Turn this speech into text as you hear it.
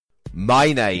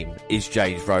My name is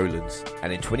James Rowlands,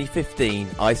 and in 2015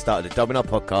 I started a WNR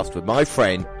podcast with my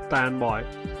friend Dan White.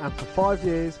 And for 5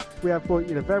 years we have brought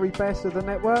you the very best of the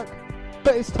network,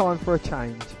 but it's time for a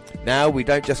change. Now we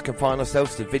don't just confine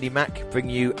ourselves to Vinnie Mac, bring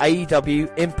you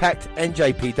AEW, Impact,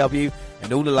 NJPW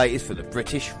and all the latest for the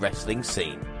British wrestling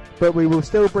scene. But we will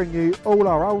still bring you all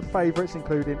our old favourites,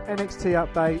 including NXT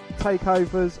Update,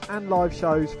 takeovers and live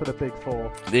shows for the Big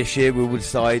Four. This year we will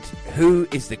decide who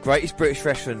is the greatest British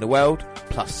wrestler in the world,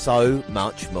 plus so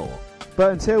much more.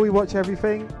 But until we watch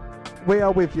everything, we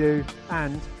are with you,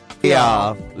 and we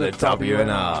are the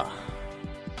WNR.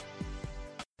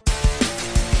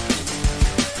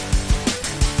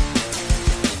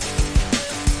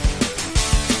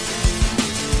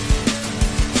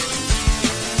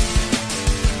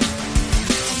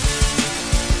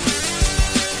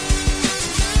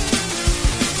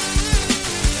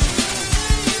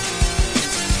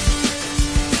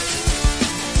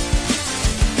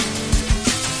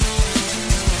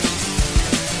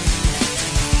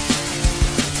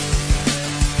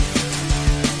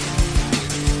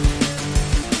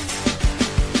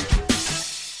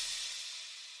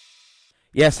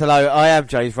 Yes, hello, I am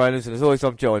James Rowlands, and as always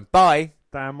I'm joined by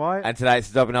Dan White. And today it's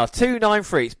the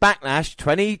WNR293, it's Backlash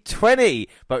 2020.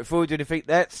 But before we do anything,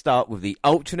 let's start with the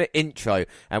alternate intro.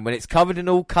 And when it's covered in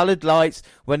all coloured lights,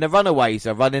 when the runaways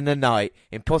are running the night,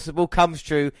 impossible comes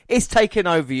true, it's taking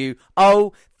over you.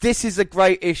 Oh, this is the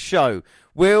greatest show.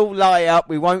 We'll light up,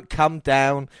 we won't come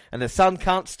down, and the sun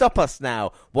can't stop us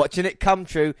now. Watching it come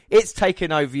true, it's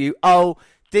taking over you. Oh,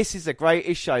 this is the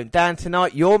greatest show. And Dan,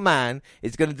 tonight, your man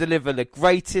is going to deliver the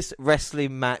greatest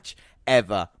wrestling match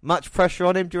ever. Much pressure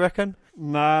on him, do you reckon?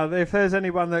 No, if there's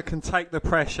anyone that can take the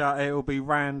pressure, it'll be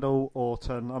Randall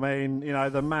Orton. I mean, you know,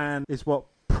 the man is what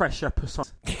pressure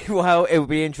personifies. Well, it will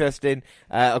be interesting.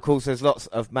 Of course, there's lots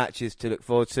of matches to look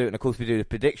forward to. And, of course, we do the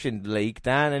prediction league.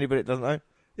 Dan, anybody that doesn't know?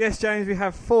 Yes, James, we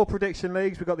have 4 prediction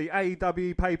leagues. We've got the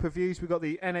AEW pay-per-views, we've got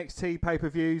the NXT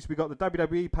pay-per-views, we've got the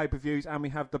WWE pay-per-views, and we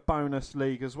have the bonus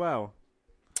league as well.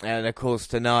 And, of course,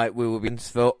 tonight we will be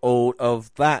for all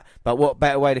of that. But what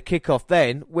better way to kick off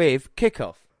then with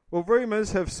kickoff? Well,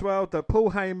 rumours have swelled that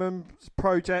Paul Heyman's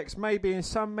projects may be in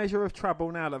some measure of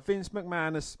trouble now that Vince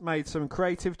McMahon has made some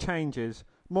creative changes.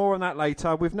 More on that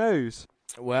later with news.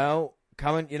 Well,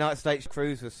 current United States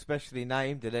Cruise was specially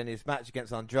named, and then his match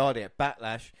against Andrade at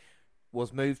Backlash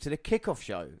was moved to the kickoff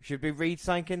show. Should we read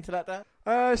something into that, Dan?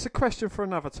 It's a question for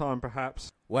another time, perhaps.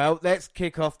 Well, let's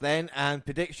kick off then. And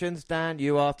predictions, Dan,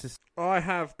 you are to... I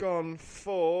have gone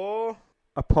for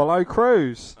Apollo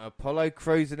Crews. Apollo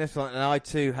Crews in this one, and I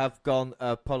too have gone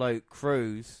Apollo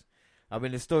Crews. I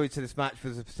mean, the story to this match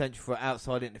was the potential for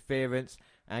outside interference.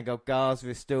 Angel Garza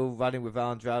is still running with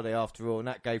Andrade after all, and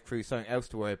that gave Crews something else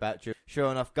to worry about.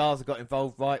 Sure enough, Garza got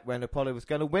involved right when Apollo was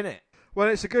going to win it. Well,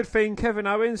 it's a good thing Kevin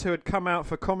Owens, who had come out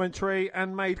for commentary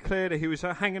and made clear that he was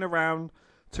hanging around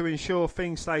to ensure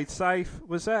things stayed safe,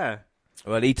 was there.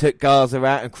 Well, he took Garza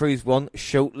out and Crews won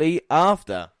shortly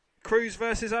after. Crews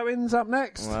versus Owens up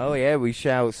next. Well, yeah, we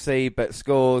shall see, but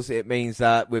scores, it means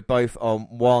that we're both on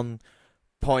 1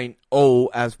 point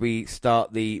all as we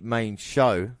start the main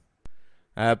show.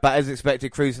 But as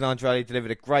expected, Crews and Andrade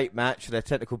delivered a great match. Their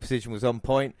technical position was on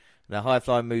point. Their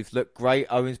high-flying moves looked great.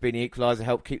 Owens being the equaliser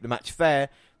helped keep the match fair,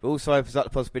 but also opens up the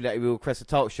possibility that he will request a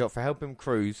title shot for helping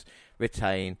Crews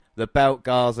retain the belt.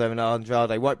 Garza and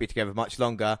Andrade won't be together much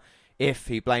longer if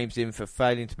he blames him for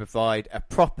failing to provide a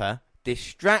proper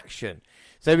distraction.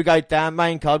 So we go down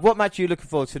main card. What match are you looking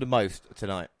forward to the most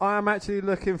tonight? I am actually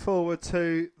looking forward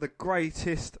to the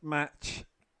greatest match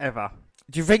ever.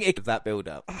 Do you think it could that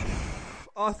build-up?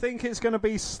 I think it's going to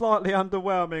be slightly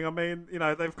underwhelming. I mean, you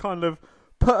know, they've kind of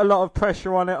put a lot of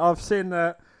pressure on it. I've seen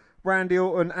that Randy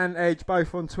Orton and Edge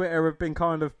both on Twitter have been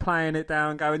kind of playing it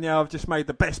down, going, yeah, I've just made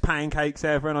the best pancakes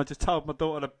ever and I just told my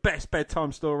daughter the best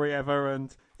bedtime story ever.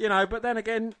 And, you know, but then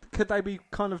again, could they be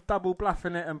kind of double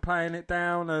bluffing it and playing it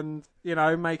down and, you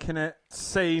know, making it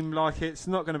seem like it's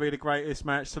not going to be the greatest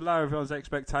match to lower everyone's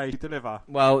expectation to deliver?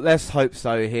 Well, let's hope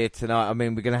so here tonight. I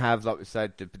mean, we're going to have, like we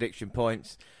said, the prediction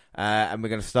points. And we're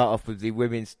going to start off with the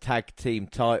women's tag team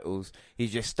titles.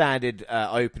 He's just standard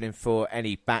opening for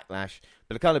any Backlash.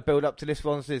 But the kind of build up to this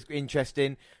one is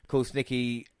interesting. Of course,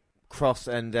 Nikki Cross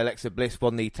and Alexa Bliss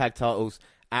won the tag titles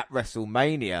at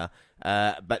WrestleMania.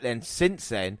 But then since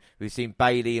then, we've seen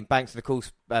Bayley and Banks. And of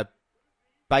course,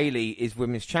 Bayley is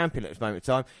women's champion at this moment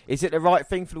in time. Is it the right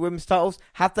thing for the women's titles?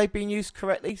 Have they been used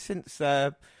correctly since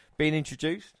being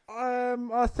introduced?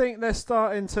 I think they're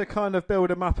starting to kind of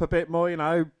build them up a bit more. You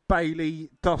know, Bayley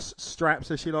Dos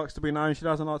Straps, as she likes to be known. She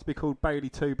doesn't like to be called Bayley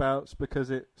Two Belts because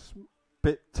it's a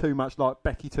bit too much like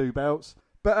Becky Two Belts.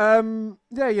 But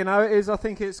yeah, you know, it is. I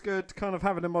think it's good kind of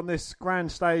having them on this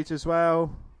grand stage as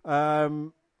well.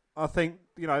 I think,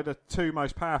 you know, the two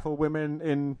most powerful women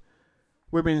in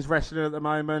women's wrestling at the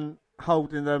moment,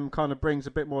 holding them kind of brings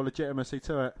a bit more legitimacy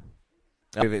to it.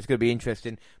 It's going to be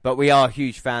interesting, but we are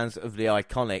huge fans of the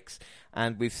Iconics,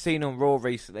 and we've seen on Raw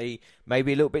recently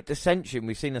maybe a little bit dissension.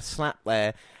 We've seen a slap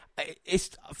there.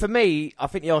 It's, for me, I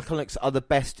think the Iconics are the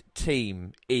best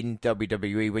team in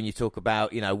WWE when you talk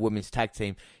about, you know, women's tag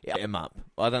team. Hit them up.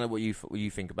 I don't know what you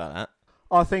think about that.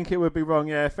 I think it would be wrong,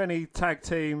 yeah. If any tag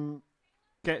team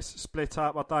gets split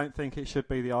up, I don't think it should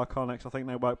be the Iconics. I think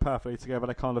they work perfectly together.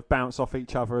 They kind of bounce off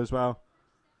each other as well.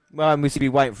 Well, and we should be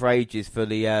waiting for ages for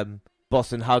the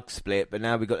Boss and Hug split, but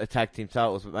now we've got the tag team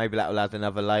titles, but maybe that will add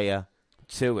another layer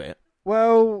to it.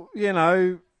 Well, you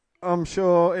know, I'm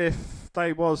sure if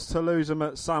they was to lose them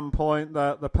at some point,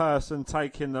 that the person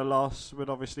taking the loss would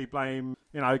obviously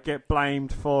get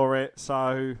blamed for it.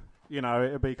 So, you know,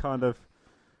 it would be kind of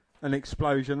an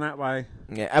explosion that way.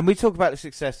 Yeah, and we talk about the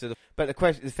success of but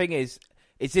the thing is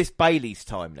this Bayley's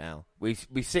time now? We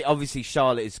see, obviously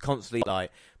Charlotte is constantly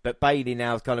like, but Bayley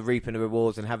now is kind of reaping the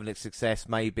rewards and having a success,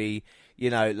 maybe, you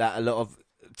know, that a lot of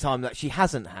time that she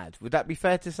hasn't had. Would that be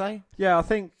fair to say? Yeah, I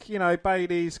think, you know,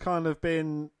 Bayley's kind of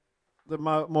been the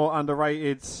more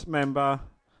underrated member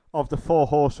of the Four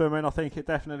Horsewomen. I think it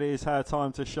definitely is her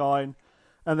time to shine.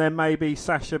 And then maybe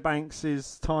Sasha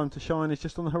Banks' time to shine is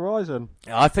just on the horizon.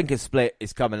 I think a split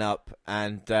is coming up,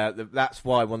 and that's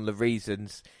why one of the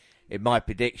reasons in my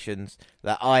predictions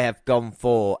that I have gone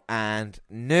for and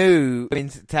new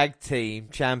women's tag team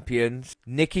champions,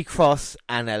 Nikki Cross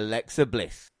and Alexa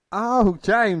Bliss. Oh,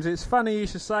 James, it's funny you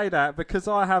should say that because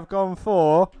I have gone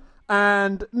for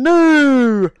and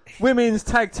new women's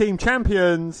tag team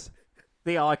champions,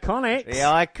 the Iconics. The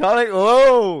Iconic.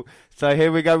 Whoa! So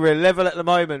here we go. We're level at the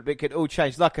moment, but it could all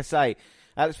change. Like I say,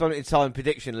 at this moment in time,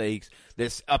 prediction leagues,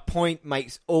 there's a point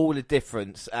makes all the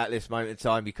difference at this moment in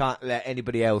time. You can't let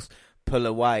anybody else pull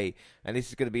away. And this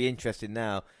is going to be interesting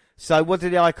now. So what do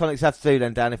the Iconics have to do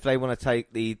then, Dan, if they want to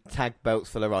take the tag belts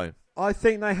for their own? I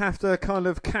think they have to kind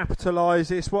of capitalise.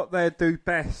 It's what they do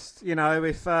best. You know,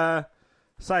 if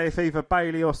if either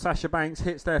Bayley or Sasha Banks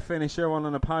hits their finisher on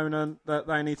an opponent, that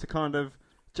they need to kind of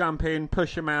jump in,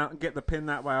 push them out, and get the pin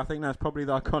that way. I think that's probably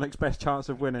the Iconics' best chance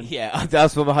of winning. Yeah,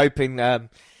 that's what I'm hoping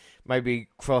maybe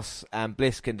Cross and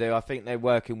Bliss can do. I think they're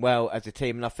working well as a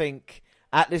team. And I think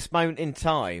at this moment in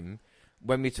time,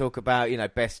 when we talk about, you know,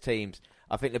 best teams,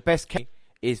 I think the best case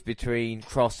is between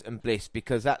Cross and Bliss,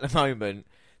 because at the moment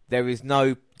there is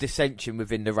no dissension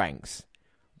within the ranks.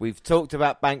 We've talked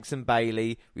about Banks and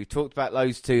Bayley. We've talked about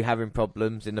those two having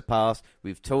problems in the past.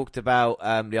 We've talked about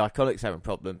the Iconics having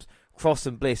problems. Cross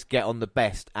and Bliss get on the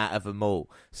best out of them all.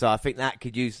 So I think that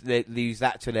could use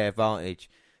that to their advantage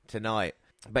tonight.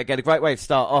 But again, a great way to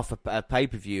start off a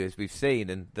pay-per-view, as we've seen.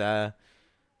 And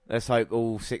let's hope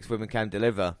all 6 women can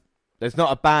deliver. There's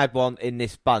not a bad one in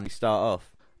this bunch to start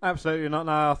off. Absolutely not.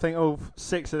 No, I think all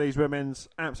 6 of these women's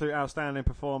absolute outstanding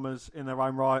performers in their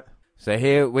own right. So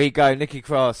here we go, Nikki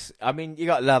Cross. I mean, you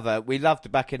got to love her. We loved her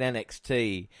back in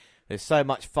NXT. There's so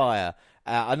much fire.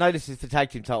 I know this is for tag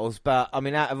team titles, but I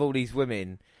mean, out of all these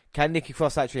women, can Nikki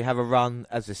Cross actually have a run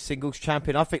as a singles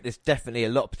champion? I think there's definitely a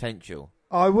lot of potential.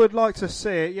 I would like to see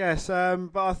it, yes.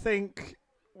 But I think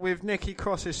with Nikki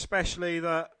Cross especially,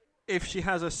 that if she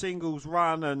has a singles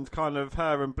run and kind of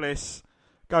her and Bliss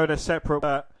go their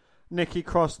separate, Nikki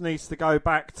Cross needs to go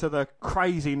back to the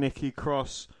crazy Nikki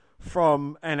Cross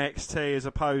from NXT as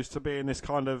opposed to being this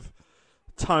kind of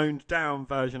toned down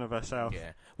version of herself.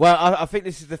 Yeah. Well, I think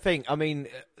this is the thing. I mean,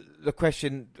 the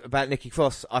question about Nikki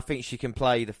Cross, I think she can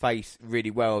play the face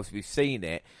really well, as we've seen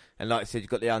it. And like I said, you've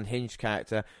got the unhinged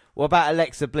character. What about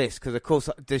Alexa Bliss? Because, of course,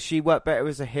 does she work better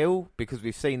as a heel? Because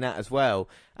we've seen that as well.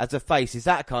 As a face, is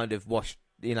that kind of washed,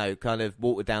 you know, kind of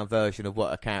watered down version of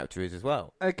what a character is as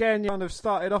well? Again, kind of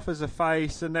started off as a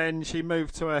face and then she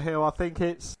moved to a heel. I think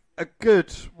it's a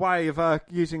good way of her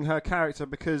using her character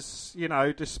because, you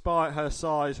know, despite her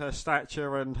size, her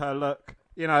stature and her look,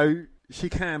 you know, she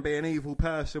can be an evil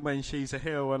person when she's a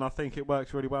heel, and I think it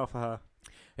works really well for her.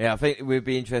 Yeah, I think it would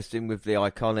be interesting with the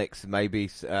Iconics. Maybe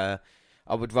I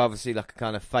would rather see like a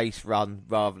kind of face run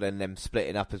rather than them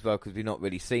splitting up as well, because we've not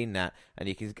really seen that.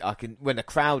 And I can when the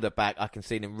crowd are back, I can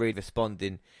see them really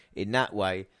responding in that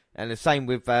way. And the same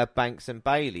with Banks and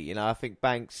Bayley. You know, I think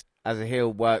Banks as a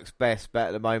heel works best, but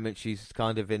at the moment she's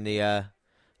kind of in the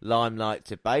limelight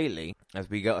to Bayley, as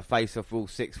we got a face off all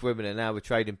 6 women, and now we're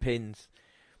trading pins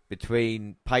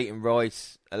between Peyton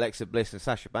Royce, Alexa Bliss and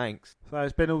Sasha Banks. So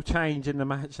there's been all change in the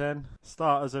match then.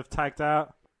 Starters have tagged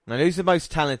out. Now who's the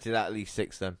most talented out of these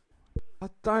 6 then? I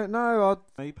don't know.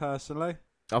 Me personally,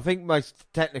 I think most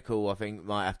technical,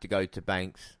 might have to go to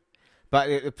Banks.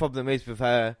 But the problem is with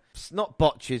her, it's not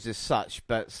botches as such,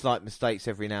 but slight mistakes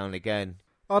every now and again.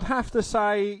 I'd have to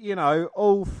say,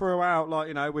 all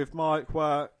throughout, with mic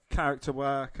work, character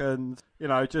work, and,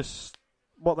 just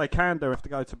what they can do have to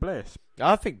go to Bliss.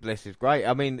 I think Bliss is great.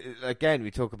 I mean, again,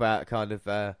 we talk about kind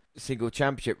of single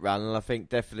championship run, and I think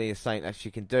definitely is something that she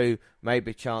can do.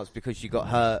 Maybe a chance because she got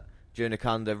hurt during the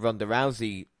kind of Ronda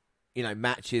Rousey,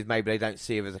 matches. Maybe they don't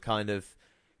see her as a kind of,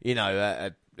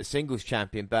 a singles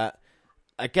champion. But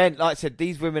again, like I said,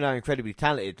 these women are incredibly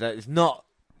talented. There's not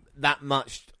that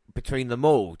much between them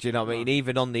all. Do you know what I mean?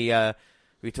 Even on the,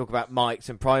 we talk about mics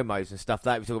and promos and stuff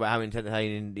like that. We talk about how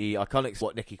entertaining the Iconics,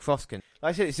 what Nikki Cross can.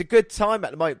 Like I said, it's a good time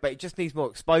at the moment, but it just needs more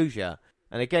exposure.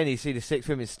 And again, you see the 6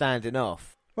 women standing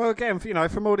off. Well, again,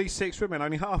 from all these 6 women,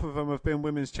 only half of them have been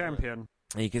women's champion.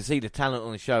 And you can see the talent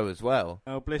on the show as well.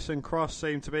 Well, Bliss and Cross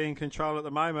seem to be in control at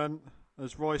the moment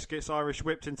as Royce gets Irish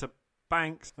whipped into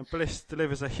Banks and Bliss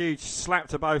delivers a huge slap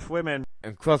to both women.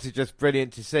 And Cross is just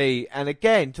brilliant to see. And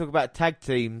again, talk about tag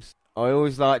teams. I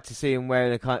always like to see him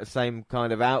wearing the same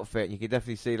kind of outfit. You can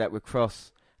definitely see that with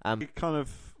Cross.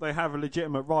 They have a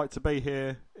legitimate right to be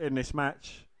here in this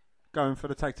match, going for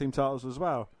the tag team titles as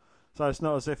well. So it's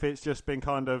not as if it's just been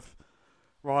kind of,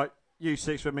 right, you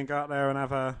 6 women go out there and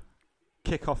have a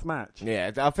kick-off match.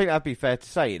 Yeah, I think that'd be fair to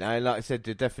say. Like I said,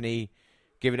 they're definitely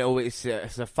giving it all. It's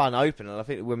a fun open, and I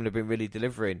think the women have been really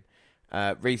delivering.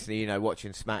 Recently,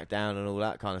 watching SmackDown and all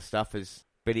that kind of stuff, as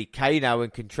Billie Kay now in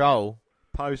control.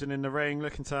 Posing in the ring,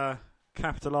 looking to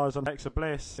capitalise on Alexa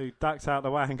Bliss, who ducks out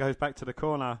the way and goes back to the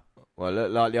corner. Well, it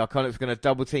looked like the Iconics were going to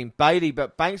double team Bayley,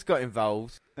 but Banks got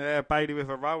involved. Yeah, Bayley with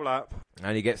a roll-up.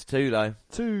 And he gets 2, though.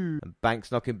 2. And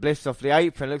Banks knocking Bliss off the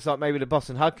apron. Looks like maybe the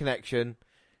Boston Hug connection.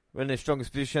 We're in the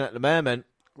strongest position at the moment.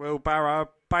 Wheelbarrow,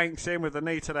 Banks in with the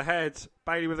knee to the head.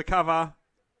 Bayley with the cover.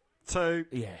 2.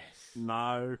 Yes.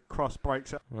 No, Cross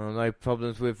breaks it. Well, no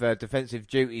problems with defensive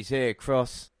duties here.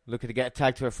 Cross looking to get a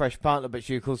tag to a fresh partner, but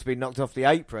she, of course, has been knocked off the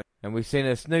apron. And we've seen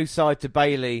a new side to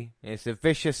Bayley. It's a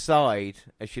vicious side,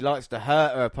 as she likes to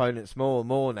hurt her opponents more and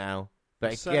more now.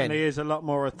 But it certainly is a lot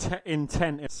more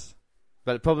intent.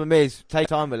 But the problem is, take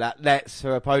time with that, lets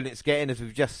her opponents get in, as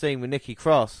we've just seen with Nikki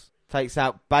Cross. Takes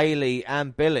out Bayley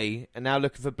and Billie, and now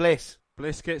looking for Bliss.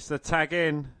 Bliss gets the tag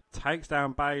in, takes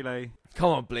down Bayley. Come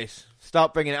on, Bliss.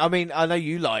 Start bringing it. I mean, I know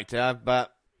you liked her,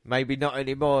 but maybe not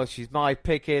anymore. She's my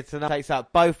pick here tonight. Takes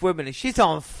out both women, and she's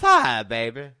on fire,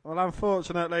 baby. Well,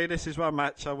 unfortunately, this is one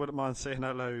match I wouldn't mind seeing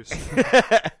her lose.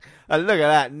 And look at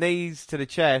that. Knees to the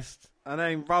chest. And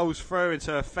then rolls through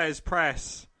into a Fez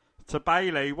press to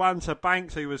Bayley. 1 to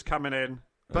Banks, who was coming in.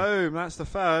 Boom, that's the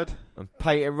 3rd. And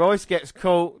Peyton Royce gets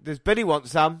caught. Does Billy want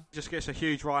some? Just gets a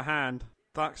huge right hand.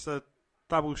 Ducks the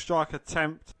double strike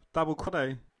attempt. Double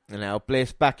quaddy. And now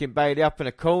Bliss backing Bayley up in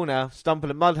a corner. Stumping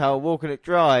a mud hole, walking it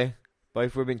dry.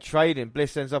 Both women trading.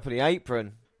 Bliss ends up on the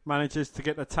apron. Manages to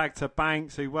get the tag to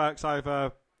Banks, who works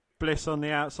over Bliss on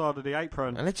the outside of the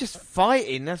apron. And they're just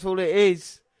fighting, that's all it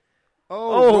is.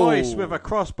 Oh, Royce with a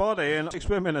crossbody and 6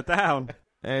 women are down.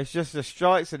 And it's just the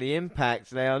strikes and the impacts.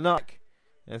 They are not.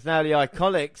 It's now the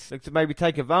Iconics look to maybe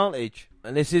take advantage.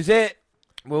 And this is it.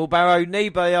 Wheelbarrow knee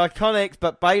by the Iconics,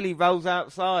 but Bayley rolls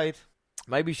outside.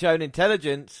 Maybe showing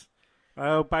intelligence.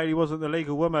 Well, Bayley wasn't the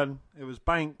legal woman. It was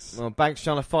Banks. Well, Banks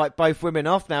trying to fight both women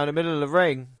off now in the middle of the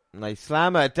ring. And they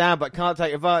slam her down, but can't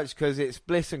take advantage because it's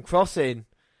Bliss and Crossing.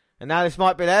 And now this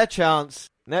might be their chance.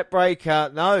 Net breaker.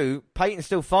 No, Peyton's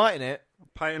still fighting it.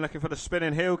 Peyton looking for the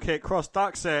spinning heel kick. Cross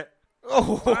ducks it.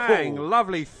 Oh, bang!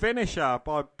 Lovely finisher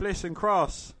by Bliss and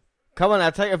Cross. Come on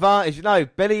now, take advantage. No,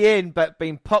 Billy in, but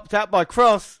being popped out by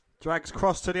Cross. Drags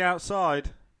Cross to the outside.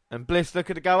 And Bliss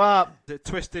looking to go up. Is it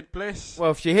Twisted Bliss?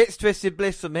 Well, if she hits Twisted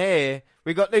Bliss from here,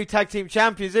 we've got new tag team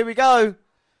champions. Here we go.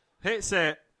 Hits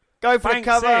it. Go for Banks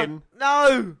the cover. in.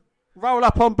 No. Roll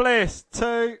up on Bliss.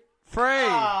 2, 3.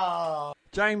 Oh.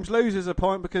 James loses a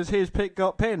point because his pick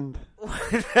got pinned.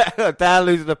 Dan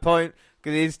loses a point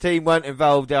because his team weren't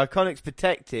involved. The Iconics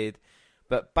protected,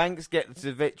 but Banks gets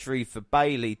the victory for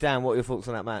Bayley. Dan, what are your thoughts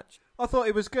on that match? I thought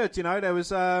it was good. There was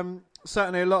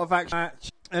certainly a lot of action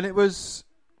match, and it was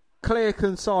clear,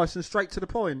 concise, and straight to the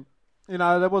point.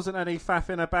 There wasn't any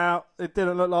faffing about. It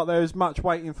didn't look like there was much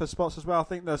waiting for spots as well. I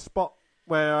think the spot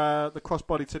where the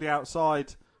crossbody to the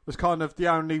outside was kind of the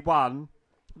only one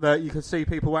that you could see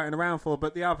people waiting around for,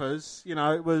 but the others,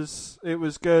 it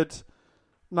was good.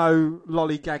 No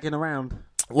lollygagging around.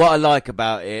 What I like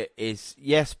about it is,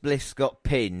 yes, Bliss got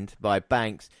pinned by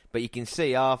Banks, but you can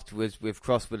see afterwards with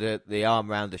Cross with the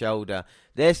arm around the shoulder,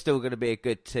 they're still going to be a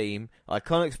good team.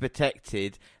 Iconics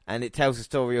protected, and it tells the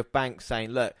story of Banks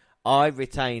saying, look, I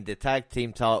retained the tag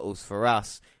team titles for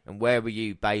us, and where were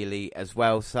you, Bayley, as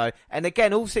well? So, and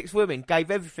again, all 6 women gave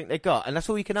everything they got, and that's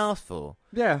all you can ask for.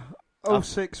 Yeah, all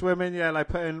 6 women, they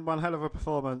put in one hell of a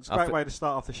performance. Great way to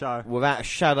start off the show. Without a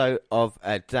shadow of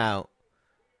a doubt.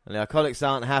 And the Iconics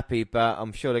aren't happy, but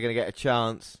I'm sure they're going to get a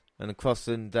chance, and Cross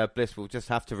and Bliss will just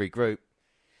have to regroup.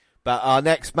 But our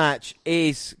next match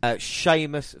is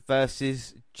Sheamus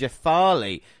versus Jeff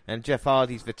Hardy, and Jeff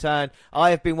Hardy's return. I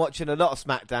have been watching a lot of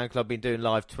SmackDown because I've been doing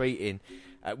live tweeting.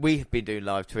 We've been doing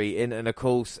live tweeting, and of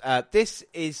course, this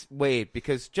is weird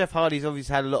because Jeff Hardy's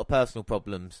obviously had a lot of personal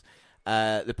problems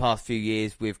the past few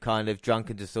years with kind of drunk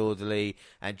and disorderly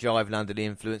and driving under the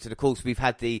influence. And of course, we've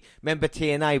had remember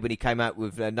TNA when he came out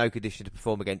with no condition to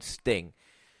perform against Sting.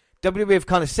 WWE have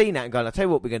kind of seen that and gone, I'll tell you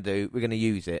what we're going to do, we're going to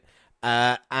use it.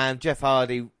 And Jeff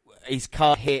Hardy, his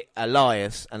car hit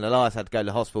Elias, and Elias had to go to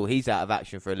the hospital. He's out of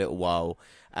action for a little while.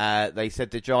 They said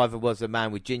the driver was a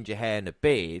man with ginger hair and a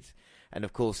beard. And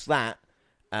of course that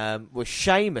was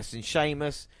Sheamus, and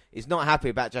Sheamus is not happy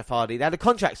about Jeff Hardy. They had a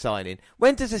contract signing.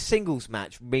 When does a singles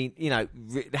match mean,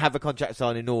 have a contract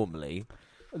signing normally?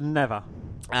 Never.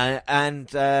 And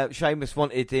Sheamus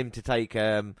wanted him to take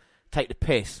the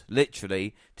piss,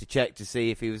 literally, to check to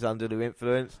see if he was under the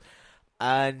influence.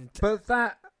 But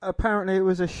that apparently it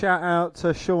was a shout out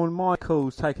to Shawn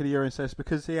Michaels taking the urine test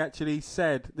because he actually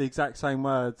said the exact same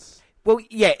words. Well,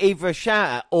 yeah, either a shout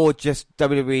out or just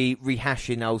WWE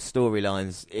rehashing old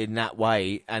storylines in that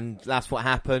way, and that's what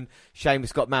happened.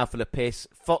 Sheamus got mouthful of piss.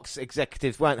 Fox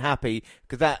executives weren't happy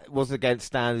because that was against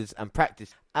standards and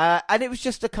practice. And it was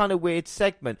just a kind of weird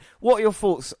segment. What are your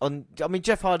thoughts on... I mean,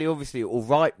 Jeff Hardy obviously all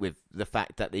right with the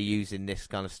fact that they're using this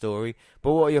kind of story,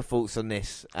 but what are your thoughts on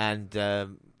this and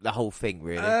the whole thing,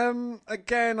 really?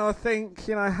 Again, I think,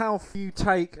 how you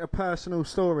take a personal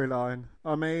storyline.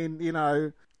 I mean,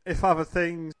 if other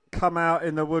things come out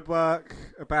in the woodwork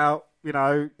about,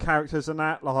 characters and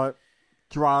that, like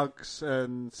drugs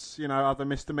and, other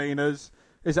misdemeanors,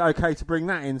 is it okay to bring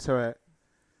that into it?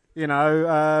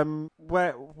 When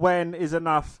is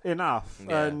enough? Yeah.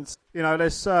 And,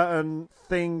 there's certain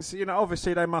things,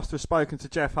 obviously they must have spoken to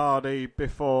Jeff Hardy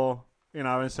before,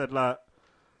 and said, look,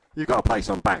 you've got to play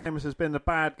some back. Sheamus has been the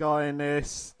bad guy in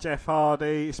this. Jeff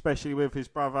Hardy, especially with his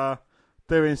brother,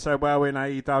 doing so well in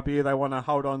AEW, they want to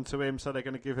hold on to him, so they're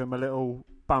going to give him a little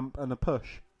bump and a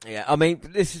push. Yeah, I mean,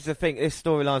 this is the thing. This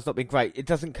storyline's not been great. It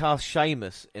doesn't cast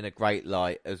Sheamus in a great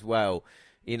light as well.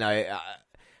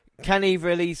 Can either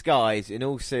of these guys, in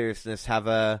all seriousness, have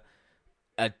either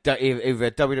a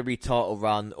WWE title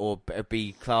run or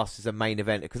be classed as a main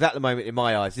event? Because at the moment, in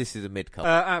my eyes, this is a mid-card.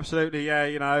 Absolutely, yeah.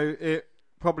 It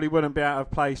probably wouldn't be out of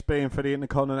place being for the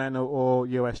Intercontinental or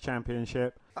US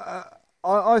Championship.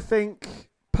 I think,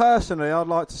 personally, I'd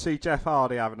like to see Jeff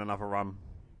Hardy having another run.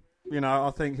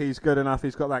 I think he's good enough.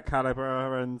 He's got that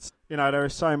caliber, and, there are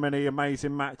so many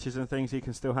amazing matches and things he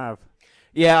can still have.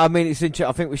 Yeah, I mean, it's interesting.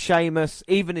 I think with Sheamus,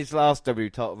 even his last W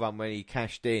title run when he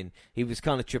cashed in, he was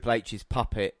kind of Triple H's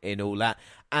puppet in all that.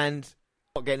 And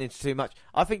not getting into too much,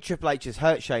 I think Triple H has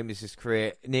hurt Sheamus'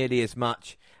 career nearly as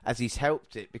much as he's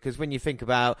helped it. Because when you think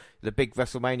about the big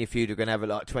WrestleMania feud, we're going to have at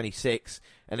like 26,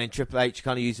 and then Triple H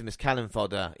kind of use him as cannon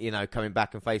fodder, coming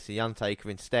back and facing The Undertaker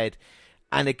instead.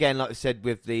 And again, like I said,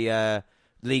 with the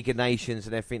League of Nations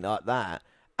and everything like that.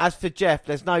 As for Jeff,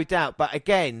 there's no doubt. But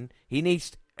again, he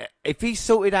needs... If he's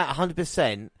sorted out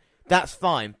 100%, that's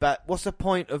fine. But what's the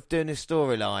point of doing a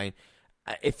storyline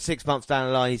if 6 months down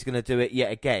the line he's going to do it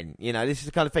yet again? This is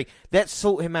the kind of thing. Let's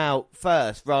sort him out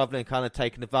first rather than kind of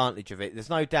taking advantage of it. There's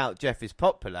no doubt Jeff is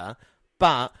popular,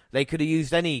 but they could have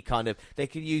used any kind of... They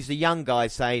could use the young guy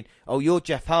saying, oh, you're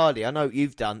Jeff Hardy, I know what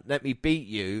you've done, let me beat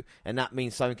you, and that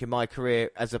means something in my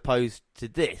career as opposed to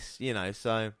this,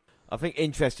 so... I think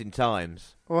interesting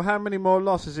times. Well, how many more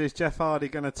losses is Jeff Hardy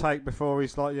going to take before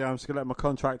he's like, I'm just going to let my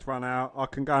contract run out. I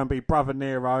can go and be Brother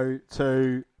Nero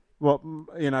to what,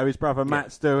 his brother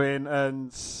Matt's doing, and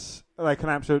they can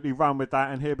absolutely run with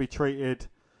that, and he'll be treated,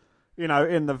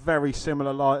 in the very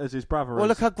similar light as his brother is. Well,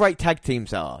 look how great tag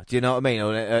teams are. Do you know what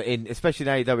I mean? Especially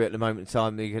in AEW at the moment in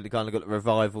time, you've kind of got the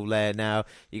revival there now.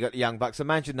 You've got the Young Bucks.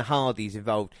 Imagine the Hardys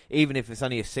involved, even if it's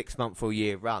only a 6-month or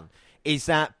year run. Is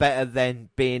that better than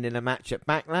being in a match at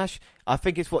Backlash? I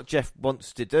think it's what Jeff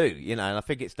wants to do, and I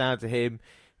think it's down to him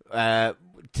to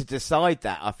decide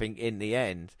that, I think, in the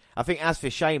end. I think as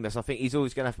for Sheamus, I think he's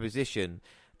always going to have a position,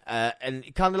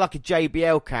 and kind of like a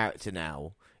JBL character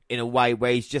now, in a way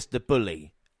where he's just the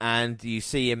bully, and you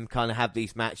see him kind of have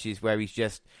these matches where he's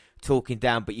just talking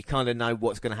down, but you kind of know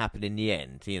what's going to happen in the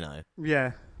end,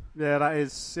 Yeah, that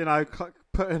is,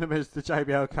 Putting him as the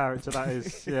JBL character, that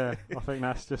is, yeah, I think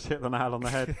that's just hit the nail on the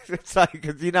head. So,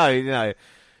 because you know,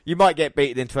 you might get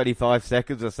beaten in 25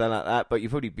 seconds or something like that, but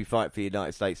you'll probably be fighting for the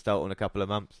United States title in a couple of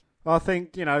months. I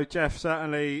think, Jeff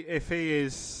certainly, if he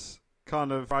is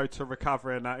kind of road to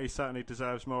recovery and that, he certainly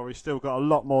deserves more. He's still got a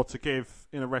lot more to give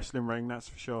in a wrestling ring, that's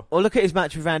for sure. Well, look at his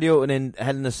match with Randy Orton in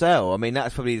Hell in a Cell. I mean,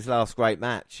 that's probably his last great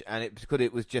match, and because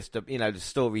it was just the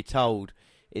story told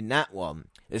in that one.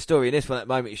 The story in this one at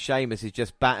the moment is Sheamus is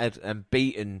just battered and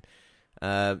beaten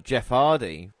Jeff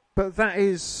Hardy. But that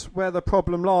is where the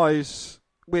problem lies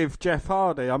with Jeff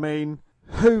Hardy. I mean,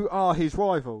 who are his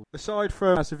rivals? Aside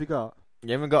from, what have you got?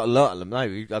 You haven't got a lot of them, no.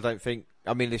 I don't think.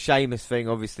 I mean, the Sheamus thing,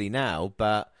 obviously, now,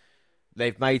 but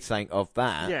they've made something of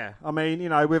that. Yeah, I mean,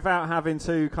 without having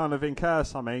to kind of incur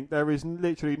something, there is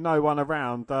literally no one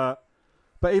around that.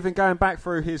 But even going back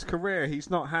through his career, he's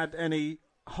not had any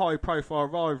high-profile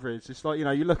rivalries. It's like, you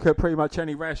look at pretty much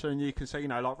any wrestler and you can say,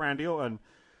 like Randy Orton,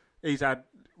 he's had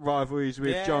rivalries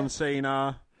with John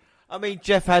Cena. I mean,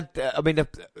 Jeff had. I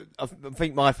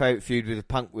think my favourite feud with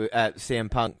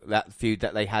CM Punk, that feud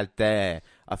that they had there,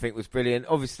 I think was brilliant.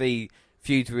 Obviously,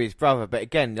 feuds with his brother, but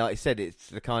again, like I said, it's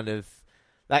the kind of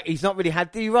like he's not really had.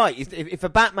 You're right. If a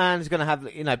Batman is going to have,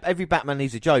 every Batman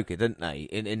needs a Joker, don't they?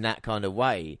 In that kind of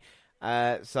way.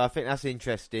 So I think that's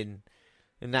interesting.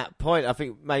 In that point, I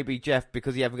think maybe Jeff,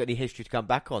 because he hasn't got any history to come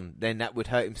back on, then that would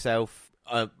hurt himself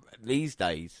these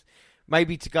days.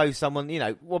 Maybe to go someone,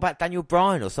 what about Daniel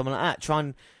Bryan or someone like that?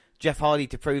 Trying Jeff Hardy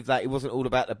to prove that it wasn't all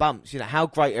about the bumps. How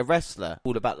great a wrestler,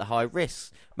 all about the high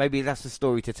risks. Maybe that's a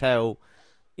story to tell,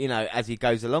 as he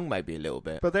goes along, maybe a little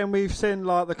bit. But then we've seen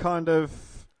like the kind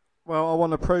of, well, I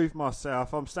want to prove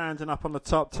myself. I'm standing up on the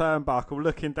top turnbuckle,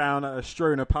 looking down at a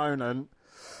strewn opponent.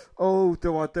 Oh,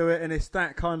 do I do it? And it's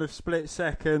that kind of split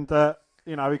second that,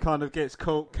 he kind of gets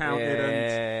caught, counted.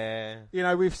 Yeah.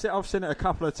 And, I've seen it a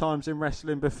couple of times in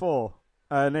wrestling before.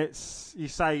 And it's, you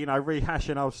say,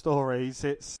 rehashing old stories.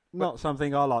 It's not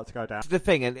something I like to go down. It's the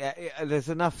thing, and there's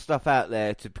enough stuff out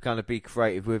there to kind of be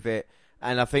creative with it.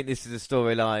 And I think this is a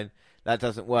storyline that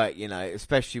doesn't work,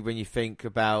 especially when you think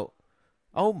about,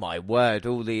 oh my word,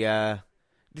 all the,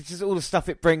 this is all the stuff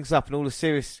it brings up and all the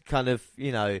serious kind of,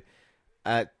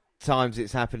 times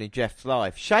it's happened in Jeff's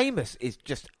life. Sheamus is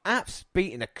just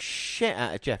beating the shit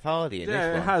out of Jeff Hardy in this one.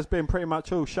 Yeah, it has been pretty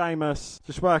much all Sheamus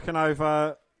just working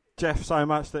over Jeff so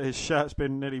much that his shirt's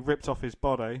been nearly ripped off his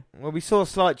body. Well, we saw a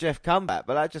slight Jeff comeback,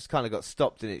 but that just kind of got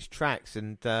stopped in its tracks.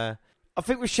 And I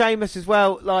think with Sheamus as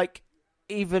well, like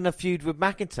even a feud with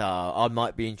McIntyre, I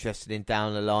might be interested in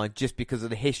down the line just because of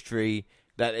the history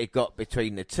that they've got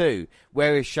between the two.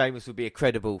 Whereas Sheamus would be a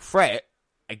credible threat,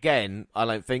 again, I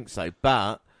don't think so,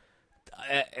 but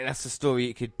that's a story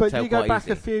you could tell quite easily. But you go back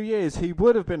a few years, he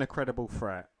would have been a credible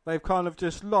threat. They've kind of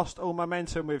just lost all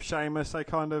momentum with Sheamus. They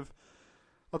kind of,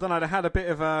 I don't know, they had a bit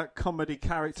of a comedy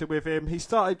character with him. He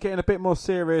started getting a bit more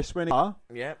serious when he...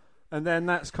 Yep. And then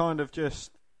that's kind of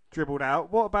just dribbled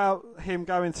out. What about him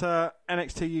going to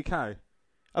NXT UK?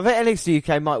 I think NXT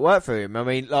UK might work for him. I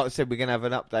mean, like I said, we're going to have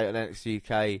an update on NXT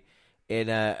UK in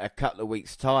a couple of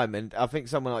weeks' time. And I think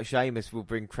someone like Sheamus will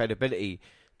bring credibility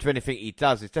to anything he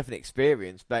does. It's definitely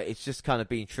experience, but it's just kind of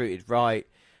being treated right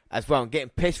as well. And getting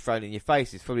piss thrown in your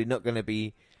face is probably not going to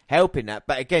be helping that.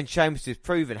 But again, Sheamus has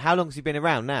proven, how long has he been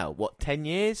around now? 10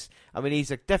 years? I mean, he's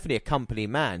definitely a company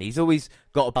man. He's always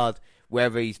got a bud,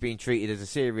 whether he's being treated as a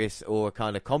serious or a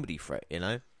kind of comedy threat,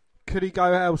 Could he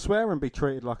go elsewhere and be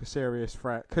treated like a serious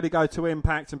threat? Could he go to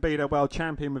Impact and be their world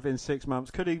champion within 6 months?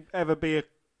 Could he ever be a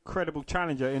credible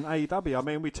challenger in AEW? I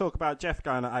mean, we talk about Jeff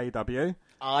going to AEW.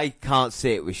 I can't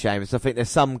see it with Sheamus. I think there's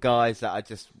some guys that I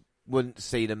just wouldn't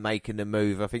see them making the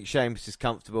move. I think Sheamus is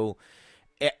comfortable.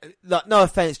 No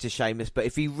offence to Sheamus, but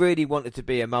if he really wanted to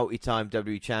be a multi-time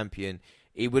WWE champion,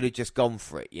 he would have just gone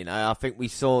for it, I think we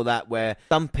saw that where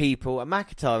some people, and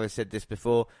McIntyre has said this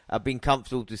before, have been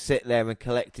comfortable to sit there and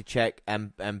collect a check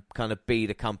and kind of be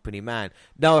the company man.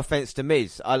 No offence to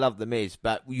Miz. I love the Miz,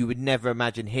 but you would never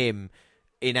imagine him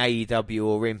in AEW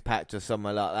or Impact or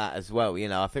somewhere like that as well.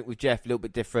 I think with Jeff, a little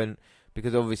bit different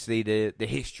because obviously the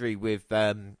history with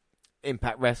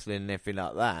Impact Wrestling and everything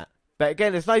like that. But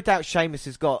again, there's no doubt Sheamus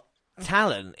has got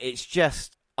talent. It's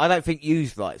just, I don't think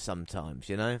used right sometimes,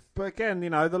 But again,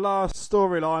 the last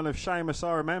storyline of Sheamus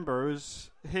I remember was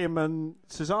him and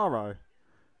Cesaro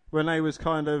when they was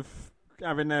kind of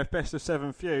having their best of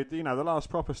 7 feud. The last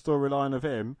proper storyline of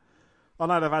him. I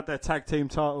know they've had their tag team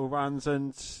title runs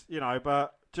and,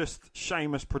 but just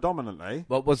Sheamus predominantly.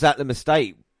 Well, was that the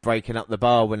mistake, breaking up the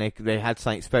bar when they had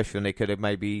something special and they could have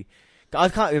maybe... I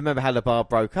can't remember how the bar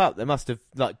broke up. They must have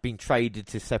been traded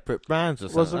to separate brands or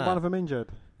something. Wasn't one of them injured?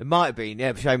 It might have been,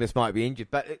 yeah, Sheamus might be injured.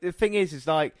 But the thing is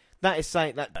like, that is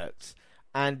saying that hurts.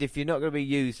 And if you're not going to be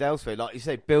used elsewhere, like you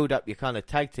said, build up your kind of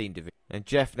tag team division. And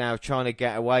Jeff now trying to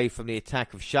get away from the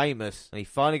attack of Sheamus, and he's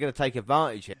finally going to take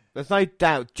advantage of it. There's no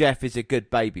doubt Jeff is a good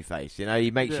babyface. You know,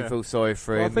 he makes you feel sorry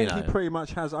for him. I think he pretty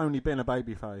much has only been a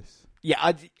babyface.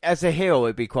 Yeah, as a heel,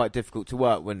 it'd be quite difficult to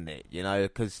work, wouldn't it? You know,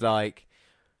 because like,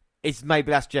 it's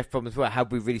maybe that's Jeff's problem as well.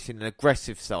 Have we really seen an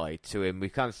aggressive side to him? We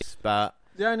kind of, but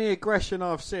the only aggression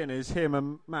I've seen is him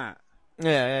and Matt.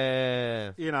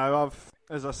 Yeah. You know,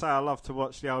 as I say, I love to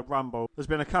watch the old Rumble. There's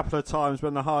been a couple of times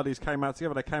when the Hardys came out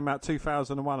together. They came out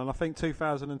 2001 and I think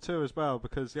 2002 as well,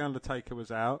 because the Undertaker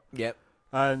was out. Yep.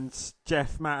 And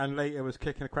Jeff, Matt and Lita was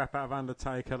kicking the crap out of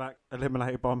Undertaker. That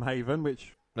eliminated Bomb Haven,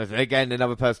 which... Again,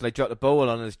 another person they dropped the ball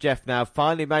on is Jeff now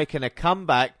finally making a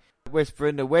comeback. Whisper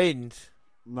in the wind.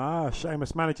 No,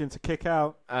 Sheamus managing to kick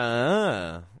out.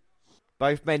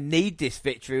 Both men need this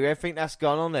victory. Everything that's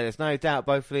gone on there, there's no doubt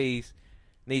both of these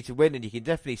need to win, and you can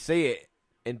definitely see it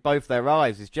in both their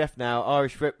eyes. Is Jeff now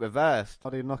Irish Whip reversed?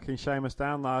 Hardy knocking Sheamus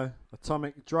down though.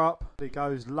 Atomic drop. He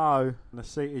goes low. And a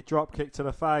seated drop kick to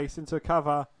the face into a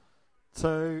cover.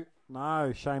 2.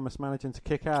 No, Sheamus managing to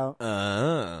kick out.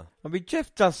 I mean,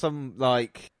 Jeff does some,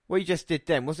 like, what he just did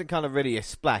then wasn't kind of really a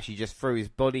splash. He just threw his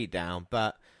body down,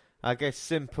 but I guess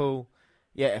simple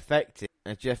yet effective.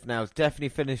 And Jeff now is definitely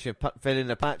filling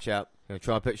the patch up. Going to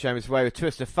try and put Sheamus away with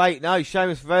Twist of Fate. No,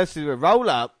 Sheamus reverses with a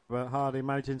roll-up. But Hardy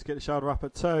managing to get the shoulder up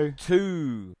at 2.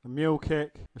 2. A mule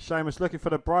kick. Sheamus looking for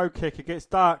the bro kick. It gets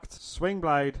ducked. Swing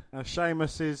blade. Now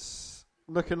Sheamus is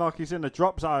looking like he's in the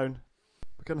drop zone.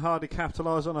 Can Hardy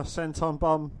capitalise on a senton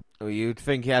bomb? Well, you'd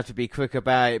think he had to be quick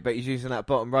about it, but he's using that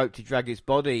bottom rope to drag his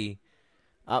body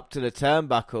up to the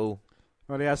turnbuckle.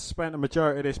 Well, he has spent the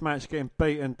majority of this match getting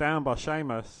beaten down by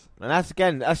Sheamus. And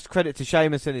that's credit to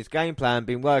Sheamus and his game plan,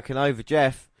 been working over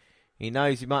Jeff. He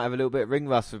knows he might have a little bit of ring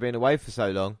rust for being away for so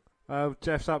long.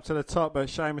 Jeff's up to the top, but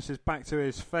Sheamus is back to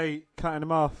his feet, cutting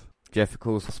him off. Jeff, of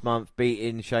course, this month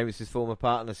beating Sheamus' former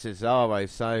partner Cesaro,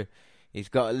 so he's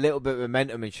got a little bit of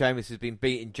momentum, and Sheamus has been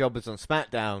beating jobbers on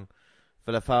SmackDown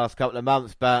for the past couple of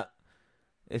months, but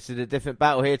this is a different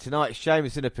battle here tonight.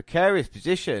 Sheamus in a precarious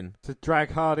position. To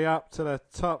drag Hardy up to the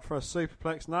top for a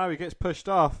superplex. No, he gets pushed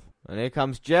off. And here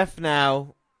comes Jeff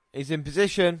now. He's in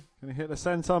position. Going to hit the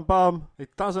senton bomb.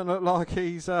 It doesn't look like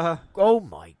he's... Oh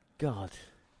my God.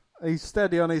 He's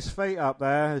steady on his feet up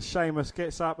there as Sheamus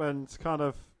gets up and kind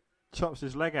of chops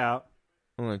his leg out.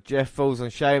 Oh, Jeff falls on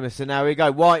Sheamus, and now we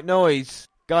go. White noise.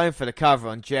 Going for the cover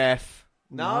on Jeff.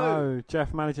 No.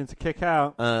 Jeff managing to kick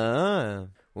out.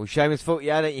 Well, Sheamus thought he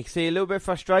had it. You can see a little bit of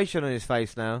frustration on his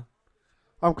face now.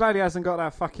 I'm glad he hasn't got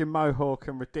that fucking mohawk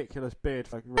and ridiculous beard.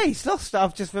 Hey, he's lost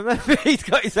stuff. Just remember, he's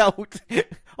got his old... I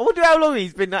wonder how long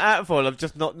he's been out for. I've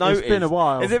just not noticed. It's been a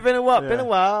while. Has it been a while? Yeah. Been a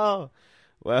while.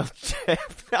 Well,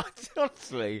 Jeff,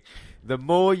 honestly, the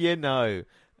more you know.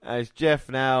 As Jeff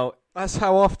now... That's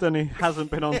how often he hasn't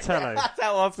been on telly. That's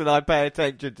how often I pay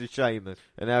attention to Sheamus.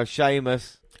 And now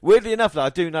Sheamus... Weirdly enough, I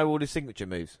do know all his signature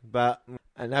moves.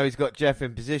 And now he's got Jeff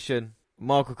in position.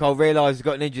 Michael Cole realises he's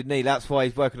got an injured knee. That's why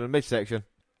he's working on the midsection.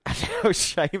 And now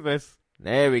Sheamus...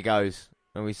 There he goes.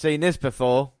 And we've seen this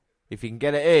before. If he can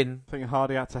get it in... I think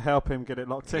Hardy had to help him get it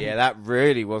locked in. Yeah, that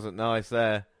really wasn't nice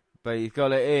there. But he's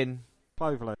got it in.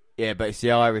 Cloverleaf. Yeah, but it's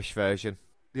the Irish version.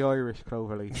 The Irish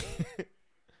Cloverleaf.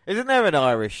 Isn't there an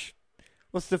Irish?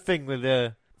 What's the thing with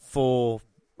the 4...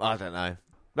 I don't know.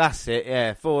 That's it,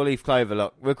 yeah. 4-leaf clover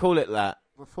lock. We'll call it that.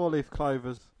 The 4-leaf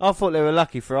clovers. I thought they were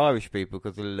lucky for Irish people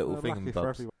because of the little They're lucky for thingamabobs.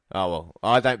 everyone. Oh, well.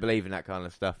 I don't believe in that kind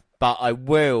of stuff. But I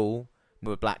will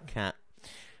with a black cat.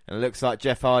 And it looks like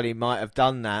Jeff Hardy might have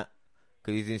done that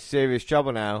because he's in serious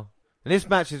trouble now. And this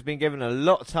match has been given a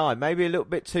lot of time. Maybe a little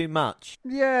bit too much.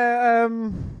 Yeah,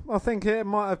 I think it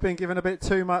might have been given a bit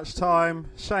too much time.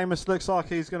 Sheamus looks like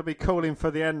he's going to be calling for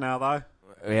the end now, though.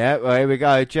 Yeah, well, here we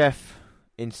go. Jeff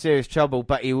in serious trouble,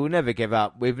 but he will never give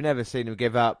up. We've never seen him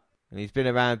give up. And he's been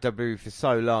around WWE for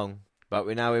so long. But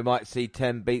we might see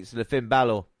 10 beats of the Finn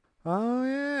Balor. Oh,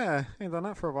 yeah. Ain't done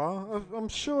that for a while. I'm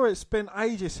sure it's been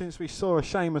ages since we saw a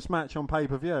Sheamus match on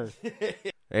pay-per-view.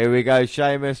 Here we go,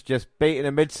 Sheamus just beating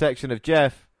the midsection of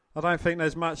Jeff. I don't think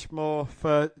there's much more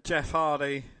for Jeff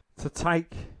Hardy to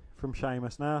take from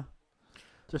Sheamus now.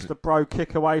 Just a bro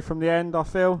kick away from the end, I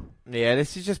feel. Yeah,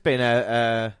 this has just been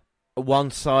a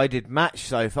one-sided match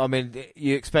so far. I mean,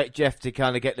 you expect Jeff to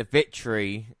kind of get the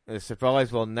victory, a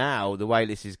surprise one now, the way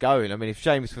this is going. I mean, if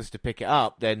Sheamus was to pick it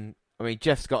up, then, I mean,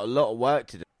 Jeff's got a lot of work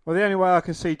to do. Well, the only way I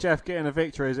can see Jeff getting a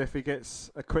victory is if he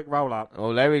gets a quick roll-up.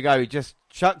 Oh, there we go. He just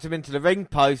chucked him into the ring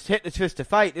post, hit the twist of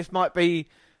fate. This might be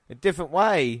a different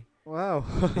way. Wow.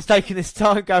 He's taking his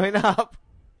time going up.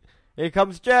 Here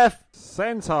comes Jeff.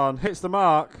 Senton hits the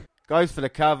mark. Goes for the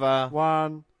cover.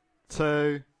 1,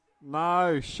 2.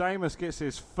 No, Sheamus gets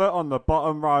his foot on the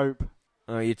bottom rope.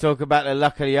 Oh, you talk about the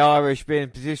luck of the Irish being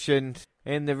positioned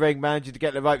in the ring, managing to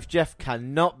get the ropes. Jeff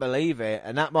cannot believe it,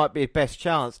 and that might be his best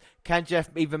chance. Can Jeff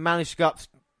even manage to go up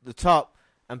the top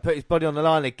and put his body on the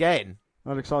line again? It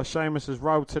looks like Sheamus has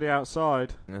rolled to the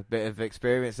outside. A bit of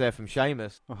experience there from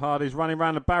Sheamus. Hardy's running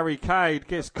around the barricade,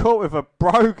 gets caught with a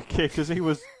brogue kick as he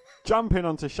was jumping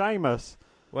onto Sheamus.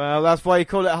 Well, that's why you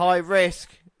call it high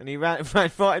risk, and he ran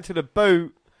right into the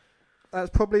boot. That's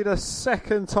probably the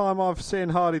second time I've seen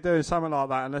Hardy doing something like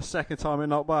that, and the second time it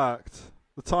not worked.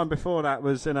 The time before that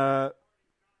was in a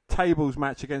tables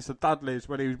match against the Dudleys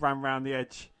when he ran round the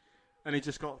edge and he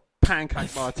just got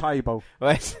pancaked by a table.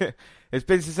 Well, it's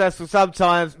been successful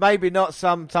sometimes, maybe not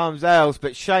sometimes else,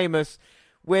 but Sheamus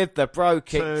with the bro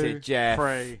kick to Jeff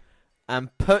 3.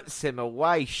 and puts him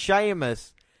away.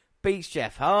 Sheamus beats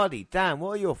Jeff Hardy. Dan,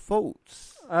 what are your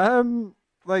thoughts?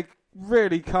 They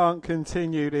really can't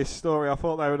continue this story. I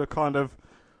thought they would have kind of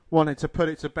wanted to put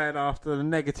it to bed after the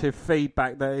negative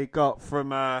feedback that he got from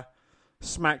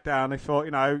SmackDown. They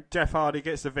thought, Jeff Hardy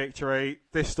gets the victory.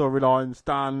 This storyline's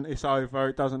done. It's over.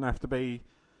 It doesn't have to be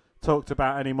talked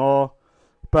about anymore.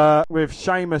 But with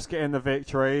Sheamus getting the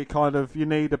victory, you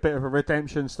need a bit of a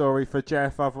redemption story for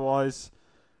Jeff. Otherwise,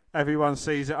 everyone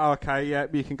sees it. Okay,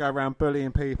 you can go around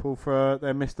bullying people for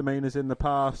their misdemeanors in the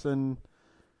past, and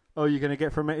all you're going to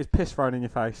get from it is piss thrown in your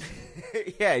face.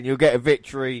 Yeah, and you'll get a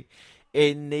victory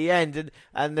in the end.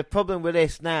 And the problem with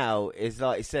this now is,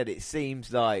 like I said, it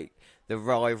seems like the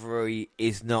rivalry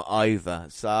is not over.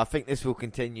 So I think this will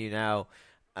continue now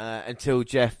until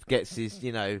Jeff gets his,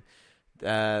 the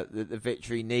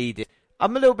victory needed.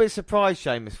 I'm a little bit surprised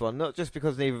Sheamus won, not just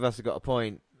because neither of us have got a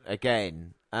point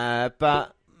again,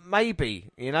 but maybe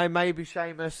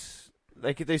Sheamus,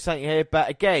 they could do something here. But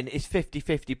again, it's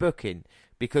 50-50 booking.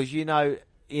 Because,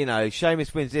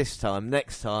 Sheamus wins this time.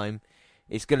 Next time,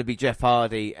 it's going to be Jeff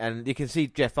Hardy. And you can see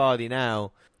Jeff Hardy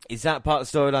now. Is that part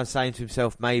of the storyline saying to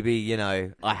himself, maybe,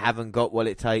 I haven't got what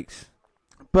it takes?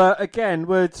 But again,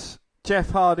 would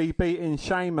Jeff Hardy beating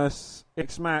Sheamus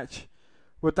next match,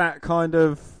 would that kind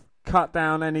of cut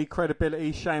down any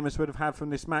credibility Sheamus would have had from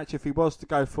this match if he was to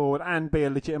go forward and be a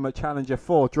legitimate challenger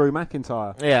for Drew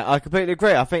McIntyre? Yeah, I completely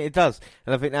agree. I think it does.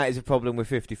 And I think that is a problem with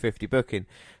 50-50 booking.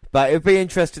 But it'll be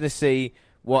interesting to see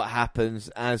what happens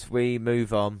as we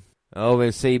move on. Oh,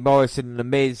 we'll see Morrison and The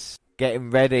Miz getting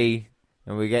ready,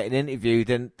 and we're getting interviewed.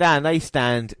 And Dan, they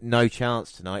stand no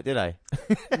chance tonight, do they?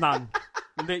 None.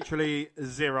 Literally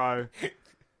 0.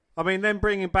 I mean, then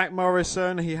bringing back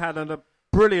Morrison, he had a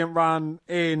brilliant run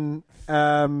in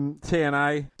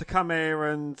TNA. To come here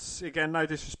and, again, no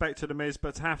disrespect to The Miz,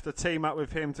 but to have to team up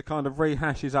with him to kind of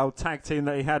rehash his old tag team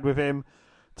that he had with him,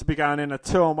 to be going in a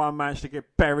 2-on-1 match to get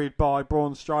buried by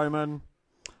Braun Strowman.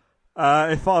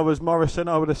 If I was Morrison,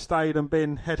 I would have stayed and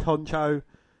been head honcho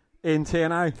in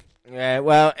TNA. Yeah,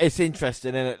 well, it's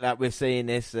interesting, isn't it, that we're seeing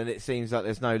this, and it seems like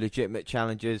there's no legitimate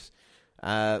challengers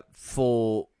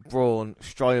for Braun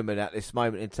Strowman at this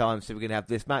moment in time, so we're going to have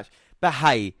this match. But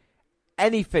hey,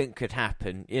 anything could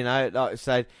happen, like I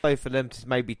said, for them to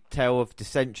maybe tell of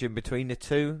dissension between the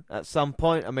two at some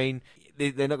point. I mean,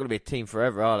 they're not going to be a team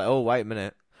forever, are they? Oh, wait a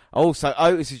minute. Also,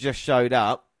 Otis has just showed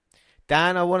up.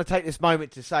 Dan, I want to take this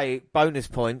moment to say, bonus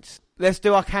points. Let's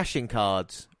do our cash-in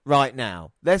cards right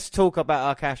now. Let's talk about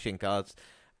our cash-in cards.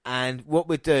 And what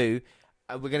we'll do,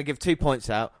 we're going to give 2 points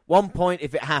out. 1 point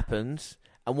if it happens,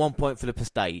 and 1 point for the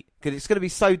date. Because it's going to be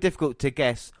so difficult to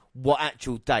guess what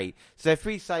actual date. So if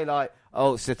we say,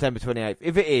 September 28th,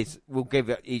 if it is, we'll give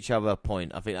each other a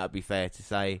point. I think that would be fair to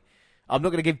say. I'm not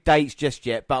going to give dates just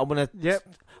yet, but I want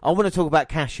to talk about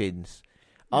cash-ins.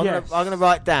 I'm going to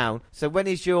write down. So when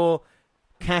is your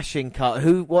cash-in card?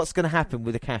 What's going to happen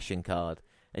with a cash-in card?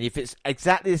 And if it's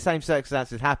exactly the same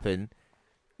circumstances happen,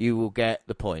 you will get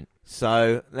the point.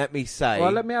 So let me say.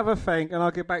 Well, let me have a think, and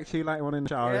I'll get back to you later on in the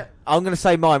show. Yeah. I'm going to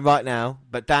say mine right now,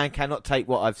 but Dan cannot take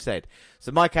what I've said.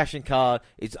 So my cash-in card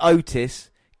is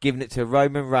Otis giving it to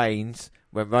Roman Reigns.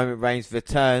 When Roman Reigns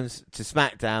returns to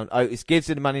SmackDown, Otis gives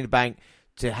him the Money in the Bank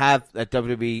to have a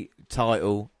WWE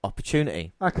title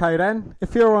opportunity. Okay, then.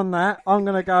 If you're on that, I'm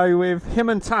going to go with him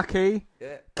and Tucky.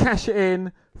 Yeah. Cash it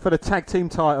in for the tag team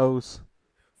titles.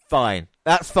 Fine.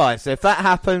 That's fine. So if that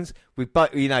happens, we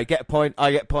both, get a point,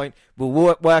 I get a point. We'll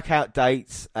work out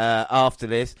dates after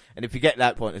this, and if you get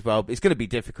that point as well, it's going to be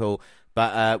difficult.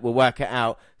 but we'll work it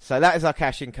out. So that is our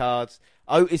cash-in cards.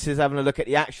 Otis is having a look at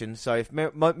the action. So if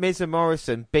Miz and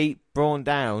Morrison beat Braun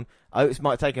down, Otis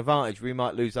might take advantage. We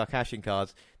might lose our cash-in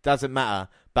cards. Doesn't matter.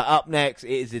 But up next,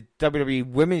 it is the WWE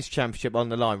Women's Championship on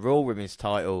the line, Raw Women's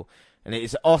title, and it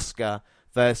is Asuka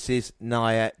versus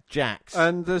Nia Jax.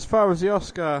 And as far as the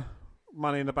Asuka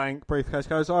Money in the Bank briefcase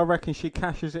goes, I reckon she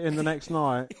cashes it in the next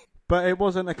night. But it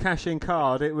wasn't a cash-in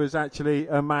card. It was actually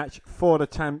a match for the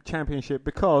championship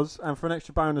because, and for an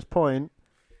extra bonus point,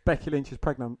 Becky Lynch is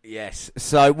pregnant. Yes.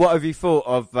 So what have you thought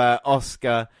of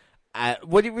Asuka?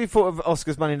 What have you thought of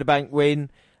Asuka's Money in the Bank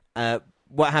win?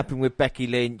 What happened with Becky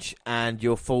Lynch and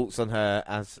your thoughts on her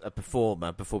as a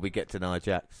performer before we get to Nia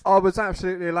Jax? I was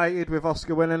absolutely elated with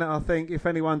Asuka winning it. I think if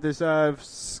anyone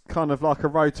deserves kind of like a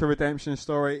road to redemption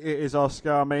story, it is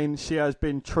Asuka. I mean, she has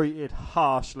been treated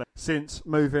harshly since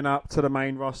moving up to the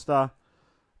main roster.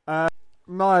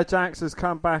 Nia Jax has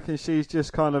come back and she's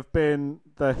just kind of been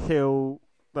the heel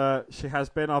that she has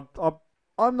been.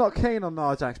 I'm not keen on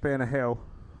Nia Jax being a heel.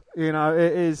 You know,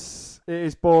 it is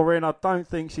boring. I don't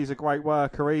think she's a great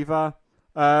worker either.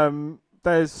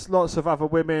 There's lots of other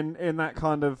women in that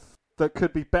kind of that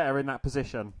could be better in that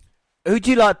position. Who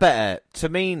do you like better,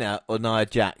 Tamina or Nia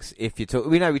Jax? If you talk,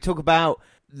 we talk about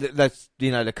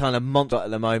the kind of monster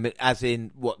at the moment, as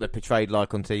in what they're portrayed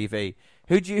like on TV.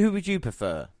 Who would you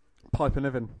prefer? Piper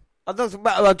Niven.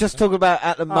 I'm just talking about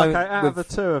at the moment. Okay, out of the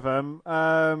two of them,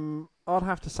 I'd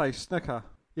have to say Snooker.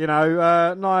 You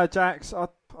know, Nia Jax, I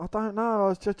don't know. I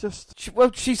was just...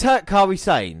 she's hurt Kairi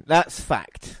Sane. That's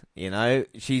fact. You know,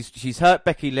 she's hurt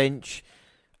Becky Lynch.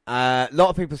 A lot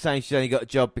of people saying she's only got a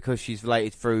job because she's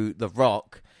related through The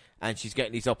Rock and she's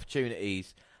getting these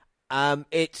opportunities. I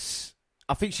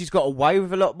think she's got away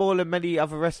with a lot more than many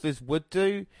other wrestlers would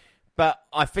do, but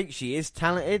I think she is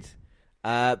talented.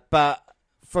 I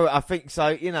think so.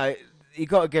 You know, you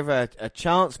got to give her a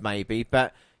chance, maybe.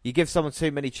 But you give someone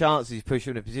too many chances, you push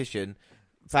her in a position,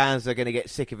 fans are going to get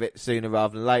sick of it sooner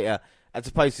rather than later. As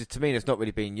opposed to Tamina, it's not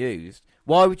really being used.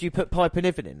 Why would you put Piper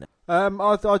Niven in there?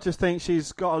 I just think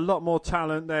she's got a lot more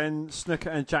talent than Snooker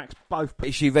and Jax both.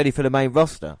 Is she ready for the main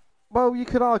roster? Well, you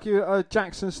could argue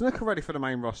Jax and Snooker ready for the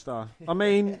main roster. I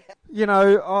mean, you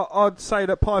know, I'd say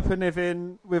that Piper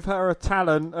Niven, with her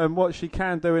talent and what she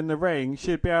can do in the ring,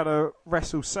 she'd be able to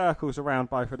wrestle circles around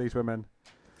both of these women.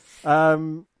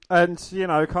 And, you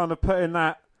know, kind of put in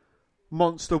that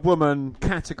monster woman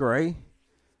category,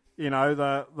 you know,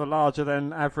 the larger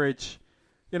than average.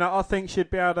 You know, I think she'd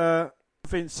be able to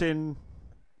convince in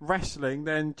wrestling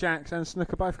than Jax and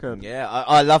Snooker both could. Yeah,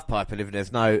 I love Piper Niven,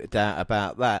 there's no doubt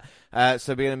about that.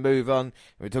 So we're going to move on.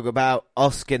 We talk about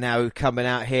Asuka now coming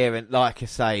out here, and like I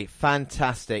say,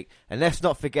 fantastic. And let's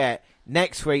not forget,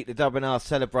 next week the WNR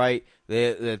celebrate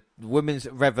the Women's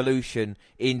Revolution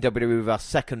in WWE with our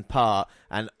second part,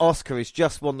 and Asuka has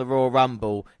just won the Royal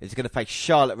Rumble. Is going to face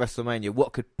Charlotte at WrestleMania.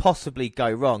 What could possibly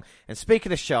go wrong? And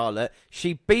speaking of Charlotte,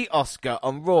 she beat Asuka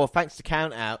on Raw thanks to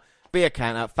count out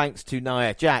thanks to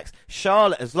Nia Jax.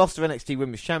 Charlotte has lost her NXT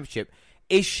Women's Championship.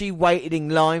 Is she waiting in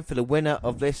line for the winner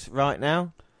of this right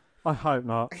now? I hope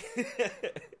not.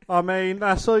 I mean,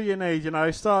 that's all you need, you know.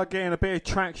 Start getting a bit of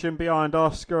traction behind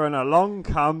Asuka, and along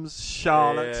comes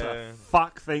Charlotte to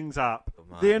fuck things up.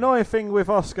 The annoying thing with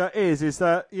Asuka is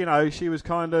that, you know, she was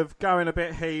kind of going a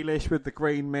bit heelish with the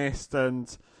green mist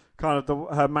and kind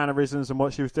of her mannerisms and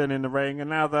what she was doing in the ring. And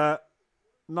now that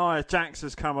Nia Jax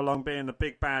has come along being the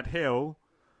big bad heel,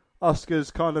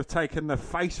 Asuka's kind of taken the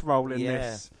face role in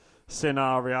this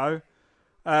scenario.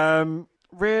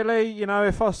 Really, you know,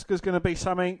 if Asuka's going to be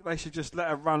something, they should just let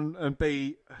her run and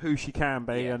be who she can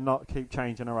be and not keep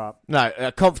changing her up. No,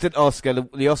 confident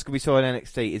Asuka. The Asuka we saw in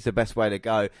NXT is the best way to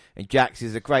go. And Jax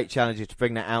is a great challenger to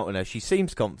bring that out on her. She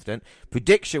seems confident.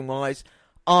 Prediction-wise,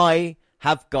 I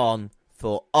have gone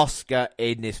for Asuka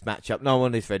in this matchup. No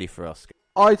one is ready for Asuka.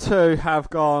 I too have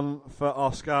gone for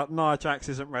Asuka. Nia Jax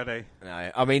isn't ready.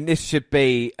 No, I mean, this should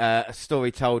be a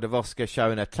story told of Asuka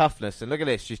showing her toughness. And look at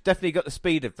this, she's definitely got the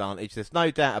speed advantage. There's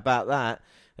no doubt about that.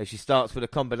 As she starts with a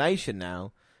combination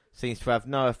now, seems to have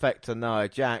no effect on Nia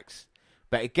Jax.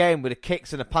 But again, with the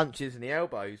kicks and the punches and the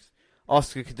elbows,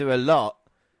 Asuka can do a lot.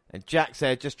 And Jax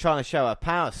there just trying to show her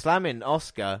power, slamming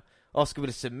Asuka. Asuka with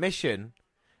a submission.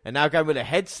 And now going with a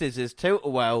head scissors,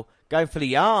 tilt-a-well, going for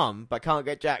the arm, but can't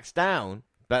get Jax down.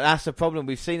 But that's the problem.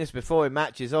 We've seen this before in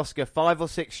matches. Asuka 5 or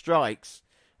 6 strikes,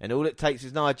 and all it takes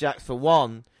is Nia Jax for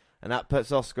 1, and that puts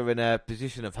Asuka in a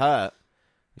position of hurt.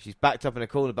 She's backed up in a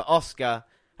corner, but Asuka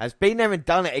has been there and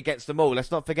done it against them all. Let's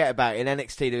not forget about it. In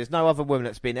NXT, there is no other woman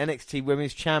that's been NXT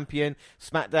Women's Champion,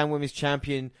 SmackDown Women's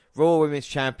Champion, Raw Women's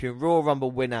Champion, Raw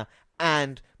Rumble winner,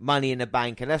 and Money in the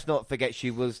Bank. And let's not forget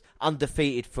she was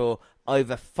undefeated for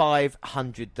over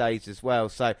 500 days as well.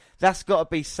 So that's got to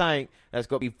be something that's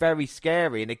got to be very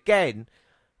scary. And again,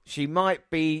 she might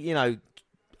be, you know,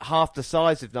 half the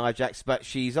size of Nia Jax, but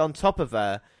she's on top of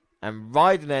her and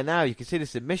riding her now. You can see the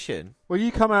submission. Well,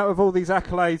 you come out with all these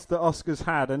accolades that Asuka's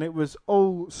had, and it was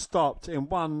all stopped in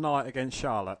one night against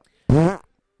Charlotte. No,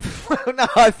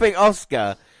 I think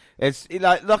Asuka, it's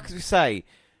like we say,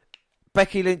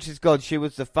 Becky Lynch is gone. She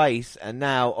was the face, and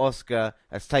now Asuka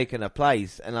has taken her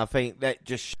place. And I think that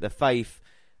just the faith,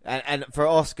 and for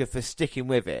Asuka for sticking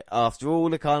with it after all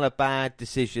the kind of bad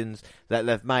decisions that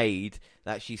they've made,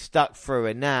 that she stuck through,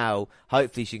 and now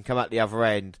hopefully she can come out the other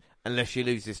end. Unless she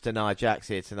loses to Nia Jax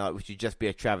here tonight, which would just be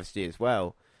a travesty as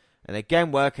well. And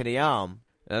again, working the arm.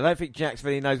 And I don't think Jax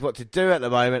really knows what to do at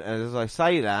the moment. And as I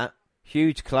say that,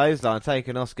 huge clothesline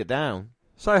taking Asuka down.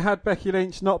 So had Becky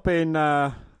Lynch not been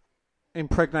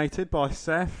impregnated by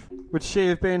Seth, would she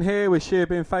have been here? Would she have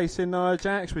been facing Nia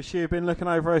Jax? Would she have been looking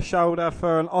over her shoulder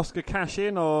for an Asuka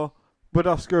cash-in? Or would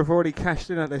Asuka have already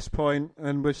cashed in at this point?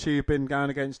 And would she have been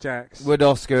going against Jax? Would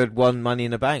Asuka have won Money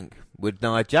in the Bank? Would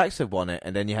Nia Jax have won it?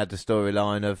 And then you had the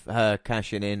storyline of her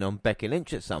cashing in on Becky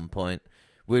Lynch at some point.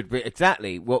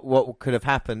 Exactly what could have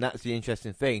happened. That's the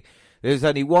interesting thing. There's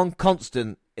only one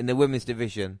constant in the women's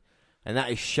division, and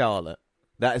that is Charlotte.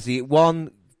 That is the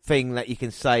one thing that you can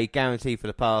say guaranteed for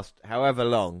the past however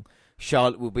long.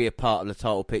 Charlotte will be a part of the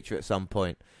title picture at some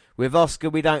point. With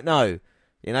Asuka, we don't know.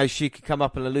 You know, she could come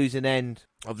up on the losing end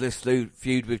of this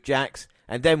feud with Jax,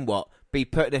 and then what? Be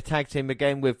put in a tag team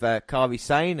again with Kairi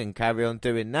Sane and carry on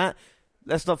doing that.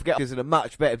 Let's not forget, she's in a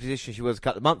much better position she was a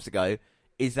couple of months ago.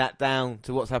 Is that down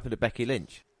to what's happened to Becky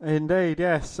Lynch? Indeed,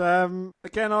 yes. Again,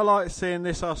 I like seeing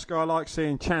this Asuka. I like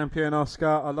seeing champion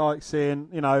Asuka. I like seeing,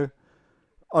 you know,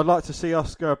 I'd like to see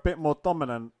Asuka a bit more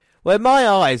dominant. Well, in my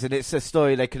eyes, and it's a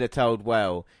story they could have told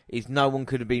well, is no one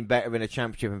could have been better in a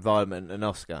championship environment than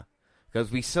Asuka.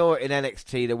 Because we saw it in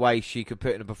NXT, the way she could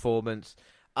put in a performance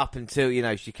up until, you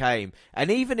know, she came. And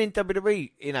even in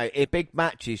WWE, you know, in big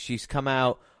matches, she's come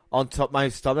out on top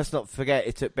most of the time. Let's not forget,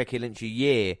 it took Becky Lynch a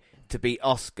year to beat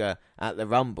Asuka at the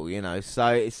Rumble, you know. So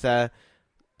it's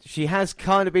she has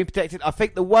kind of been protected. I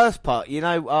think the worst part, you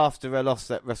know, after her loss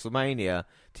at WrestleMania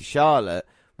to Charlotte,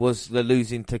 was the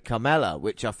losing to Carmella,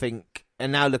 which I think,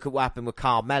 and now look at what happened with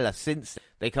Carmella since.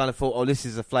 They kind of thought, oh, this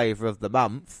is the flavour of the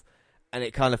month, and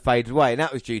it kind of faded away. And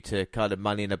that was due to kind of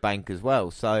Money in the Bank as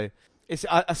well. So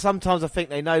sometimes I think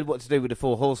they know what to do with the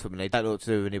Four Horsewomen. They don't know what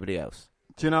to do with anybody else.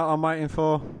 Do you know what I'm waiting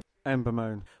for? Ember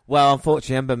Moon. Well,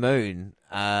 unfortunately, Ember Moon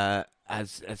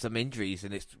has some injuries,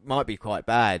 and it might be quite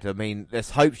bad. I mean, let's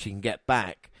hope she can get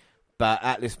back. But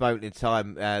at this moment in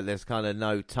time, there's kind of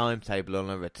no timetable on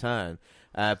her return.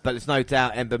 But there's no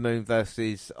doubt Ember Moon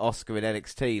versus Asuka in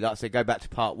NXT. Like I said, go back to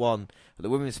part 1 of the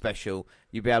women's special.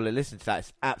 You'll be able to listen to that.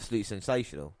 It's absolutely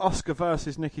sensational. Asuka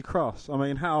versus Nikki Cross. I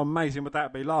mean, how amazing would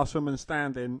that be? Last woman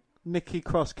standing. Nikki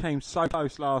Cross came so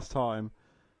close last time.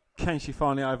 Can she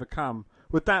finally overcome?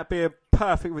 Would that be a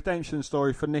perfect redemption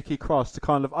story for Nikki Cross to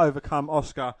kind of overcome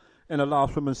Asuka in a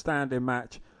last woman standing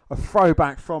match? A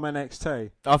throwback from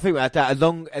NXT. I think about that, as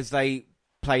long as they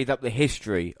played up the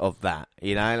history of that,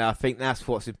 you know, and I think that's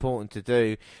what's important to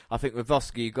do. I think with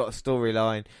Asuka, you've got a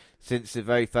storyline since the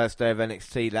very first day of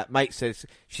NXT that makes her,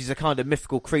 she's a kind of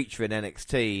mythical creature in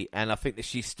NXT, and I think that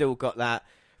she's still got that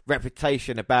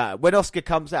reputation about her. When Asuka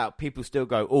comes out, people still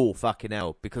go, oh, fucking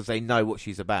hell, because they know what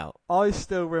she's about. I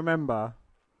still remember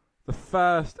the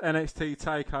first NXT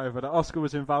takeover that Asuka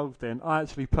was involved in. I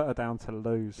actually put her down to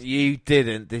lose. You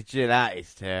didn't, did you? That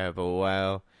is terrible.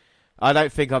 Well, I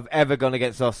don't think I've ever gone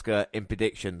against Asuka in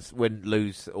predictions, win,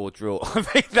 lose, or draw. I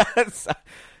think that's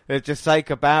just sake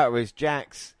about her is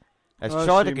Jax has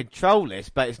tried to control this,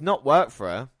 but it's not worked for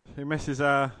her. She misses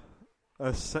a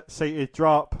seated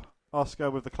drop.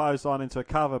 Asuka with the clothesline into a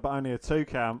cover, but only a 2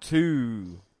 count.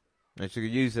 2. And she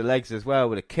could use the legs as well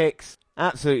with the kicks.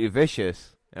 Absolutely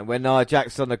vicious. And when Nia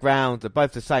Jax on the ground, they're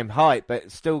both the same height,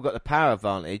 but still got the power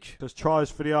advantage. Just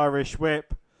tries for the Irish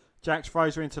whip. Jax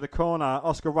throws her into the corner.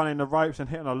 Asuka running the ropes and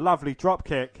hitting a lovely drop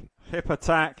kick. Hip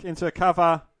attack into a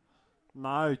cover.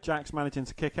 No, Jax managing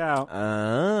to kick out.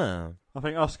 I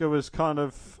think Asuka was kind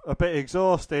of a bit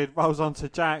exhausted. Rolls onto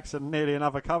Jax and nearly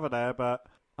another cover there, but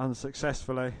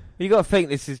unsuccessfully. You got to think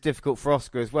this is difficult for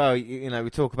Asuka as well. You know, we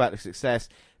talk about the success.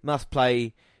 Must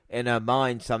play in her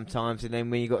mind sometimes, and then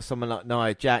when you got someone like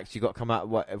Nia Jax, you got to come up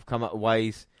with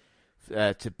ways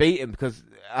to beat him, because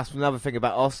that's another thing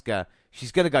about Asuka.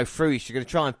 She's going to go through. She's going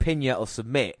to try and pin you or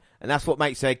submit, and that's what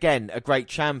makes her again a great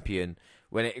champion.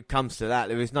 When it comes to that,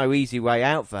 there is no easy way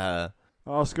out for her.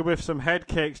 Oscar with some head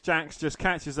kicks. Jax just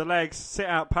catches the legs. Sit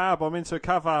out powerbomb into a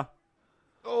cover.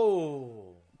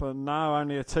 Oh. But no,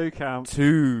 only a 2 count.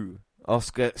 2.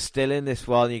 Oscar still in this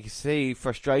one. You can see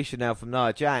frustration now from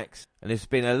Nia Jax. And it's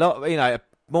been a lot, a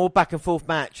more back and forth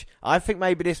match. I think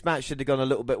maybe this match should have gone a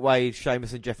little bit way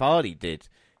Sheamus and Jeff Hardy did.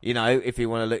 If you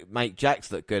want to make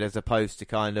Jax look good as opposed to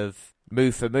kind of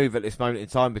move for move at this moment in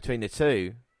time between the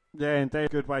two. Yeah, indeed.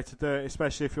 Good way to do it,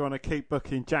 especially if you want to keep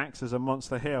booking Jax as a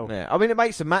monster heel. Yeah, I mean, it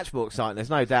makes the match more exciting. There's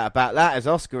no doubt about that. As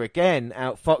Oscar again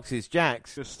outfoxes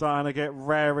Jax. Just starting to get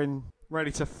raring,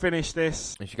 ready to finish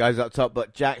this. And she goes up top,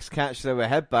 but Jax catches her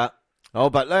with a headbutt. Oh,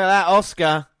 but look at that,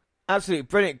 Oscar. Absolutely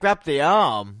brilliant. Grabbed the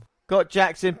arm. Got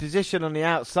Jax in position on the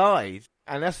outside.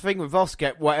 And that's the thing with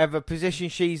Oscar. Whatever position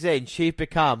she's in, she's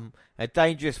become a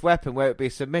dangerous weapon, whether it be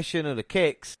a submission or the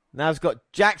kicks. Now it's got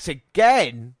Jax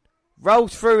again.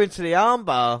 Rolls through into the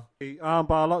armbar. The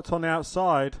armbar locked on the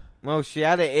outside. Well, she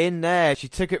had it in there. She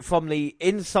took it from the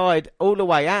inside all the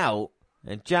way out.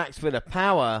 And Jax with a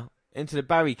power into the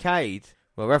barricade.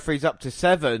 Well, referee's up to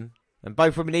 7. And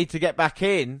both of them need to get back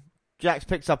in. Jax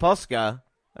picks up Oscar.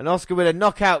 And Oscar with a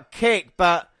knockout kick,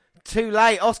 but too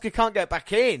late. Oscar can't get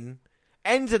back in.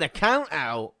 Ends in a count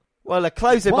out. Well, the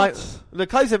closing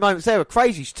moments there were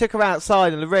crazy. She took her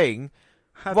outside in the ring.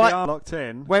 Had the arm locked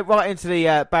in. Went right into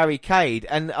the barricade,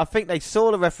 and I think they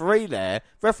saw the referee there.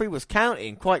 Referee was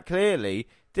counting quite clearly.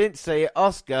 Didn't see it.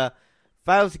 Oscar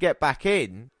fails to get back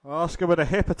in. Oscar with a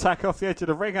hip attack off the edge of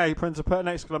the ring apron to put an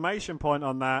exclamation point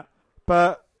on that.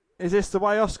 But is this the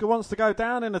way Oscar wants to go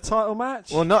down in a title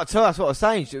match? Well, not at all. That's what I was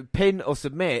saying. She would pin or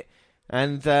submit,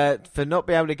 and for not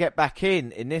being able to get back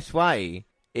in this way,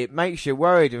 it makes you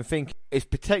worried and think it's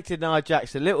protected Nia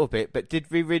Jax a little bit, but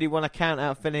did we really want a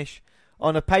count-out finish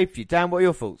on a pay-per-view? Dan, what are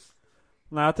your thoughts?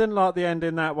 No, I didn't like the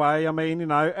ending that way. I mean,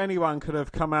 anyone could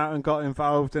have come out and got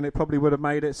involved and it probably would have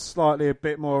made it slightly a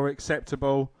bit more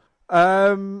acceptable.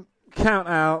 Count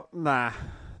out, nah,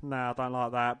 I don't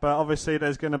like that. But obviously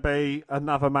there's going to be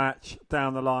another match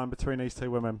down the line between these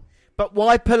two women. But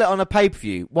why pull it on a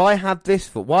pay-per-view? Why have this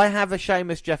for? Why have a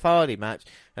Sheamus Jeff Hardy match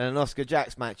and an Oscar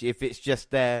Jax match if it's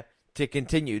just there to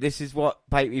continue? This is what,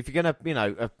 if you're going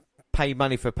to, pay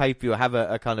money for a pay-per-view or have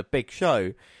a kind of big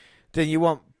show, then you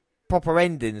want proper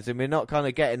endings, and we're not kind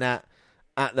of getting that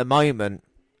at the moment.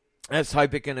 Let's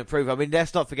hope it can improve. I mean,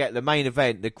 let's not forget the main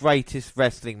event, the greatest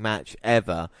wrestling match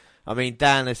ever. I mean,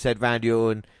 Dan has said Randy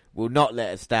Orton will not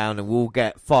let us down and we'll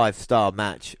get 5-star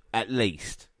match at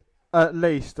least. At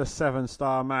least a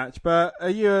 7-star match. But are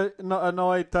you not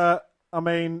annoyed that,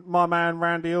 my man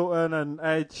Randy Orton and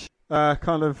Edge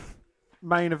kind of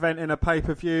main event in a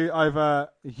pay-per-view over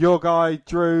your guy,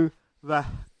 Drew, the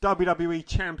WWE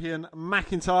champion,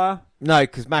 McIntyre? No,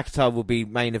 because McIntyre will be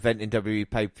main event in WWE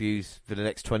pay-per-views for the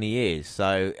next 20 years.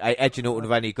 So Edge and Orton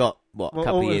have only got, a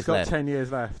couple of years left. Got 10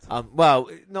 years left. Well,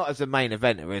 not as a main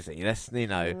eventer, is he?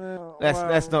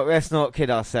 Let's not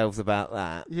kid ourselves about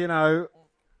that.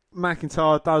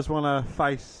 McIntyre does want to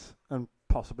face and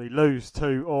possibly lose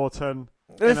to Orton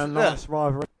in a nice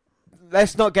rivalry.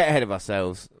 Let's not get ahead of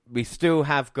ourselves. We still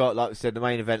have got, like we said, the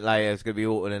main event later is going to be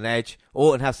Orton and Edge.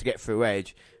 Orton has to get through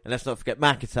Edge. And let's not forget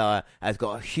McIntyre has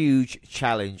got a huge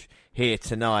challenge here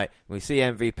tonight. We see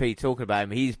MVP talking about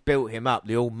him. He's built him up,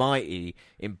 the almighty,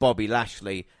 in Bobby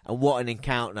Lashley. And what an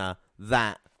encounter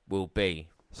that will be.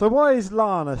 So what is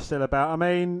Lana still about?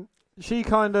 She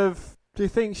kind of... Do you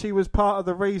think she was part of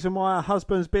the reason why her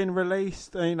husband's been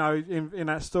released? In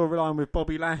that storyline with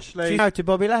Bobby Lashley. She's married to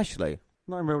Bobby Lashley?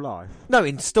 Not in real life. No,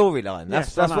 in storyline.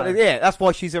 That's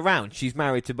why she's around. She's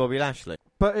married to Bobby Lashley.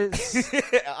 But it's...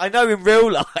 I know in real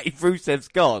life Rusev's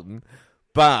gone,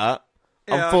 but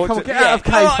unfortunately... Get out of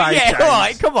kayfabe, all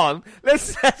right, come on.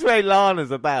 That's what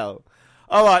Lana's about.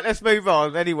 All right, let's move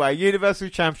on. Anyway, Universal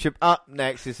Championship up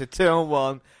next. It's a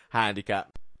 2-on-1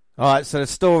 handicap. All right, so the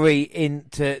story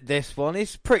into this one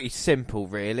is pretty simple,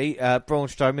 really. Braun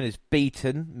Strowman has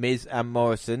beaten Miz and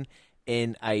Morrison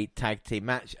in a tag team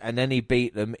match, and then he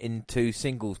beat them in 2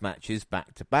 singles matches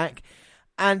back to back.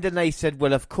 And then they said,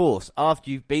 well, of course, after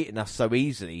you've beaten us so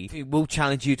easily, we'll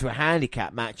challenge you to a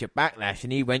handicap match at Backlash.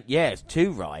 And he went, yeah, it's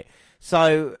 2 right.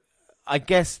 So I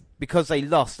guess because they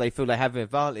lost, they feel they have an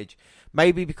advantage.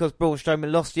 Maybe because Braun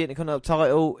Strowman lost the Intercontinental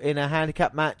title in a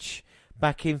handicap match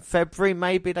back in February,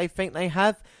 maybe they think they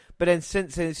have. But then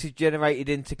since then, it's generated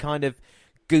into kind of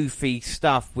goofy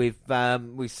stuff with,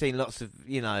 we've seen lots of,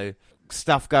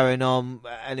 stuff going on,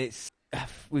 and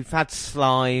we've had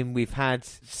slime, we've had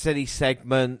silly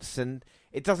segments, and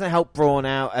it doesn't help Braun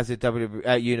out as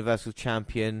a Universal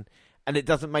Champion, and it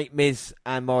doesn't make Miz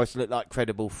and Morrison look like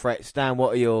credible threats. Dan,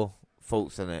 what are your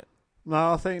thoughts on it?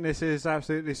 No, I think this is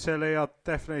absolutely silly. I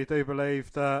definitely do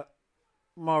believe that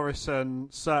Morrison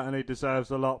certainly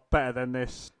deserves a lot better than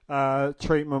this,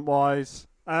 treatment-wise.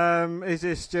 Is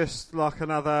this just like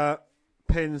another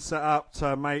pin set up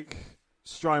to make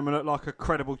Strowman look like a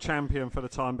credible champion for the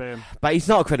time being? But he's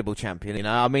not a credible champion, you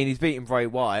know. I mean, he's beaten Bray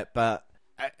Wyatt, but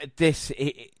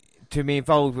to be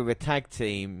involved with a tag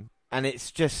team, and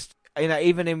it's just, you know,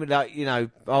 even in like, you know,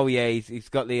 oh yeah, he's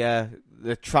got the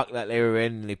truck that they were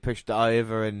in, and he pushed it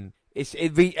over, and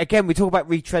again, we talk about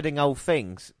retreading old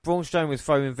things. Braun Strowman was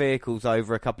throwing vehicles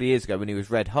over a couple of years ago when he was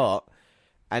red hot,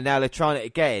 and now they're trying it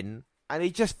again. And he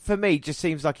just, for me, just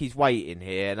seems like he's waiting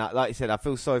here. And like I said, I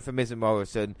feel sorry for Miz and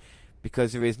Morrison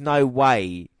because there is no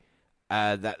way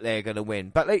that they're going to win.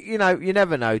 But, you know, you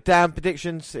never know. Dan,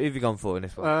 predictions, who have you gone for in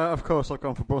this one? Of course, I've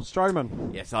gone for Braun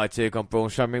Strowman. Yes, I too have gone Braun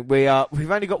Strowman.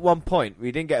 We've only got 1 point.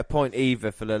 We didn't get a point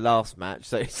either for the last match,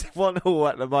 so it's 1-1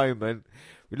 at the moment.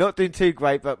 We're not doing too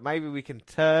great, but maybe we can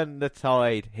turn the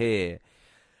tide here.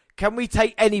 Can we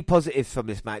take any positives from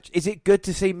this match? Is it good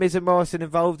to see Miz and Morrison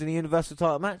involved in the Universal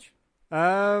title match?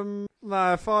 No,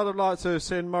 if I'd have liked to have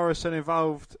seen Morrison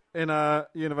involved in a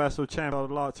Universal Champion,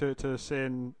 I'd like to have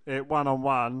seen it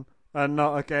one-on-one and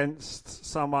not against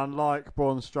someone like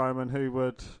Braun Strowman who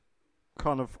would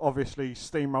kind of obviously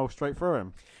steamroll straight through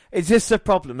him. Is this a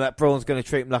problem that Braun's going to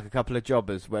treat them like a couple of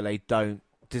jobbers where they don't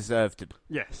deserve to?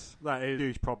 Yes, that is a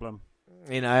huge problem.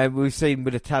 You know, we've seen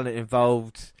with the talent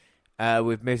involved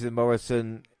with Miz and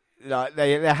Morrison, like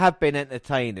they have been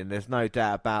entertaining, there's no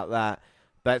doubt about that.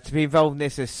 But to be involved in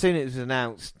this, as soon as it was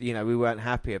announced, you know, we weren't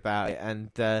happy about it.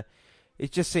 And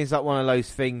it just seems like one of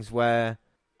those things where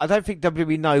I don't think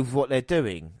WWE knows what they're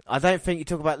doing. I don't think you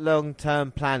talk about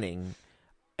long-term planning.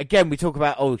 Again, we talk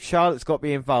about, oh, Charlotte's got to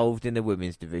be involved in the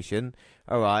women's division.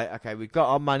 All right, okay, we've got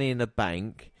our money in the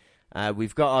bank.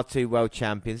 We've got our 2 world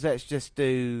champions. Let's just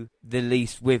do the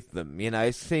least with them. You know,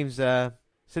 it seems it's a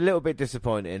little bit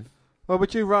disappointing. Well,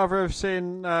 would you rather have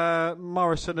seen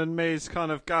Morrison and Miz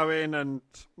kind of go in and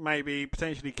maybe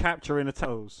potentially capturing the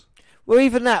titles? Well,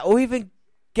 even that, or even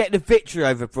get the victory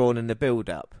over Braun in the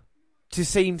build-up to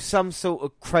seem some sort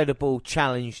of credible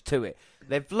challenge to it.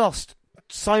 They've lost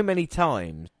so many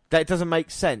times that it doesn't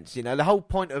make sense. You know, the whole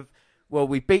point of, well,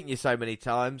 we've beaten you so many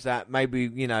times that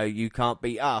maybe, you know, you can't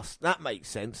beat us. That makes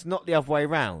sense, not the other way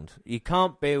around. You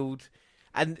can't build...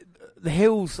 And the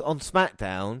heels on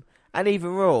SmackDown, and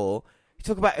even Raw... You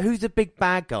talk about who's the big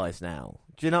bad guys now.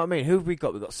 Do you know what I mean? Who have we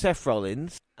got? We've got Seth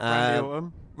Rollins.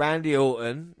 Randy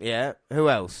Orton, yeah. Who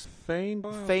else? Fiend.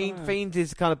 Fiend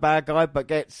is the kind of bad guy, but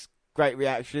gets great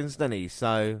reactions, doesn't he?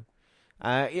 So,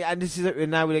 yeah, and this is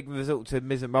now we look at the result to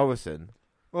Miz and Morrison.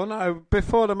 Well, no,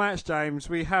 before the match, James,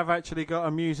 we have actually got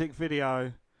a music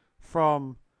video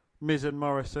from Miz and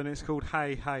Morrison. It's called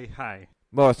Hey, Hey, Hey.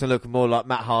 Morrison looking more like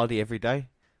Matt Hardy every day.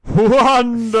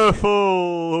 Wonderful!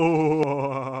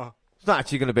 It's not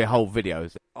actually going to be a whole video,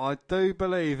 is it? I do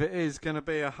believe it is going to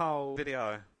be a whole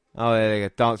video. Oh, yeah, they go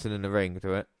dancing in the ring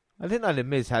to it. I didn't know The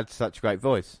Miz had such a great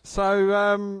voice.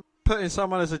 So, putting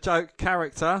someone as a joke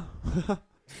character,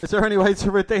 is there any way to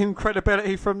redeem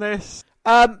credibility from this?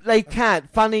 They can't.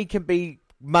 Funny can be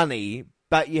money,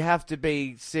 but you have to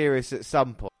be serious at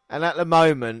some point. And at the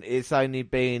moment, it's only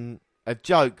been a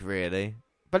joke, really.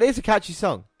 But it's a catchy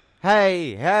song.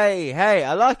 Hey, hey, hey,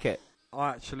 I like it. I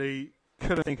actually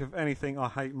couldn't think of anything I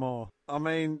hate more. I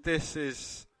mean, this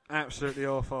is absolutely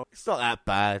awful. It's not that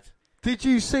bad. Did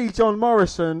you see John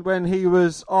Morrison when he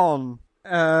was on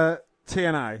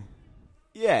TNA?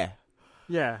 Yeah.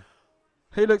 Yeah.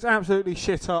 He looks absolutely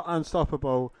shit hot,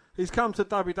 unstoppable. He's come to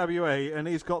WWE and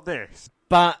he's got this.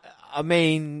 But, I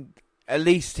mean, at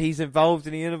least he's involved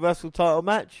in a Universal title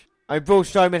match. I mean, Braun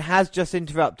Strowman has just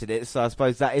interrupted it, so I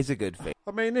suppose that is a good thing.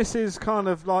 I mean, this is kind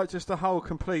of like just a whole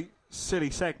complete silly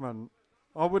segment.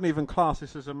 I wouldn't even class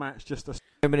this as a match, just a...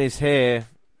 Strowman is here,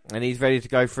 and he's ready to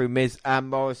go through Miz and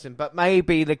Morrison, but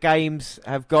maybe the games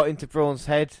have got into Braun's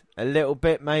head a little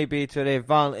bit, maybe to the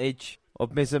advantage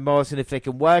of Miz and Morrison. If they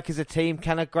can work as a team,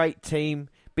 can a great team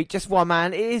beat just one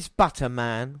man? It is Butter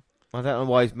Man. I don't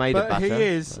know why he's made of butter. But he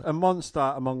is a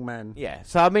monster among men. Yeah,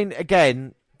 so I mean,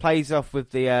 again, plays off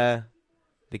with the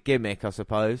gimmick, I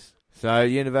suppose. So,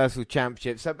 Universal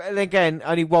Championship. So, but again,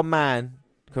 only one man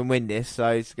can win this, so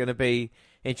it's going to be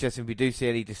interesting if we do see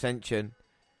any dissension.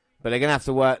 But they're going to have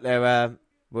to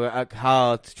work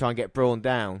hard to try and get Braun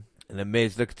down. And the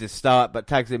Miz looking to start, but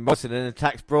tags in Morrison and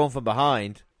attacks Braun from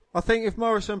behind. I think if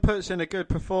Morrison puts in a good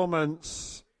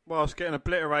performance whilst getting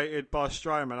obliterated by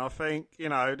Strowman, I think, you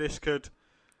know, this could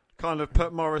kind of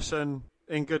put Morrison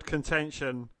in good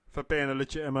contention for being a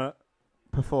legitimate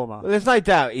performer. Well, there's no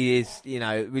doubt he is. You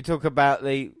know, we talk about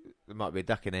the There might be a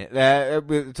duck in it.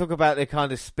 We'll talk about the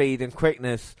kind of speed and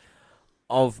quickness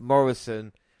of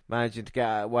Morrison managing to get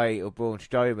out of the way of Braun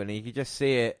Strowman. And you can just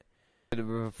see it with a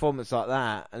performance like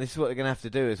that. And this is what they're going to have to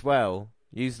do as well.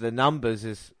 Use the numbers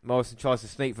as Morrison tries to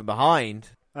sneak from behind.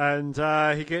 And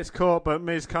he gets caught, but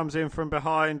Miz comes in from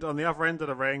behind on the other end of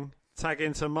the ring. Tag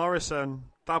into Morrison.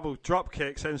 Double drop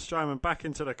kick sends Strowman back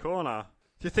into the corner.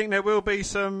 Do you think there will be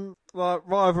some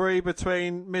rivalry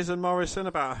between Miz and Morrison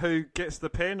about who gets the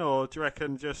pin, or do you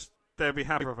reckon just they'll be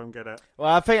happy if them get it?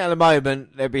 Well, I think at the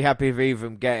moment they'll be happy if either of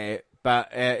them get it,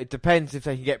 but it depends if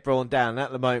they can get Braun down.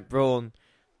 At the moment, Braun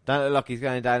don't look like he's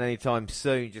going down anytime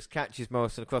soon. Just catches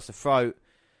Morrison across the throat,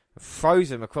 and throws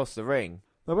him across the ring.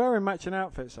 They're wearing matching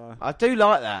outfits, though. I do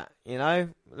like that. You know,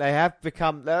 they have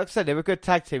become. Like I said, they're a good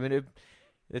tag team, and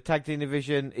the tag team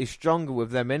division is stronger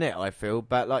with them in it. I feel,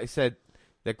 but like I said,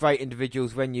 they're great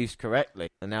individuals when used correctly.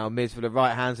 And now Miz with the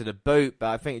right hands and a boot, but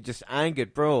I think it just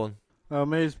angered Braun. Well,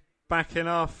 Miz backing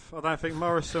off. I don't think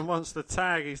Morrison wants the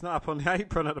tag. He's not up on the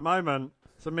apron at the moment.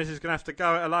 So Miz is going to have to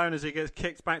go it alone as he gets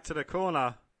kicked back to the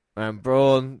corner. And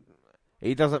Braun,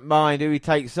 he doesn't mind who he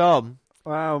takes on.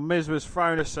 Well, Miz was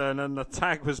thrown and the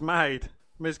tag was made.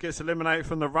 Miz gets eliminated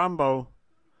from the Rumble.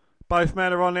 Both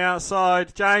men are on the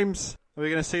outside. James, are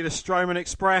we going to see the Strowman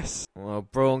Express? Well,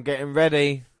 Braun getting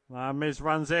ready. Miz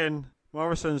runs in.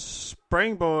 Morrison's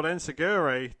springboard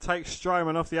enziguri takes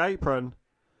Strowman off the apron.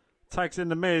 Tags in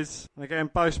the Miz. And again,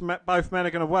 both men are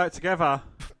going to work together.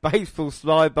 Baseball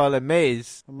slide by the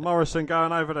Miz. And Morrison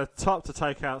going over the top to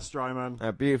take out Strowman.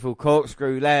 A beautiful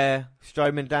corkscrew there.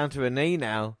 Strowman down to a knee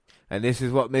now. And this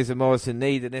is what Miz and Morrison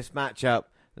need in this matchup.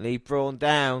 Lead Braun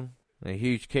down. A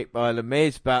huge kick by the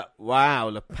Miz, but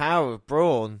wow, the power of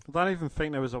Braun. I don't even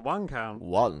think there was a 1 count.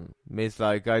 One. Miz,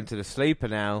 though, going to the sleeper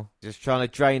now. Just trying to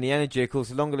drain the energy. Of course,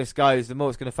 the longer this goes, the more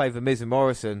it's going to favour Miz and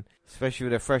Morrison, especially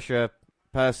with a fresher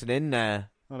person in there.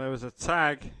 Well, there was a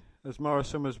tag as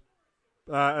Morrison was,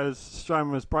 as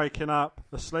Strowman was breaking up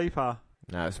the sleeper.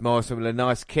 Now it's Morrison with the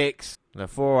nice kicks and the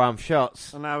forearm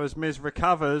shots. And now as Miz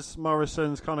recovers,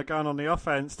 Morrison's kind of going on the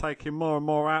offense, taking more and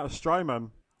more out of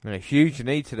Strowman. And a huge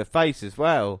knee to the face as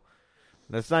well.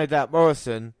 And there's no doubt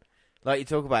Morrison, like you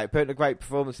talk about, putting a great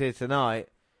performance here tonight,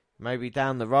 maybe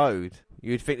down the road,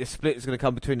 you'd think the split is going to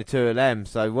come between the two of them,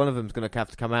 so one of them's going to have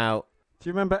to come out. Do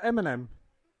you remember Eminem?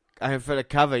 Going for the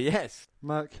cover, yes.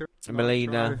 Mercury.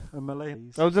 Melina. And Melina.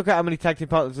 Oh, look at how many tag team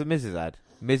partners the Miz has had.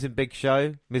 Miz and Big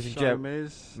Show. Miz and Jericho.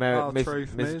 Miz.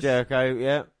 Miz and Jericho,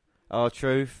 yeah.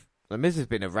 R-Truth. The Miz has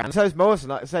been around. So has Morrison,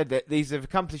 like I said, these have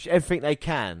accomplished everything they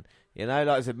can. You know,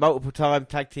 like I said, multiple time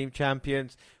tag team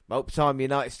champions, multiple time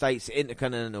United States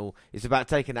Intercontinental. It's about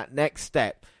taking that next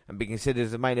step and being considered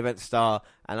as a main event star.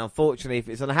 And unfortunately, if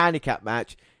it's on a handicap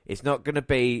match, it's not going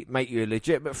to make you a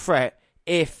legitimate threat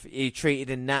if you're treated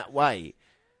in that way.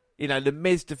 You know, The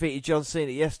Miz defeated John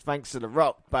Cena, yes, thanks to The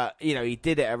Rock, but, you know, he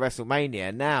did it at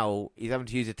WrestleMania. Now he's having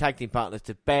to use the tag team partners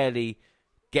to barely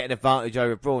get an advantage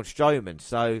over Braun Strowman.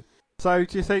 So do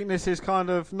you think this is kind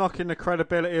of knocking the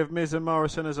credibility of Miz and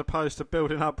Morrison as opposed to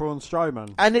building up Braun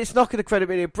Strowman? And it's knocking the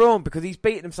credibility of Braun because he's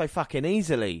beaten him so fucking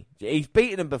easily. He's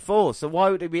beaten him before, so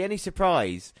why would there be any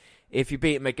surprise if you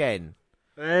beat him again?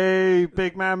 Hey,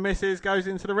 big man misses, goes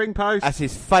into the ring post. That's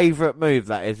his favourite move,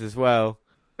 that is, as well.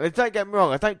 Don't get me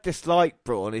wrong, I don't dislike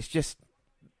Braun. It's just,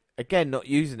 again, not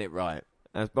using it right.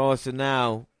 As Morrison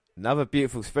now, another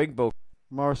beautiful springboard.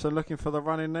 Morrison looking for the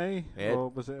running knee? Yeah. Or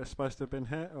was it supposed to have been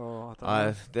hit? Or I don't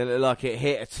know. Didn't look like it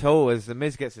hit at all as The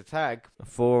Miz gets a tag. A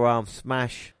forearm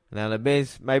smash. Now The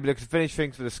Miz maybe looking to finish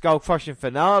things with a skull-crushing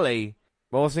finale.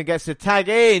 Morrison gets the tag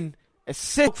in. A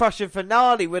skull-crushing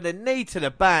finale with a knee to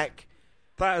the back.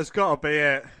 That has got to be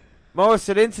it.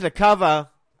 Morrison into the cover.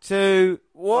 Whoa!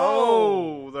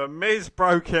 Oh, The Miz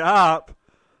broke it up.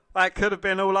 That could have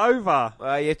been all over.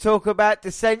 Well, you talk about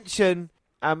dissension.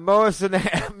 And Morrison,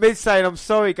 Miz saying, I'm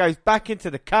sorry, goes back into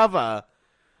the cover.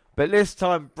 But this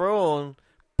time, Braun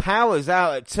powers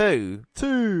out at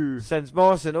 2. Sends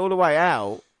Morrison all the way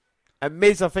out. And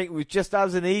Miz, I think, was just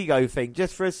as an ego thing,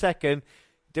 just for a second.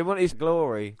 Didn't want his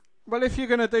glory. Well, if you're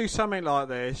going to do something like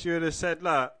this, you would have said,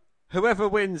 look, whoever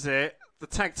wins it, the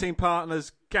tag team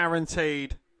partner's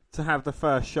guaranteed to have the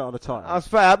first shot of the title. I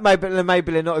suppose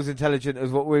maybe they're not as intelligent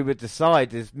as what we would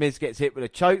decide as Miz gets hit with a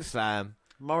choke slam.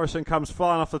 Morrison comes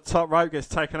flying off the top rope, gets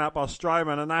taken out by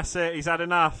Strowman, and that's it. He's had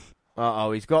enough.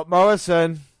 Uh-oh, he's got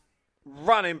Morrison.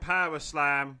 Running power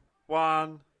slam.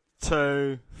 1,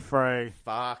 2, 3.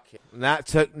 Fuck it. And that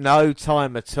took no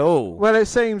time at all. Well, it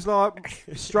seems like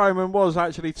Strowman was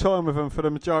actually toying with him for the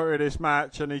majority of this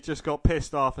match, and he just got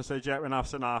pissed off and said, yeah,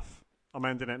 enough's enough. I'm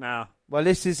ending it now. Well,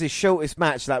 this is the shortest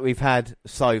match that we've had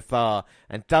so far.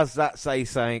 And does that say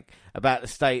something about the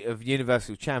state of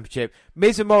Universal Championship?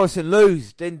 Miz and Morrison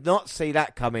lose. Did not see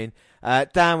that coming.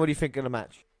 Dan, what do you think of the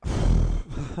match?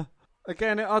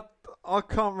 Again, I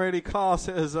can't really class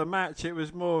it as a match. It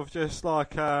was more of just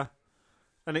like an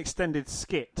extended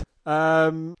skit.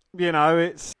 It's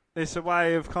a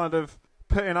way of kind of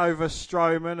putting over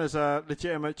Strowman as a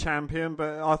legitimate champion,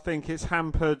 but I think it's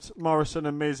hampered Morrison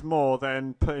and Miz more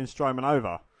than putting Strowman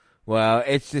over. Well,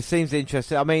 it just seems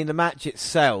interesting. I mean, the match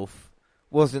itself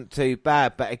wasn't too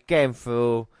bad, but again,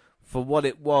 for what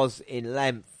it was in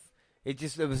length,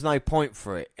 there was no point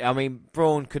for it. I mean,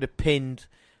 Braun could have pinned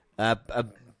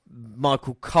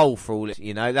Michael Cole for all it,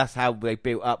 that's how they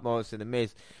built up Morrison and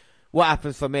Miz. What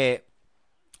happens from it?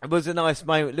 It was a nice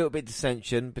moment, a little bit of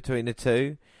dissension between the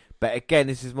two. But again,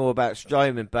 this is more about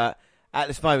Strowman. But at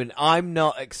this moment, I'm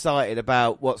not excited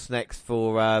about what's next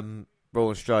for Braun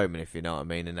Strowman, if you know what I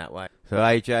mean, in that way. So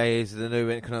AJ is the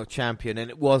new Intercontinental Champion, and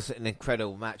it was an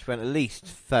incredible match. Went at least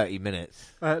 30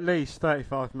 minutes. At least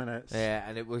 35 minutes. Yeah,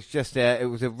 and it was just it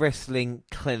was a wrestling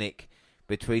clinic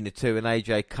between the two, and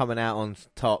AJ coming out on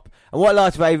top. And what I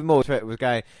liked about even more Twitter was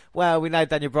going, well, we know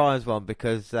Daniel Bryan's won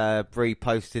because Brie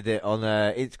posted it on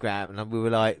Instagram, and we were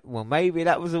like, well, maybe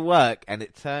that was a work, and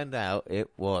it turned out it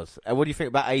was. And what do you think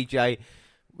about AJ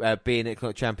being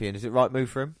Intercontinental Champion? Is it the right move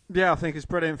for him? Yeah, I think it's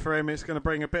brilliant for him. It's going to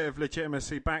bring a bit of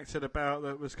legitimacy back to the belt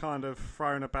that was kind of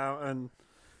thrown about and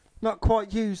not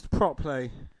quite used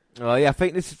properly. Oh yeah, I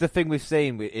think this is the thing we've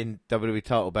seen in WWE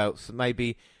title belts.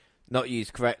 Maybe not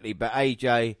used correctly, but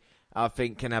AJ, I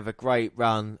think, can have a great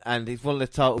run, and it's one of the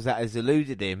titles that has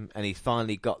eluded him, and he's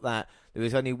finally got that. There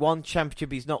is only one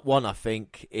championship he's not won, I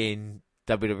think, in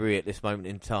WWE at this moment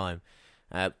in time,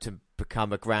 to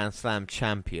become a Grand Slam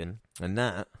champion, and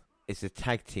that is the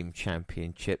Tag Team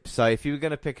Championship. So if you were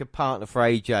going to pick a partner for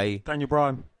AJ... Daniel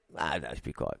Bryan. That would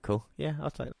be quite cool. Yeah,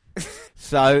 I'll take that.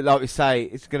 So, like we say,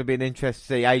 it's going to be an interest to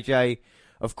see AJ,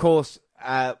 of course.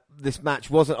 This match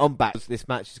wasn't on back. This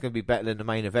match is going to be better than the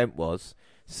main event was.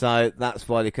 So that's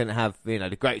why they couldn't have,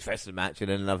 the greatest wrestling match and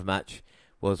then another match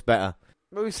was better.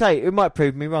 But we say, it might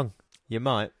prove me wrong. You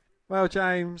might. Well,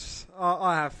 James,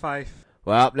 I have faith.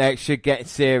 Well, up next should get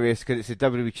serious because it's the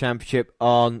WWE Championship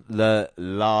on the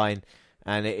line.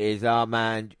 And it is our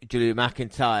man, Drew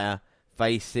McIntyre,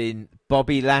 facing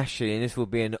Bobby Lashley. And this will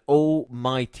be an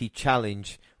almighty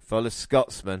challenge for the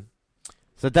Scotsman.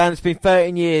 So, Dan, it's been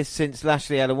 13 years since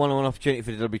Lashley had a one-on-one opportunity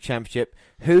for the WWE Championship.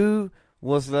 Who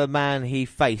was the man he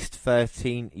faced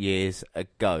 13 years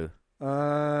ago?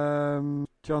 John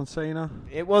Cena.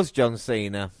 It was John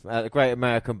Cena at the Great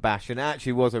American Bash, and it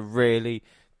actually was a really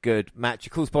good match.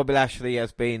 Of course, Bobby Lashley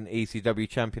has been ECW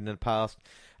champion in the past,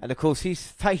 and of course, he's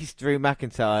faced Drew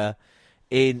McIntyre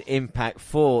in Impact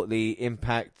for the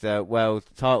Impact World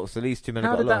title. So these two men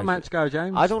have got a lot. How did that match go,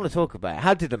 James? I don't want to talk about it.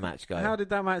 How did the match go? How did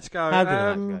that match go?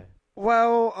 Go?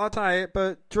 Well, I'll tell you,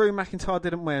 but Drew McIntyre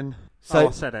didn't win. So,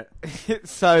 I said it.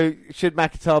 So, should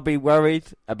McIntyre be worried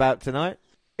about tonight?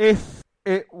 If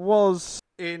it was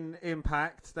in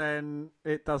Impact, then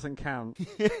it doesn't count.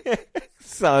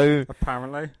 So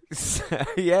apparently.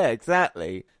 Yeah,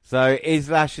 exactly. So is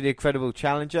Lashley a credible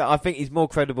challenger? I think he's more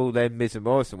credible than Miz and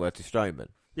Morrison were to Strowman.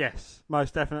 Yes,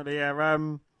 most definitely, yeah.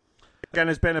 Again,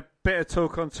 there's been a bit of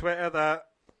talk on Twitter that,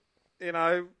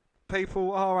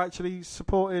 people are actually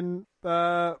supporting...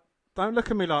 don't look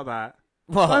at me like that.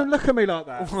 What? Don't look at me like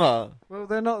that. What? Well,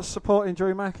 they're not supporting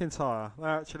Drew McIntyre. They're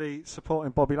actually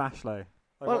supporting Bobby Lashley.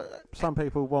 Some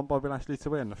people want Bobby Lashley to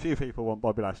win. A few people want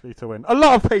Bobby Lashley to win. A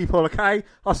lot of people, okay?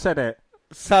 I said it.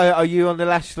 So, are you on the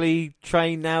Lashley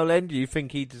train now, Len? Do you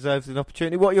think he deserves an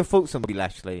opportunity? What are your thoughts on Bobby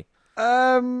Lashley?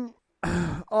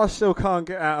 I still can't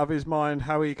get out of his mind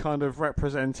how he kind of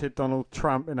represented Donald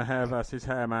Trump in a hair versus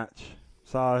hair match.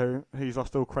 So, he's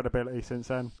lost all credibility since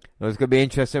then. Well, it's going to be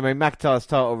interesting. I mean, McIntyre's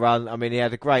title run, he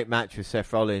had a great match with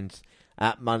Seth Rollins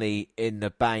at Money in the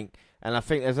Bank. And I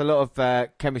think there's a lot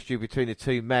of chemistry between the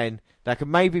two men that can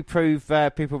maybe prove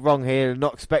people wrong here and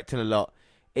not expecting a lot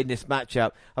in this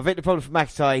matchup. I think the problem for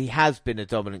McIntyre, he has been a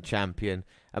dominant champion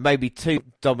and maybe too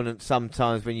dominant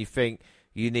sometimes when you think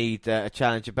you need a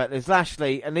challenger. But there's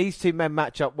Lashley, and these two men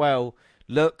match up well.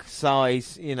 Look, size,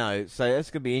 so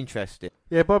that's going to be interesting.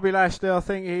 Yeah, Bobby Lashley, I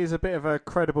think he's a bit of a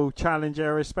credible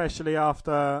challenger, especially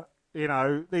after,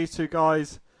 these two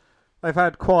guys, they've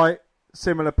had quite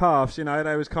similar paths.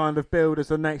 They was kind of billed as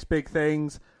the next big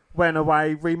things, went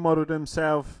away, remodelled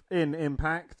themselves in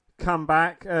Impact, come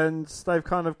back, and they've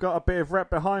kind of got a bit of rep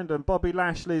behind them. Bobby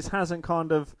Lashley's hasn't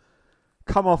kind of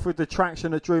come off with the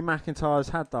traction that Drew McIntyre's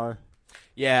had, though.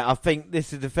 Yeah, I think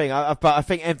this is the thing. But I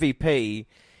think MVP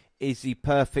is the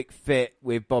perfect fit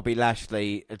with Bobby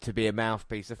Lashley to be a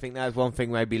mouthpiece. I think that's one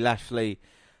thing maybe Lashley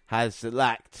has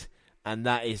lacked, and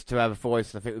that is to have a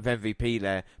voice. And I think with MVP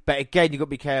there, but again, you've got to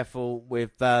be careful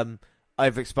with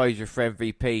overexposure for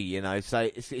MVP. You know, so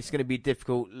it's going to be a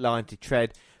difficult line to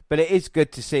tread. But it is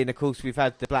good to see, and of course we've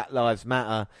had the Black Lives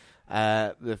Matter.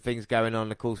 The things going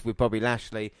on, of course, with Bobby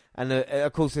Lashley. And,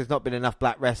 of course, there's not been enough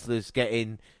black wrestlers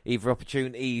getting either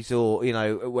opportunities or, you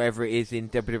know, wherever it is in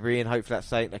WWE, and hopefully that's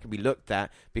something that can be looked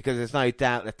at, because there's no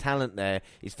doubt the talent there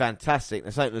is fantastic.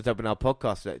 There's something the WNR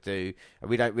podcast that do, and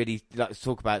we don't really like to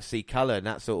talk about see colour in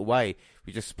that sort of way.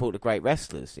 We just support the great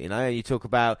wrestlers, you know. And you talk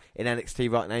about in NXT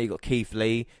right now, you've got Keith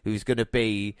Lee, who's going to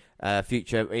be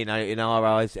future, you know, in our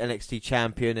eyes, NXT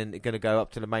champion and going to go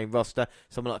up to the main roster.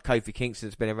 Someone like Kofi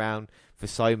Kingston's been around for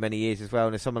so many years as well.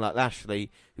 And there's someone like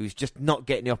Lashley who's just not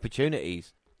getting the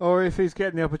opportunities. Or if he's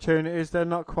getting the opportunities, they're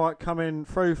not quite coming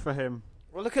through for him.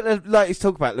 Well, look at let's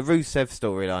talk about the Rusev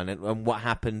storyline and what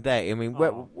happened there. I mean,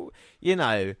 you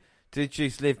know, to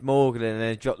introduce Liv Morgan and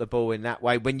then drop the ball in that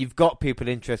way when you've got people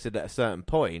interested at a certain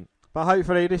point. But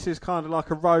hopefully this is kind of like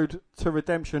a road to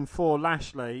redemption for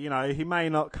Lashley. You know, he may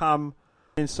not come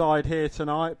inside here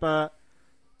tonight, but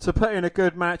to put in a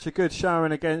good match, a good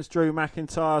showing against Drew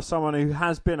McIntyre, someone who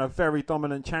has been a very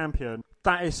dominant champion,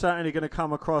 that is certainly going to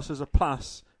come across as a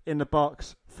plus in the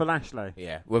box for Lashley.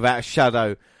 Yeah, without a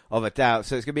shadow of a doubt.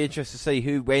 So it's going to be interesting to see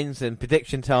who wins. And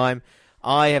prediction time,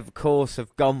 I, of course,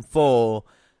 have gone for,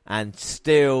 and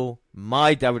still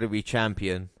my WWE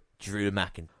champion, Drew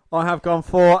McIntyre. I have gone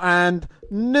for, and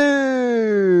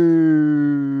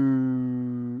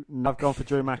I've gone for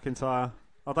Drew McIntyre.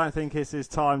 I don't think it's his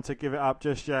time to give it up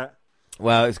just yet.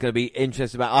 Well, it's going to be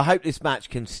interesting. I hope this match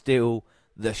can steal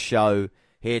the show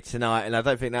here tonight, and I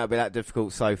don't think that'll be that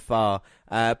difficult so far.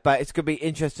 But it's going to be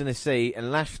interesting to see, and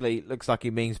Lashley looks like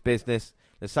he means business.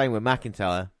 The same with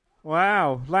McIntyre.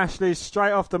 Wow, Lashley's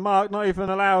straight off the mark, not even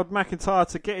allowed McIntyre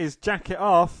to get his jacket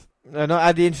off. No, not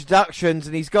had the introductions,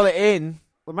 and he's got it in.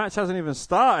 The match hasn't even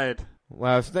started.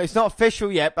 Well, it's not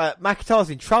official yet, but McIntyre's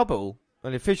in trouble.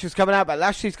 And the official's coming out, but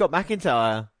Lashley's got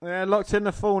McIntyre. Yeah, locked in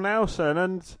the full Nelson,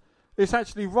 and it's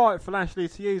actually right for Lashley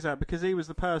to use that because he was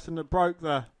the person that broke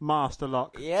the master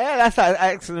lock. Yeah, that's an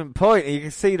excellent point. You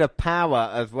can see the power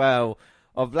as well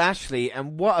of Lashley,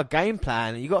 and what a game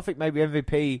plan. You've got to think maybe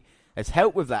MVP has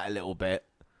helped with that a little bit.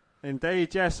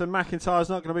 Indeed, yes, and McIntyre's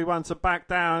not going to be one to back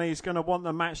down. He's going to want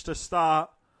the match to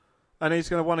start, and he's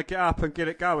going to want to get up and get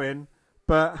it going.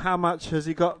 But how much has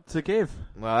he got to give?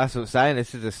 Well, that's what I'm saying.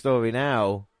 This is the story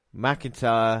now.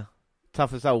 McIntyre,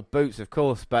 tough as old boots, of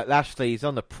course, but Lashley's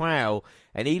on the prowl,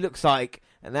 and he looks like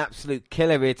an absolute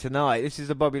killer here tonight. This is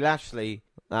the Bobby Lashley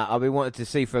that I've been wanting to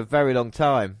see for a very long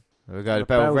time. There we go, the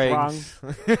bell rings.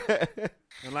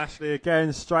 And Lashley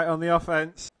again, straight on the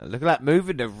offense. And look at that,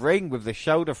 moving the ring with the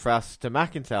shoulder thrust to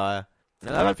McIntyre.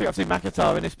 And I don't think I've seen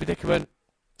McIntyre in this predicament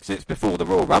since before the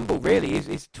Royal Rumble, really.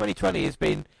 His 2020 has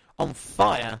been on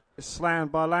fire. It's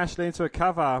slammed by Lashley into a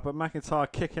cover, but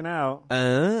McIntyre kicking out.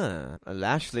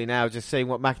 Lashley now just seeing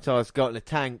what McIntyre's got in the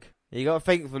tank. You got to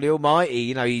think for the Almighty,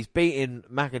 you know, he's beaten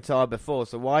McIntyre before,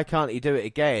 so why can't he do it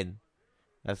again?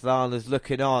 As Lana's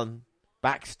looking on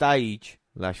backstage.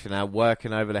 Lashley now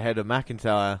working over the head of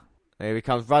McIntyre. Here he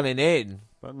comes running in.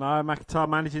 But no, McIntyre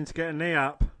managing to get a knee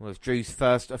up. Well, it's Drew's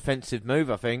first offensive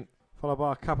move, I think. Followed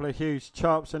by a couple of huge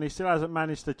chops, and he still hasn't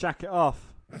managed to jack it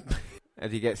off.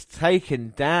 And he gets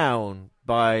taken down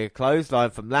by a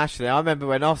clothesline from Lashley. I remember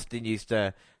when Austin used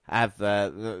to have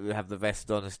the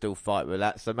vest on and still fight with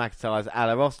that. So McIntyre's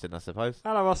a la Austin, I suppose.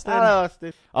 Hello, Austin. Hello,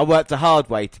 Austin. I worked a hard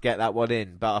way to get that one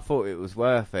in, but I thought it was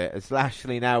worth it. As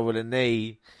Lashley now with a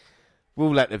knee,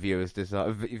 we'll let the viewers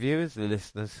decide. Viewers, the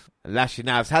listeners. And Lashley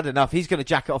now has had enough. He's going to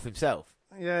jack it off himself.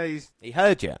 Yeah, he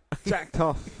heard you. Jacked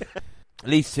off.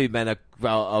 These two men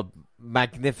are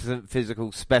magnificent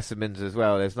physical specimens as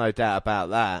well. There's no doubt about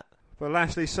that. But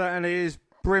Lashley certainly is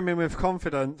brimming with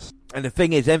confidence. And the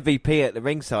thing is, MVP at the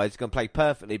ringside is going to play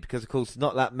perfectly because, of course, there's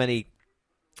not that many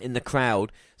in the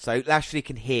crowd. So Lashley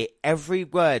can hear every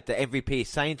word that MVP is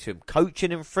saying to him,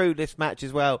 coaching him through this match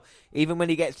as well, even when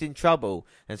he gets in trouble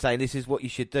and saying this is what you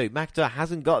should do. McIntyre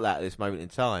hasn't got that at this moment in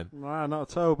time. No,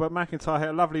 not at all. But McIntyre hit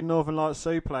a lovely Northern Lights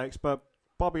suplex, but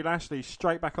Bobby Lashley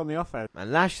straight back on the offense.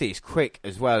 And Lashley is quick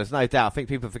as well, there's no doubt. I think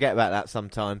people forget about that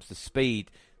sometimes, the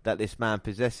speed that this man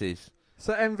possesses.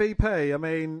 So MVP, I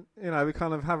mean, you know, we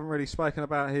kind of haven't really spoken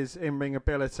about his in-ring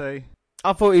ability.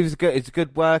 I thought he's a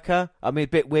good worker. I mean, a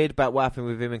bit weird about what happened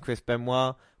with him and Chris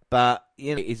Benoit, but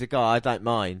you know, he's a guy I don't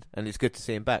mind, and it's good to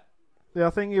see him back. Yeah, I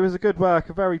think he was a good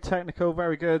worker, very technical,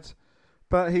 very good,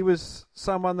 but he was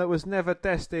someone that was never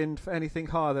destined for anything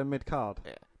higher than mid-card.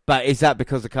 Yeah. But is that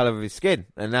because of the colour of his skin?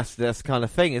 And that's the kind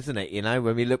of thing, isn't it? You know,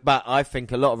 when we look back, I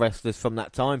think a lot of wrestlers from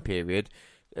that time period,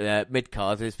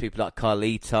 mid-carders, people like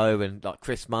Carlito and like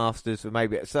Chris Masters, were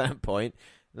maybe at a certain point,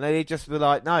 and they just were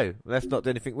like, no, let's not do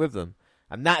anything with them.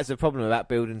 And that is the problem about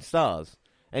building stars.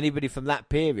 Anybody from that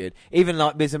period, even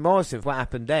like Miz and Morrison, what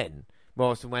happened then?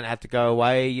 Morrison had to go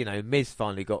away, you know, Miz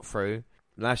finally got through.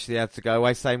 Lashley had to go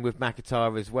away, same with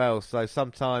McIntyre as well. So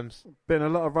sometimes... Been a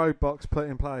lot of roadblocks put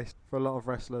in place for a lot of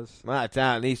wrestlers. Without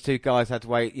doubt, these two guys had to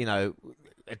wait, you know,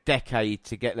 a decade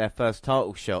to get their first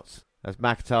title shots. As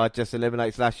McIntyre just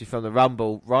eliminates Lashley from the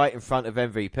Rumble right in front of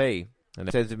MVP.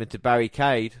 And sends him into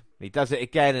barricade. He does it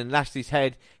again, and Lashley's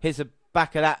head hits the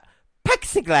back of that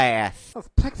plexiglass.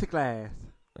 Of plexiglass.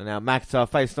 And now McIntyre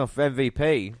facing off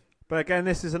MVP. But again,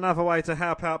 this is another way to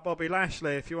help out Bobby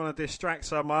Lashley. If you want to distract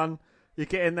someone, you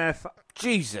get in there...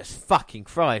 Jesus fucking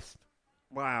Christ.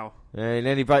 Wow. Yeah, and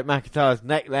then he broke McIntyre's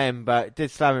neck then, but it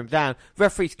did slam him down.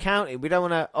 Referee's counting. We don't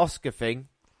want an Oscar thing.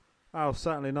 Oh,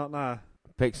 certainly not, no.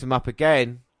 Picks him up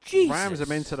again. Jesus. Rams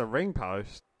him into the ring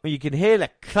post. Well, you can hear the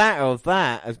clatter of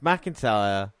that as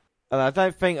McIntyre... And I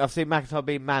don't think I've seen McIntyre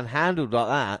being manhandled like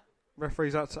that.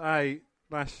 Referee's up to 8.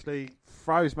 Lashley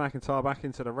throws McIntyre back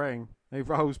into the ring. He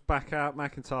rolls back out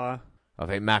McIntyre. I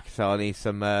think McIntyre needs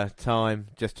some time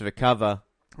just to recover.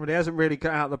 Well, he hasn't really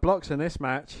got out the blocks in this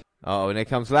match. Oh, and here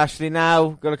comes Lashley now.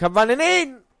 Got to come running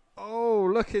in.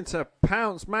 Oh, looking to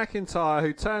pounce McIntyre,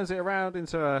 who turns it around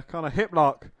into a kind of hip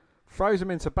lock. Throws him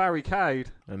into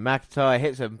barricade. And McIntyre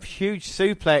hits a huge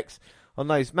suplex on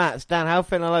those mats. Dan, how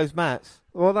thin are those mats?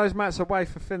 Well, those mats are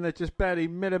wafer thin. They're just barely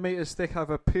millimetres thick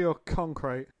over pure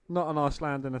concrete. Not a nice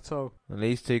landing at all. And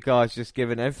these two guys just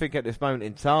giving everything at this moment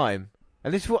in time.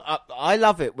 And this is what I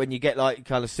love it when you get like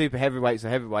kind of super heavyweights or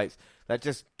heavyweights that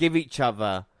just give each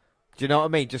other, do you know what I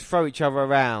mean? Just throw each other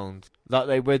around like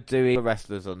they would do either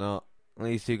wrestlers or not. And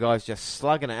these two guys just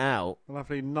slugging it out.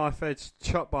 Lovely knife edge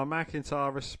chop by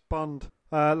McIntyre.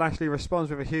 Lashley responds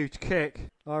with a huge kick.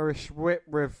 Irish whip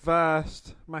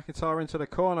reversed. McIntyre into the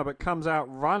corner, but comes out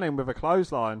running with a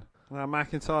clothesline. Now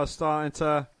McIntyre's starting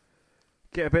to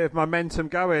get a bit of momentum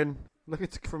going. Look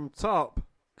at from top.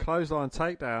 Clothesline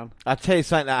takedown. I'll tell you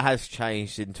something that has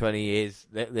changed in 20 years.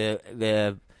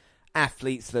 The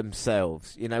athletes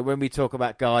themselves. You know, when we talk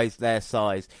about guys their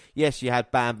size, yes, you had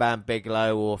Bam Bam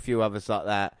Bigelow or a few others like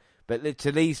that. But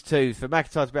to these two, for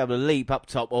McIntyre to be able to leap up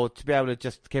top or to be able to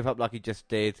just keep up like he just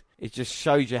did, it just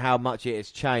shows you how much it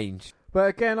has changed. But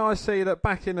again, I see that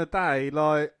back in the day,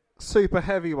 like, super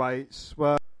heavyweights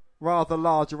were rather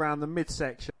large around the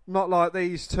midsection. Not like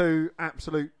these two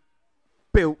absolute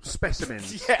built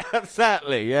specimens. Yeah,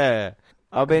 exactly, yeah.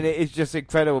 I mean, it is just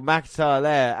incredible. McIntyre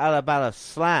there, Alabama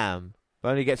slam. But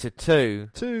only gets a 2.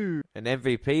 And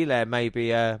MVP there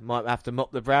maybe might have to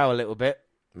mop the brow a little bit.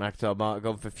 McIntyre might have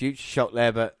gone for a future shot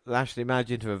there, but Lashley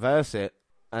managing to reverse it.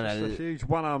 And a huge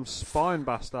one-arm spine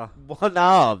buster. One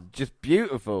arm, just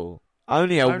beautiful.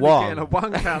 Only getting a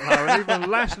 1 count though, and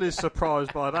even Lashley's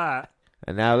surprised by that.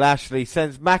 And now Lashley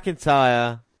sends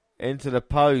McIntyre into the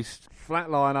post.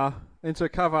 Flatliner into a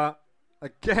cover.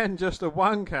 Again, just a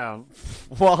 1 count.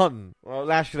 1. Well,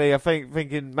 Lashley, I think,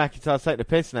 thinking McIntyre's take the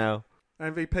piss now.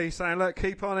 MVP saying, look,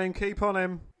 keep on him, keep on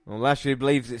him. Well, Lashley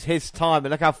believes it's his time,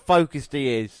 and look how focused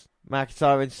he is.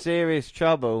 McIntyre in serious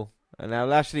trouble. And now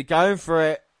Lashley going for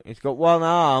it. He's got 1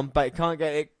 arm, but he can't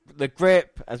get the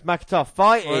grip as McIntyre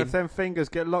fighting. Well, if them fingers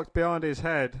get locked behind his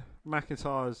head,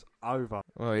 McIntyre's over.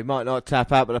 Well, he might not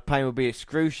tap out, but the pain will be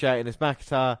excruciating as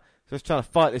McIntyre just trying to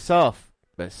fight this off.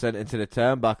 But sent into the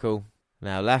turnbuckle.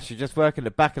 Now Lashley just working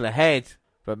the back of the head,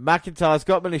 but McIntyre's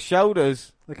got him on his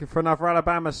shoulders. Looking for another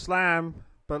Alabama slam,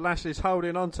 but Lashley's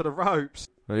holding on to the ropes.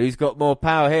 Well, who's got more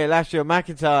power here, Lashley or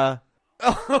McIntyre?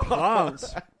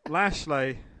 Plants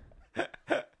Lashley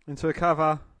into a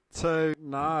cover. 2.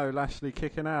 No, Lashley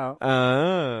kicking out.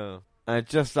 Oh. And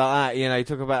just like that, you know, you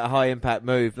talk about a high impact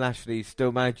move. Lashley's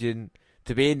still managing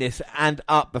to be in this and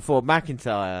up before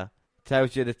McIntyre.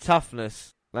 Tells you the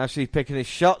toughness. Lashley's picking his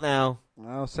shot now.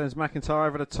 Well, sends McIntyre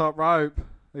over the top rope,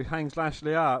 who hangs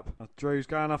Lashley up. Drew's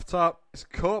going off top. It's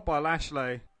caught by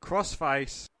Lashley.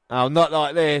 Crossface. Oh, not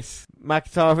like this.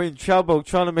 McIntyre in trouble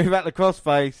trying to move out the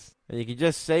crossface. And you can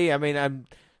just see, I mean,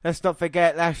 let's not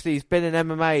forget Lashley's been in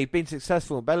MMA, been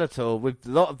successful in Bellator with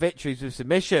a lot of victories with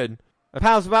submission. And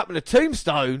powers him up with a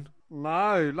tombstone.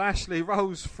 No, Lashley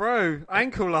rolls through.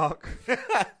 Ankle lock.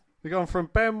 We've gone from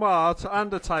Benoit to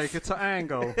Undertaker to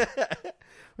Angle.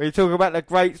 When you talk about the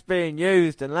greats being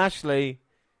used and Lashley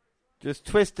just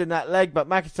twisting that leg, but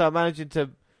McIntyre managing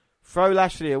to throw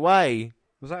Lashley away.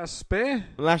 Was that a spear?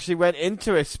 Lashley went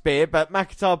into a spear, but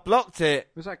McIntyre blocked it.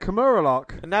 Was that Kimura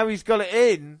lock? And now he's got it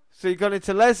in, so he got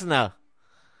into Lesnar.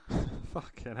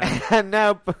 Fucking hell. And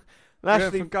now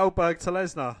Lashley from Goldberg to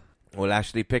Lesnar. Well,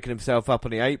 Lashley picking himself up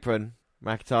on the apron.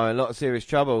 McIntyre in a lot of serious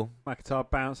trouble. McIntyre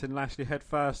bouncing Lashley head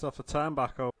first off the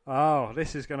turnbuckle. Oh,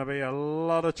 this is going to be a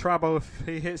lot of trouble if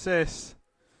he hits this.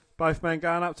 Both men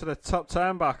going up to the top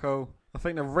turnbuckle. I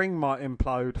think the ring might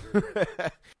implode.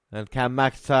 And can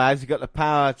McIntyre, has he got the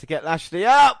power to get Lashley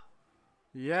up?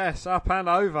 Yes, up and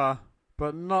over.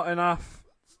 But not enough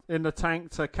in the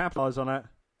tank to capitalise on it.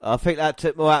 I think that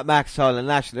took more out of McIntyre than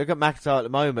Lashley. Look at McIntyre at the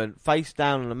moment, face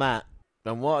down on the mat.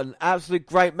 And what an absolute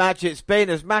great match it's been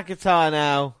as McIntyre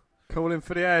now. Calling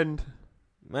for the end.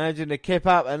 Imagine the kip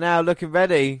up and now looking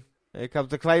ready. Here comes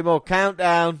the Claymore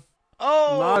countdown.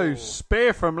 Oh! No,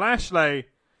 spear from Lashley.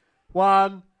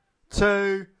 1,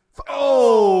 2,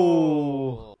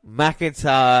 oh!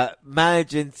 McIntyre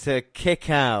managing to kick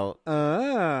out.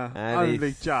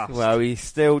 Only just. Well, he's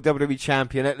still WWE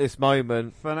champion at this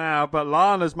moment. For now, but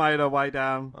Lana's made her way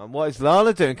down. And what is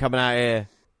Lana doing coming out here?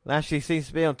 Lashley seems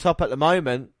to be on top at the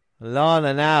moment.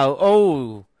 Lana now.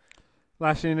 Oh!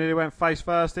 Lashley nearly went face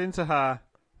first into her.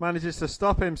 Manages to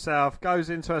stop himself.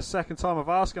 Goes into a second time of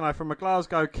asking her from a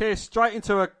Glasgow kiss. Straight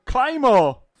into a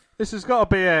Claymore. This has got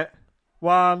to be it.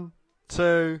 1,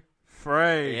 2,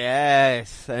 3.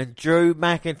 Yes. And Drew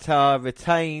McIntyre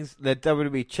retains the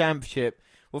WWE Championship.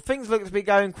 Well, things look to be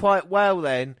going quite well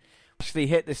then. Lashley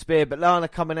hit the spear, but Lana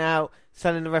coming out,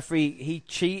 telling the referee he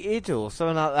cheated or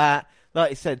something like that.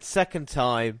 Like you said, second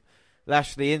time,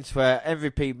 Lashley into her.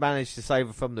 MVP managed to save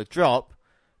her from the drop.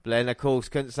 But then, of course,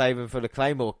 couldn't save him for the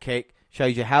Claymore kick.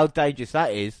 Shows you how dangerous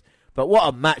that is. But what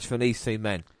a match from these two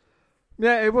men.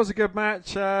 Yeah, it was a good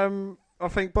match. I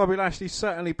think Bobby Lashley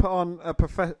certainly put on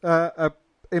a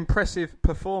impressive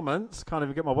performance. Can't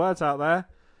even get my words out there.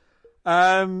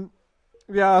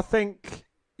 Yeah, I think,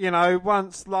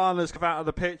 once Lana's come out of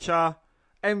the picture,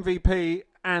 MVP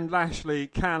and Lashley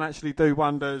can actually do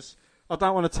wonders. I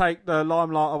don't want to take the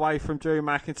limelight away from Drew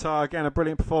McIntyre. Again, a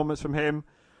brilliant performance from him.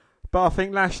 But I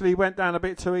think Lashley went down a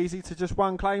bit too easy to just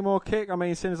one Claymore kick. I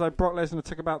mean, seems like Brock Lesnar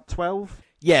took about 12.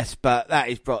 Yes, but that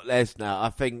is Brock Lesnar. I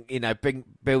think,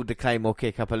 build the Claymore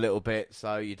kick up a little bit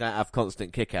so you don't have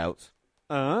constant kickouts.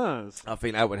 I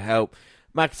think that would help.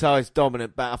 McIntyre's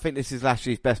dominant, but I think this is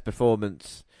Lashley's best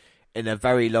performance in a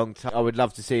very long time. I would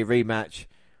love to see a rematch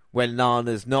when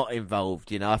Lana's not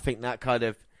involved. I think that kind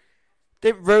of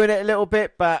didn't ruin it a little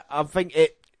bit, but I think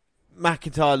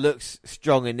McIntyre looks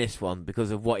strong in this one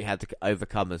because of what he had to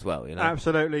overcome as well.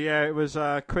 Absolutely, yeah. It was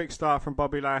a quick start from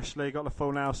Bobby Lashley, got the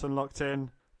full Nelson locked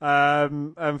in.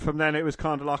 And from then it was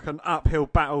kind of like an uphill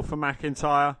battle for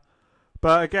McIntyre.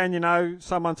 But again,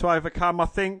 someone to overcome. I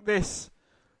think this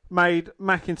made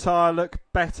McIntyre look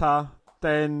better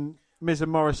than Miz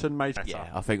and Morrison made better. Yeah,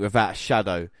 I think without a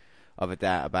shadow of a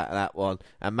doubt about that one.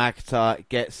 And McIntyre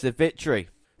gets the victory.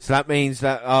 So that means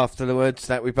that afterwards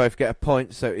that we both get a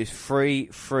point. So it's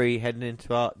 3-3 heading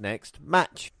into our next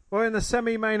match. Well, in the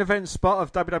semi-main event spot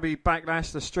of WWE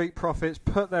Backlash, the Street Profits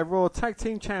put their Raw Tag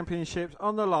Team Championships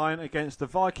on the line against the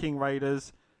Viking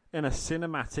Raiders in a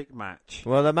cinematic match.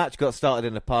 Well, the match got started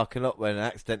in the parking lot when it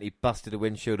accidentally busted the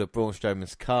windshield of Braun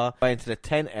Strowman's car. Way into the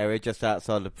tent area just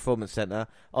outside the Performance Centre.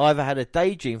 Ivor had a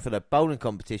daydream for the bowling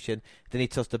competition. Then he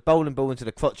tossed a bowling ball into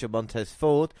the crotch of Montez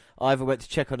Ford. Ivor went to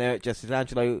check on Eric just as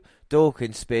Angelo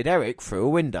Dawkins speared Eric through a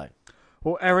window.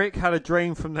 Well, Eric had a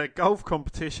dream from their golf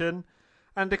competition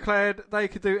and declared they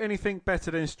could do anything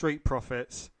better than Street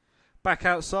Profits. Back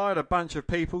outside, a bunch of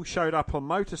people showed up on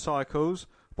motorcycles.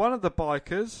 One of the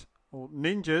bikers, or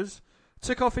ninjas,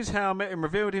 took off his helmet and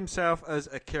revealed himself as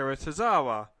Akira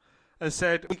Tozawa and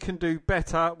said, "We can do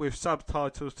better with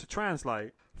subtitles to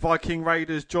translate." Viking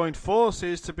Raiders joined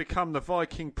forces to become the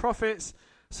Viking Profits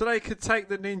so they could take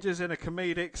the ninjas in a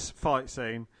comedic fight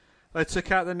scene. They took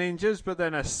out the ninjas, but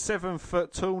then a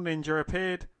 7-foot-tall ninja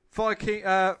appeared.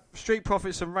 Street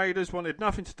Profits and Raiders wanted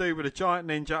nothing to do with a giant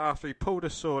ninja after he pulled a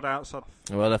sword outside.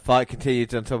 Well, the fight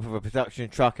continued on top of a production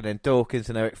truck and then Dawkins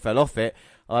and Eric fell off it.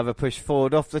 Ivor pushed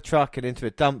forward off the truck and into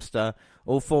a dumpster.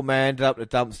 All four men ended up in the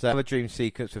dumpster. Another dream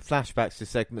sequence with flashbacks to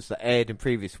segments that aired in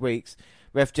previous weeks.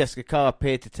 Ref Jessica Carr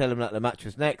appeared to tell them that the match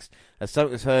was next as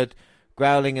something was heard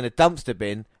growling in a dumpster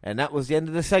bin, and that was the end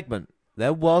of the segment.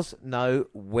 There was no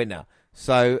winner.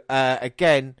 So,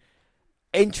 again,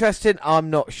 interesting. I'm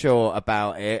not sure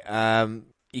about it.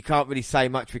 You can't really say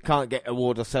much. We can't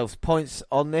award ourselves points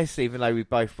on this, even though we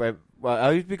both went.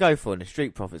 Well, who did we go for in the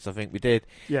Street Profits? I think we did.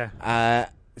 Yeah.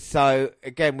 So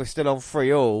again, we're still on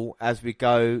 3-3 as we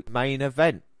go main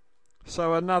event.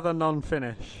 So another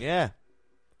non-finish. Yeah.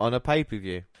 on a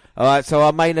pay-per-view. Alright, so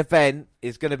our main event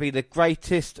is going to be the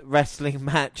greatest wrestling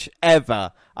match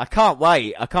ever. I can't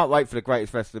wait for the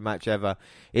greatest wrestling match ever.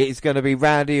 It is going to be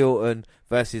Randy Orton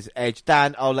versus Edge.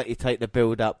 Dan, I'll let you take the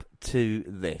build-up to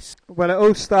this. Well, it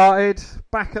all started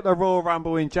back at the Royal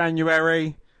Rumble in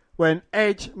January when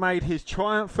Edge made his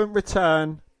triumphant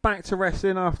return back to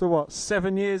wrestling after,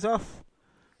 7 years off?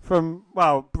 From,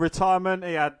 retirement.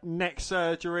 He had neck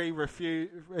surgery,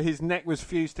 his neck was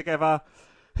fused together.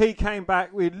 He came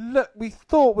back. We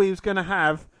thought we was going to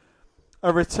have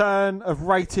a return of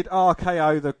Rated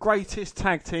RKO, the greatest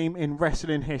tag team in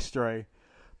wrestling history.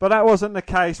 But that wasn't the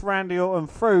case. Randy Orton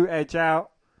threw Edge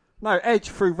out. No, Edge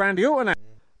threw Randy Orton out.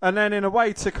 And then in a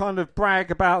way to kind of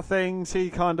brag about things, he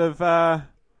kind of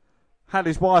had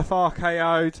his wife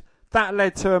RKO'd. That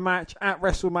led to a match at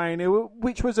WrestleMania,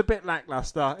 which was a bit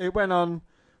lackluster. It went on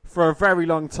for a very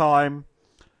long time.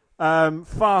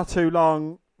 Far too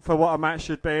long for what a match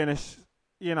should be, and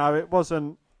it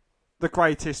wasn't the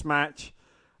greatest match.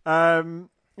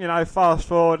 Fast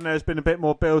forward, and there's been a bit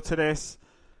more build to this.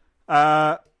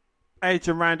 Edge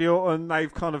and Randy Orton,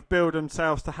 they've kind of built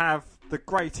themselves to have the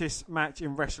greatest match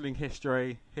in wrestling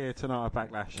history here tonight at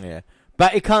Backlash. Yeah,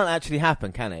 but it can't actually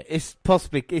happen, can it?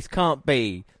 It can't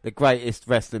be the greatest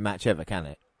wrestling match ever, can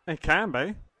it? It can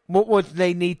be. What would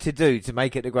they need to do to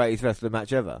make it the greatest wrestling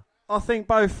match ever? I think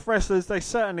both wrestlers, they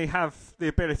certainly have the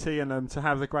ability in them to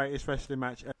have the greatest wrestling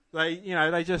match.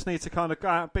 They just need to kind of go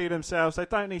out and be themselves. They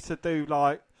don't need to do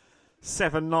like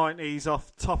 790s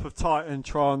off top of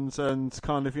Titantrons and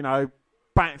kind of,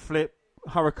 backflip,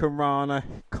 Hurricane Rana,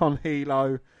 Con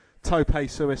Hilo, Tope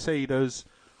Suicidas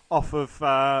off of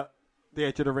the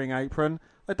edge of the ring apron.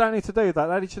 They don't need to do that.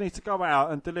 They just need to go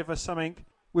out and deliver something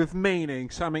with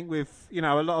meaning, something with, a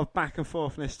lot of back and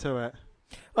forthness to it.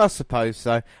 I suppose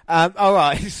so. All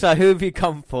right, so who have you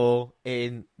come for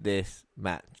in this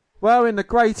match? Well, in the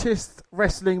greatest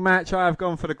wrestling match, I have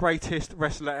gone for the greatest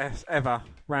wrestler ever,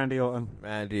 Randy Orton.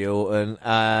 Randy Orton.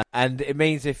 And it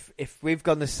means if we've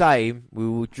gone the same, we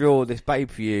will draw this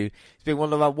pay-per-view. It's been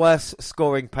one of our worst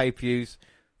scoring pay-per-views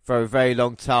for a very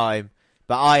long time.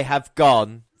 But I have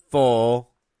gone for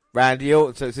Randy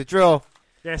Orton, so it's a draw.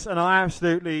 Yes, and I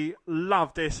absolutely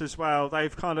love this as well.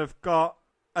 They've kind of got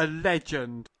a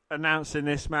legend announcing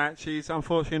this match. He's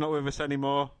unfortunately not with us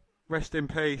anymore. Rest in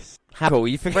peace. How cool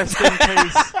you think? Rest in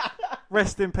peace.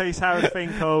 Rest in peace, Howard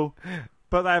Finkel.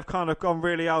 But they've kind of gone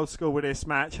really old school with this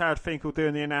match. Howard Finkel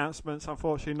doing the announcements.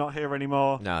 Unfortunately not here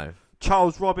anymore. No.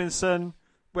 Charles Robinson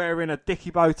wearing a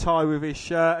dicky bow tie with his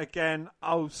shirt. Again,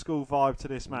 old school vibe to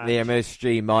this match. The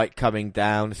MSG mic coming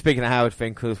down. Speaking of Howard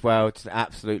Finkel as well, it's an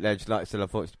absolute legend. Like I said,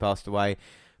 unfortunately passed away.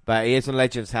 But he is on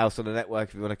Legends House on the network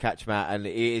if you want to catch him out. And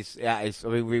it is, I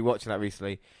mean, we were watching that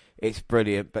recently. It's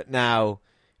brilliant. But now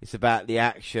it's about the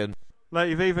action. Like,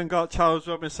 you've even got Charles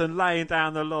Robinson laying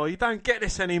down the law. You don't get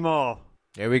this anymore.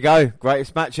 Here we go.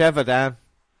 Greatest match ever, Dan.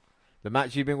 The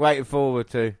match you've been waiting forward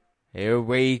to. Here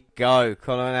we go.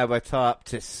 Collar and elbow tie up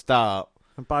to start.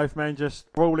 And both men just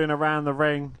rolling around the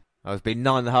ring. It's been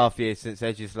 9.5 years since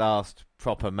Edge's last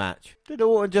proper match. Did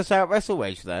Orton just out-wrestle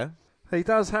Edge there? He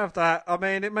does have that. I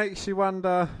mean, it makes you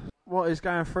wonder what is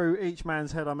going through each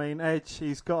man's head. I mean, Edge,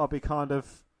 he's got to be kind of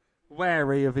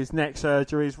wary of his neck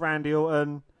surgeries. Randy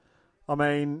Orton, I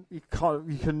mean, you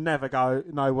can never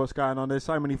know what's going on. There's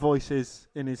so many voices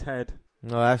in his head.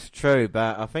 No, that's true,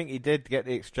 but I think he did get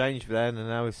the exchange then, and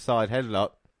now his side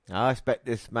headlock. I expect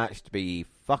this match to be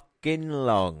fucking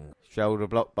long. Shoulder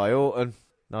block by Orton.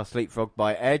 Nice leapfrog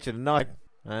by Edge and a knife.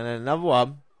 And then another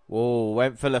one. Whoa,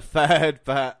 went for the third,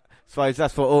 but I suppose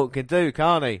that's what Orton can do,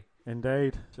 can't he?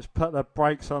 Indeed. Just put the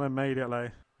brakes on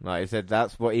immediately. Like I said,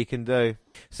 that's what he can do.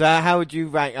 So how would you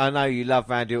rank... I know you love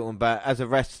Randy Orton, but as a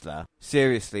wrestler,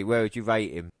 seriously, where would you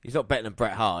rate him? He's not better than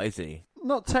Bret Hart, is he?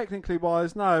 Not technically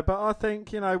wise, no, but I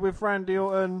think, with Randy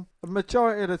Orton, the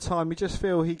majority of the time, you just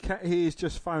feel he is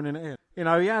just phoning it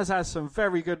in. He has had some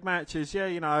very good matches. Yeah,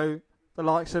 the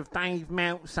likes of Dave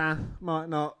Meltzer might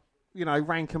not,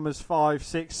 rank him as 5,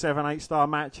 6, 7, 8 star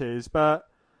matches, but,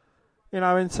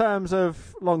 in terms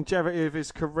of longevity of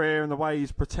his career and the way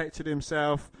he's protected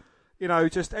himself,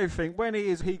 just everything, when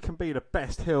he can be the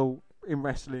best heel in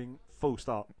wrestling. Full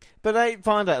stop. But I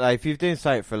find out, though, if you've been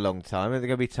saying it for a long time, are there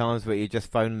going to be times where you're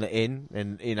just phoning it in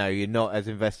and, you're not as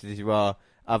invested as you are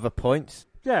other points?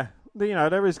 Yeah,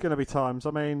 there is going to be times.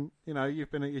 I mean, you've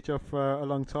been at your job for a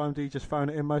long time. Do you just phone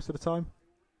it in most of the time?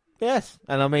 Yes.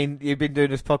 And, I mean, you've been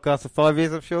doing this podcast for 5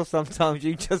 years, I'm sure. Sometimes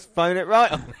you just phone it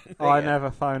right on. I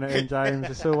never phone it in, James.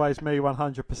 It's always me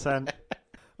 100%.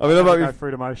 I mean, go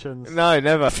through the motions. No,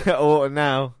 never. Orton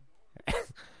now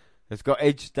has got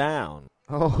Edge down.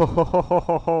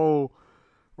 Oh,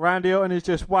 Randy Orton is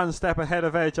just one step ahead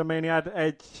of Edge. I mean, he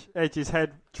had Edge's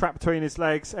head trapped between his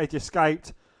legs. Edge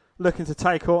escaped, looking to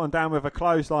take Orton down with a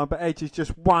clothesline, but Edge is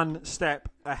just one step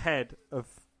ahead of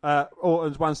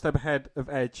Orton's one step ahead of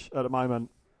Edge at the moment.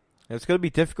 It's going to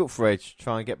be difficult for Edge to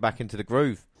try and get back into the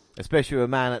groove, especially with a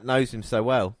man that knows him so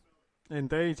well.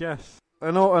 Indeed, yes.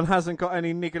 And Orton hasn't got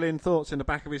any niggling thoughts in the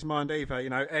back of his mind either. You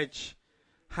know, Edge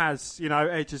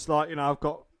is like, you know, I've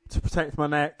got to protect my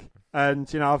neck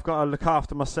and, you know, I've got to look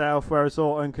after myself, whereas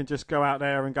Orton can just go out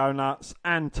there and go nuts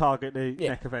and target the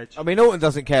neck of Edge. I mean, Orton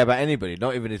doesn't care about anybody,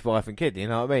 not even his wife and kid, you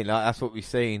know what I mean? Like, that's what we've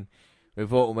seen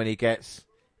with Orton when he gets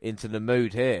into the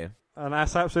mood here. And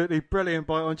that's absolutely brilliant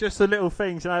by Orton. Just the little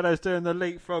things, you know, those doing the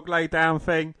leapfrog lay down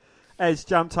thing. Edge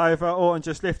jumped over, Orton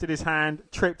just lifted his hand,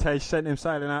 tripped Edge, sent him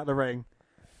sailing out of the ring.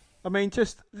 I mean,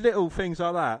 just little things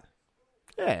like that.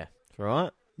 Yeah, it's all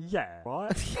right. Yeah,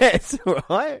 right? Yeah, it's all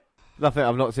right. Nothing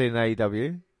I've not seen in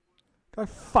AEW. Go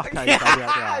fuck AEW.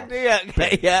 I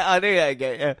knew that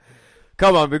again, yeah.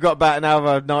 Come on, we've got about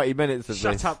another 90 minutes of this.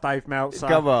 Shut up, Dave Meltzer.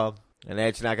 Come on. And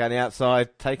Edge now going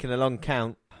outside, taking a long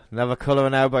count. Another collar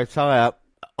and elbow tie-up.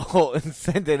 Orton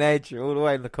sending Edge all the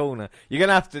way in the corner. You're going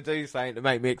to have to do something to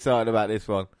make me excited about this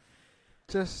one.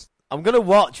 I'm going to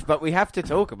watch, but we have to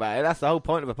talk about it. That's the whole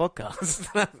point of a podcast.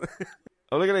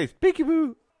 Oh, look at this.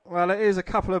 Peekaboo. Well, it is a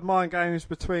couple of mind games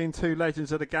between two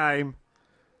legends of the game.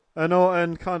 And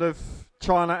Orton kind of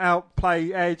trying to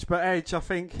outplay Edge, but Edge, I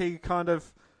think he kind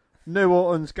of knew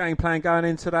Orton's game plan going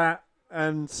into that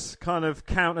and kind of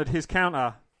countered his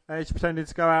counter. Edge pretended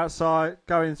to go outside,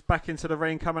 going back into the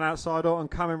ring, coming outside, Orton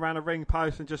coming round a ring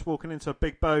post and just walking into a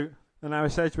big boot. And now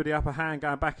it's Edge with the upper hand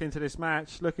going back into this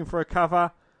match, looking for a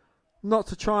cover. Not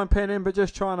to try and pin him, but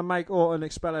just trying to make Orton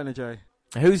expel energy.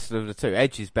 Who's of the two?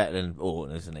 Edge is better than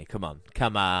Orton, isn't he? Come on.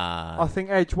 I think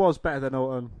Edge was better than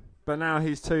Orton, but now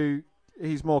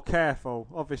he's more careful,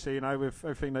 obviously, you know, with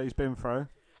everything that he's been through.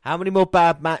 How many more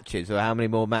bad matches or how many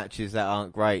more matches that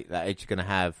aren't great that Edge is going to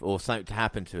have or something to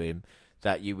happen to him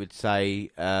that you would say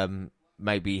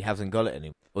maybe he hasn't got it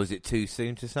anymore? Or is it too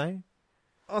soon to say?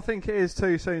 I think it is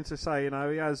too soon to say. You know,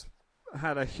 he has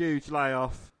had a huge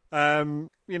layoff.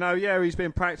 You know, yeah, he's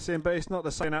been practicing, but it's not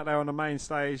the same out there on the main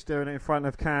stage, doing it in front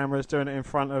of cameras, doing it in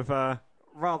front of a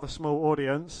rather small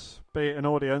audience, be it an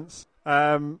audience.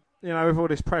 You know, with all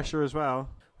this pressure as well.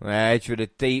 Edge with a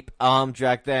deep arm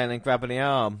drag there and then grabbing the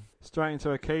arm. Straight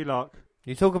into a key lock.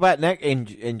 You talk about neck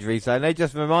injuries, though, and they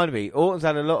just reminded me, Orton's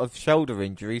had a lot of shoulder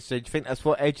injuries, so do you think that's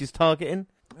what Edge is targeting?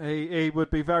 He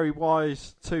would be very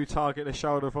wise to target the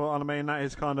shoulder for Orton. I mean, that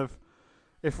is kind of...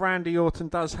 If Randy Orton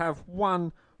does have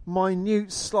one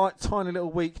minute, slight, tiny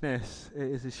little weakness, it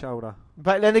is his shoulder.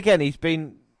 But then again, he's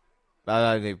been,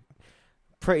 I don't know,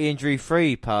 pretty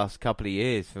injury-free past couple of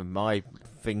years, from my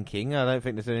thinking. I don't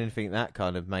think there's anything that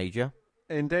kind of major.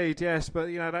 Indeed, yes, but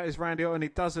you know that is Randy Orton. He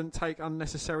doesn't take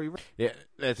unnecessary risks. Yeah,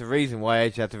 there's a reason why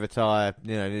Edge had to retire,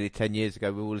 you know, nearly 10 years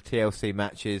ago with all the TLC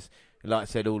matches. Like I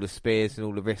said, all the spears and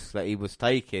all the risks that he was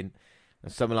taking.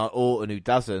 And someone like Orton, who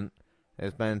doesn't,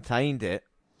 has maintained it.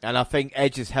 And I think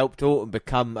Edge has helped Orton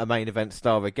become a main event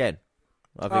star again.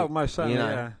 I think, most certainly, you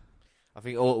know, yeah. I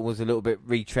think Orton was a little bit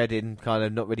retreading, kind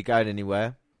of not really going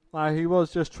anywhere. No, he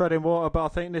was just treading water, but I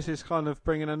think this is kind of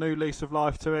bringing a new lease of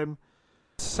life to him.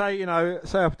 Say our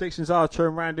predictions are true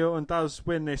and Randy Orton does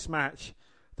win this match.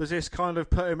 Does this kind of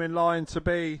put him in line to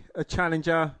be a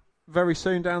challenger very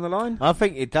soon down the line? I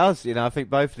think it does. You know, I think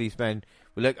both of these men...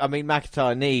 Well, look, I mean,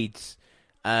 McIntyre needs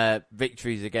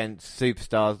victories against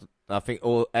superstars. I think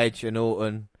Edge and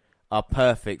Orton are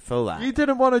perfect for that. You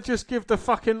didn't want to just give the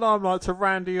fucking limelight to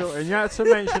Randy Orton. You had to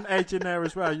mention Edge in there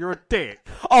as well. You're a dick.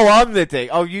 Oh, I'm the dick.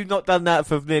 Oh, you've not done that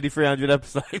for nearly 300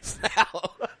 episodes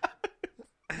now.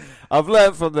 I've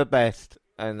learnt from the best.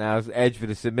 And now it's Edge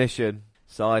with a submission.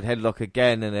 Side headlock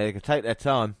again, and they can take their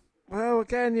time. Well,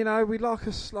 again, you know, we like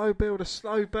a slow build, a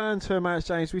slow burn to a match,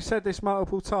 James. We said this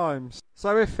multiple times.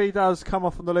 So if he does come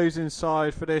off on the losing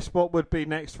side for this, what would be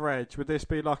next for Edge? Would this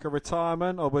be like a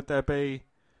retirement, or would there be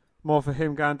more for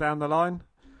him going down the line?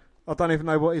 I don't even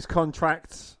know what his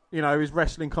contract, you know, his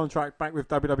wrestling contract back with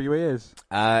WWE is.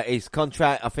 His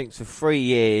contract, I think, is for 3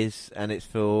 years, and it's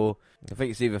for, I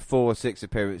think it's either 4 or 6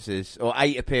 appearances, or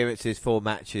 8 appearances, 4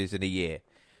 matches in a year.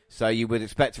 So you would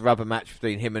expect a rubber match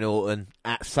between him and Orton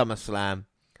at SummerSlam.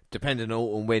 Depending on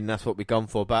Orton win, that's what we've gone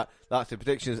for. But like the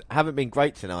predictions haven't been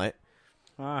great tonight.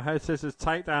 Head scissors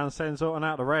takedown sends Orton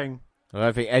out the ring. I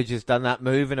don't think Edge has done that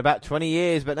move in about 20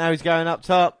 years, but now he's going up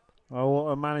top. Well,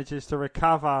 Orton manages to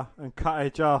recover and cut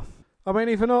Edge off. I mean,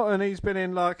 even Orton, he's been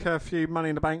in like a few Money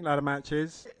in the Bank ladder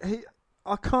matches.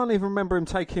 I can't even remember him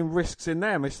taking risks in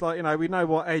them. It's like, you know, we know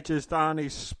what Edge has done.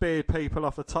 He's speared people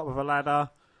off the top of a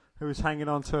ladder. who was hanging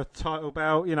on to a title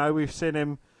belt. You know, we've seen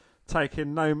him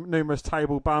taking numerous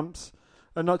table bumps,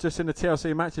 and not just in the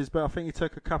TLC matches, but I think he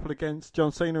took a couple against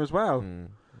John Cena as well.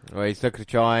 Well, he's looking to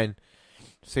try and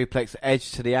suplex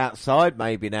Edge to the outside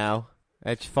maybe now.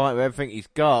 Edge fight with everything he's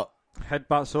got.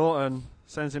 Headbutts Orton,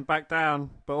 sends him back down,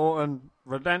 but Orton,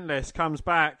 relentless, comes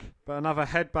back. But another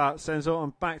headbutt sends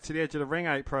Orton back to the edge of the ring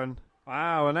apron.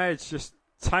 Wow, and Edge just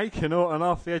taking Orton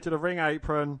off the edge of the ring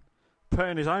apron,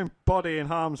 putting his own body in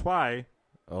harm's way.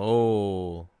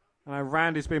 Oh. And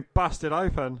Randy's been busted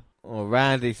open. Well,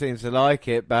 Randy seems to like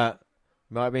it, but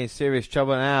might be in serious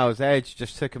trouble now as Edge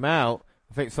just took him out.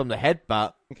 I think it's from the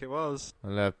headbutt. I think it was.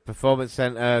 And the Performance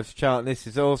Centre's chanting, "This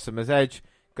is awesome," as Edge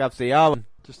grabs the arm.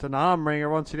 Just an arm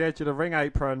wringer onto the edge of the ring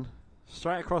apron.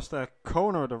 Straight across the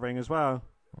corner of the ring as well.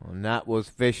 And that was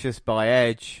vicious by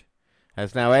Edge.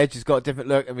 As now Edge has got a different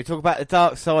look. And we talk about the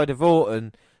dark side of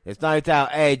Orton. There's no doubt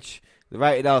Edge, the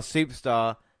rated R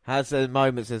superstar, has those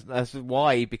moments. That's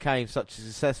why he became such a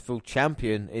successful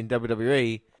champion in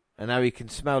WWE. And now he can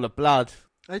smell the blood.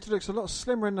 Edge looks a lot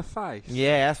slimmer in the face.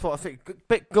 Yeah, that's what I think. A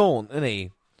bit gaunt, isn't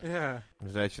he? Yeah.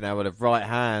 There's Edge now with the right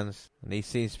hands. And he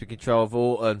seems to be in control of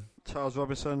Orton. Charles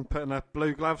Robinson putting the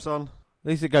blue gloves on. At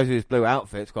least it goes with his blue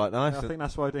outfit. It's quite nice. Yeah, I think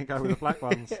that's why he didn't go with the black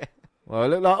ones. Well, it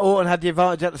looked like Orton had the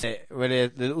advantage at the start with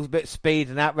a little bit of speed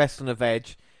and out wrestling of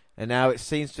Edge. And now it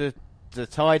seems the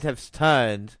tide has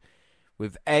turned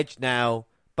with Edge now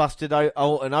busted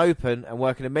Orton open and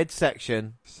working the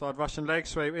midsection. Side Russian leg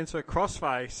sweep into a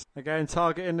crossface. Again,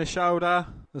 targeting the shoulder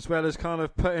as well as kind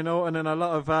of putting Orton in a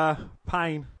lot of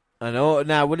pain. And Orton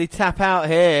now, will he tap out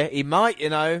here? He might, you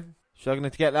know.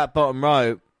 Struggling to get that bottom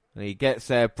rope. And he gets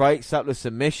there, breaks up the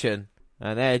submission.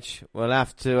 And Edge will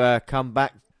have to come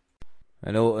back.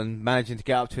 And Orton managing to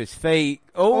get up to his feet.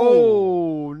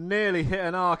 Oh, nearly hit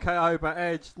an RKO, but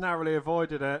Edge narrowly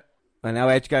avoided it. And now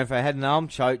Edge going for a head and arm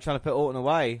choke, trying to put Orton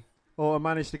away. Orton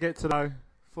managed to get to the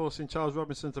forcing Charles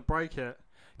Robinson to break it.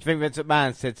 Do you think Vince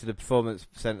McMahon said to the Performance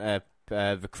Centre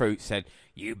recruit, said,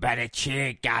 "You better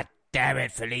cheer,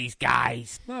 goddammit, for these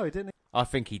guys"? No, he didn't. I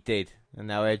think he did. And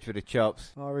now Edge with the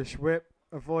chops. Irish whip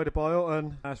avoided by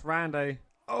Orton. That's Randy.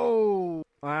 Oh,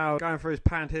 wow. Going for his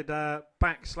panted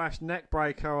back/neck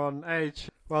breaker on Edge.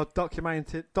 Well,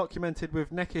 documented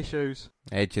with neck issues.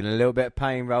 Edge in a little bit of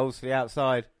pain, rolls to the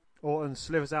outside. Orton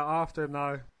slithers out after him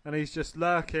though, and he's just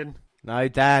lurking. No,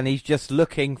 Dan, he's just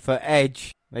looking for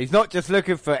Edge. He's not just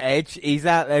looking for Edge, he's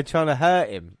out there trying to hurt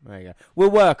him. There you go.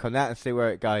 We'll work on that and see where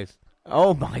it goes.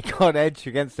 Oh my God, Edge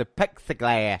against the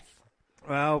plexiglass.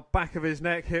 Well, back of his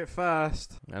neck hit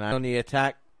first. And on the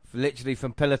attack, literally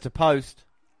from pillar to post.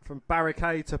 From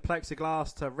barricade to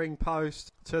plexiglass to ring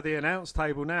post to the announce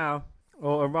table now.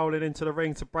 Orton rolling into the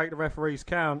ring to break the referee's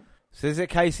count. So is it a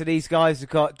case of these guys have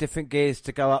got different gears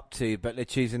to go up to, but they're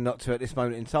choosing not to at this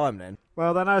moment in time then?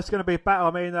 Well, they know it's going to be a battle.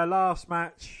 I mean, their last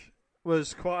match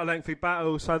was quite a lengthy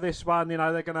battle, so this one, you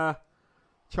know, they're going to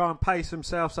try and pace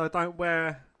themselves so they don't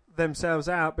wear themselves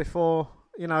out before,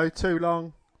 you know, too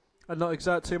long and not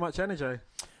exert too much energy. And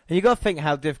you've got to think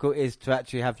how difficult it is to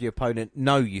actually have your opponent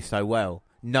know you so well,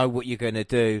 know what you're going to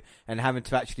do, and having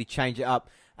to actually change it up.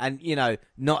 And, you know,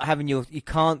 not having you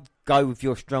can't go with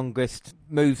your strongest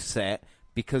moveset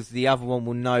because the other one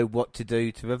will know what to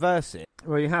do to reverse it.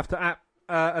 Well, you have to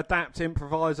adapt,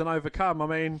 improvise and overcome. I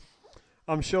mean,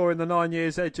 I'm sure in the 9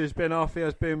 years Edge has been off, he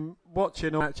has been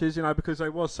watching all matches, you know, because they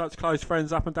was such close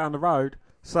friends up and down the road.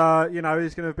 So, you know,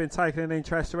 he's going to have been taking an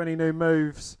interest to any new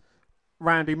moves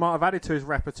Randy might have added to his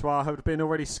repertoire have been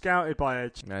already scouted by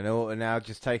Edge. And Orton now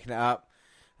just taking it up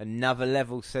another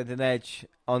level, sending Edge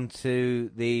onto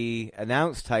the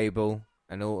announce table.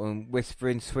 And Orton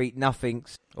whispering sweet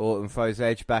nothings. Orton throws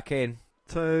Edge back in.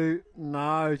 2.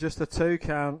 No, just a 2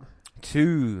 count.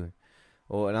 2.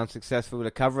 Orton unsuccessful with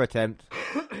a cover attempt.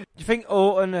 Do you think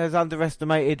Orton has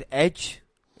underestimated Edge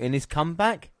in his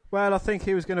comeback? Well, I think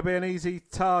he was going to be an easy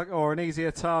target or an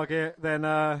easier target than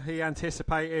he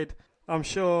anticipated. I'm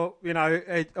sure, you know,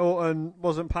 Orton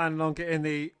wasn't planning on getting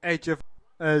the edge of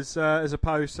as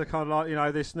opposed to kind of like, you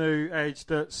know, this new Edge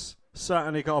that's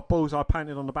certainly got a bullseye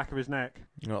painted on the back of his neck.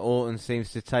 Well, Orton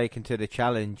seems to take into the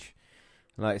challenge.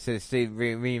 Like I said, it's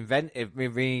reignited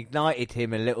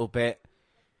him a little bit.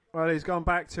 Well, he's gone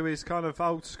back to his kind of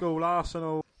old school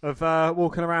arsenal of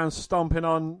walking around stomping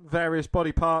on various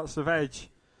body parts of Edge,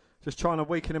 just trying to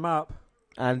weaken him up.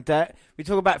 And we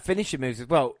talk about finishing moves as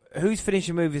well. Whose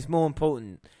finishing move is more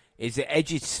important? Is it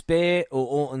Edge's spear or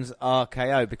Orton's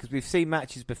RKO? Because we've seen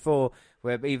matches before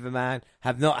where either man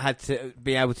have not had to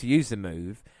be able to use the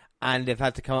move and they've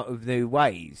had to come up with new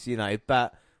ways, you know.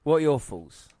 But what are your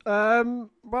thoughts? Well,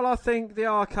 I think the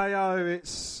RKO,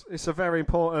 it's a very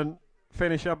important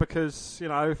finisher because, you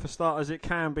know, for starters, it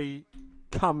can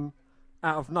come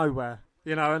out of nowhere,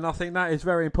 you know, and I think that is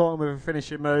very important with a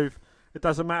finishing move. It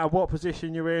doesn't matter what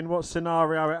position you're in, what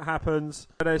scenario it happens.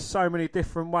 There's so many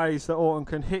different ways that Orton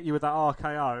can hit you with that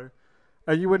RKO,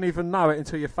 and you wouldn't even know it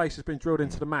until your face has been drilled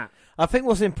into the mat. I think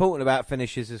what's important about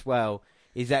finishes as well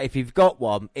is that if you've got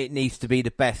one, it needs to be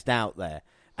the best out there.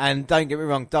 And don't get me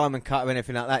wrong, Diamond Cut or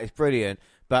anything like that is brilliant.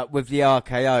 But with the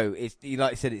RKO,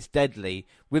 like I said, it's deadly.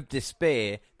 With the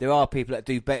spear, there are people that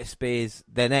do better spears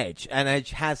than Edge. And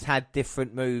Edge has had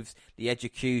different moves, the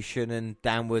execution and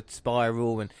downward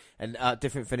spiral and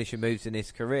different finishing moves in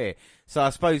his career. So I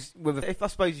suppose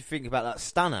you think about that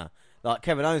stunner, like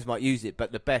Kevin Owens might use it,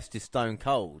 but the best is Stone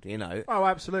Cold, you know. Oh,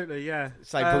 absolutely, yeah.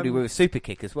 Same probably with a super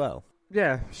kick as well.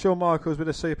 Yeah, Shawn Michaels with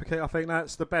a super kick. I think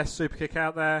that's the best super kick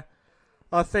out there.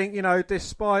 I think, you know,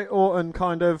 despite Orton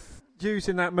kind of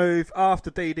using that move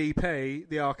after DDP,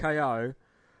 the RKO,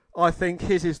 I think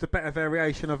his is the better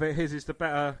variation of it. His is the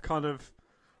better kind of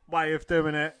way of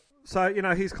doing it. So, you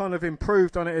know, he's kind of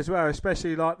improved on it as well,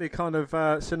 especially like the kind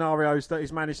of scenarios that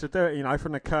he's managed to do it, you know,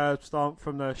 from the curb stomp,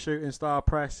 from the shooting star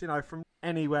press, you know, from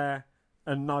anywhere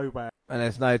and nowhere. And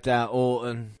there's no doubt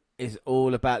Orton is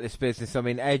all about this business. I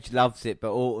mean, Edge loves it,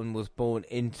 but Orton was born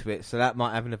into it, so that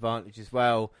might have an advantage as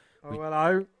well. Oh,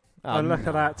 hello. And look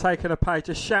at that, taking a page.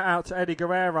 A shout out to Eddie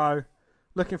Guerrero,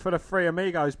 looking for the three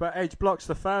amigos, but Edge blocks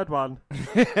the third one.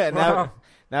 Now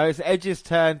it's Edge's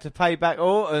turn to pay back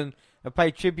Orton and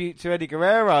pay tribute to Eddie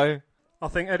Guerrero. I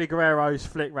think Eddie Guerrero's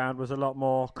flick round was a lot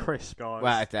more crisp, guys.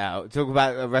 Without a doubt. Talk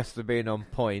about the wrestler being on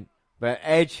point. But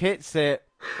Edge hits it.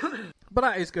 But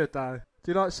that is good, though.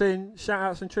 Do you like seeing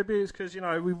shout-outs and tributes? Because, you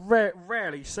know, we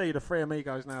rarely see the three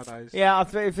amigos nowadays. Yeah, I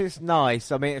think it's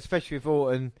nice. I mean, especially with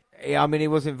Orton. I mean, he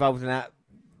was involved in that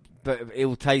but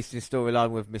ill-tasting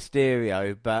storyline with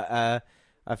Mysterio. But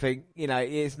I think, you know,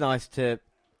 it's nice to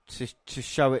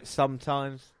show it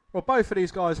sometimes. Well, both of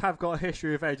these guys have got a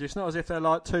history with Edge. It's not as if they're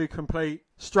like two complete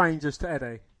strangers to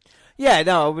Eddie. Yeah,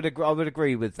 no, I would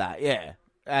agree with that, yeah.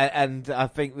 And I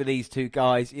think with these two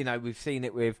guys, you know, we've seen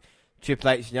it with Triple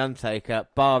H and The Undertaker,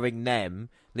 barring them,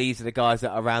 these are the guys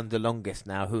that are around the longest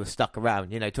now, who are stuck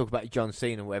around. You know, talk about John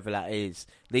Cena, whatever that is.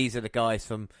 These are the guys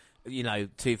from, you know,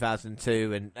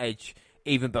 2002 and Edge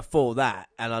even before that.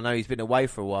 And I know he's been away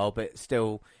for a while, but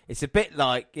still, it's a bit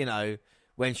like, you know,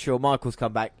 when Shawn Michaels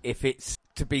come back, if it's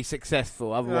to be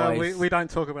successful. Otherwise, we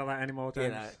don't talk about that anymore,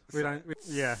 do we?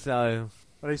 Yeah. So,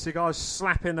 these two guys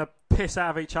slapping the piss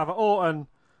out of each other. Orton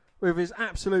with his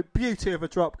absolute beauty of a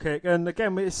drop kick, and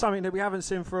again, it's something that we haven't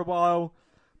seen for a while,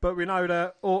 but we know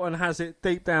that Orton has it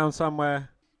deep down somewhere.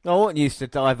 Orton used to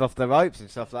dive off the ropes and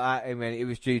stuff like that. I mean, it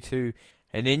was due to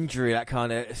an injury that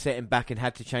kind of set him back and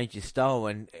had to change his style,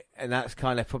 and that's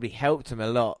kind of probably helped him a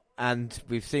lot. And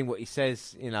we've seen what he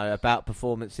says, you know, about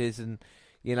performances, and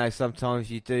you know, sometimes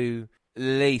you do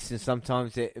least, and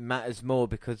sometimes it matters more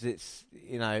because it's,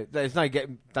 you know, there's no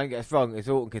don't get us wrong,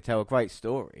 Orton could tell a great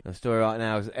story. The story right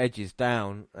now is Edge is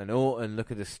down, and Orton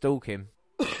looking to stalk him.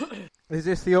 Is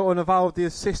this the Orton of old, the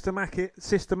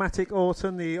systematic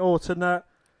Orton, the Orton that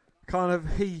kind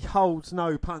of, he holds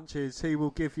no punches, he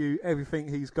will give you everything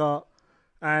he's got,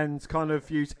 and kind of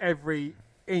use every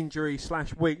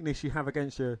injury/weakness you have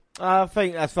against you? I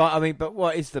think that's right. I mean, but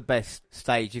what is the best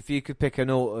stage? If you could pick an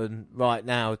Orton right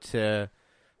now to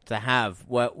have,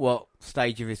 what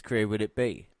stage of his career would it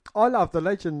be? I love the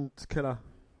Legend Killer.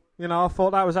 You know, I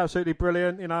thought that was absolutely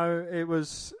brilliant. You know, it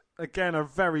was, again, a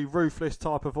very ruthless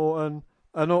type of Orton.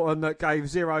 An Orton that gave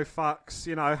zero fucks,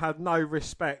 you know, had no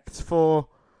respect for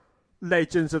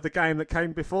legends of the game that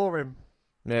came before him.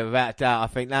 Yeah, without doubt. I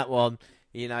think that one,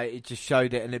 you know, it just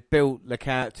showed it, and it built the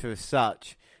character as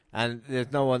such. And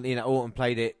there's no one, you know, Orton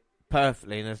played it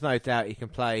perfectly, and there's no doubt he can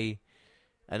play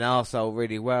an arsehole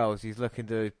really well as he's looking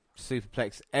to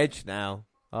superplex Edge now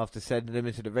after sending him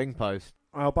into the ring post.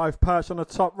 Well, both perched on the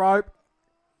top rope.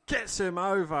 Gets him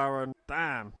over, and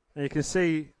damn. You can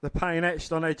see the pain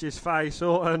etched on Edge's face.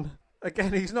 Orton,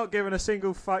 again, he's not giving a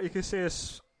single fuck. You can see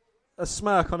a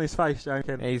smirk on his face,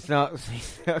 Jenkins. He's got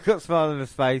a smile on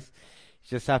his face. He's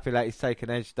just happy that he's taken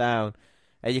Edge down.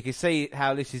 And you can see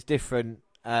how this is different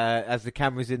as the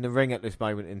camera's in the ring at this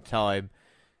moment in time,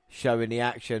 showing the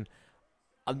action.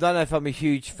 I don't know if I'm a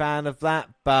huge fan of that,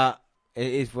 but it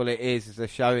is what it is. It's a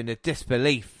showing the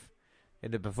disbelief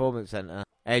in the Performance Centre.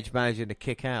 Edge managing to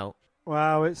kick out.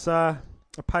 Well, it's a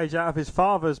page out of his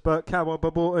father's, but Cowboy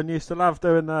Bob Orton used to love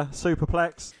doing the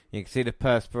superplex. You can see the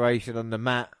perspiration on the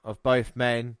mat of both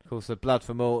men. Of course, the blood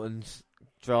from Orton's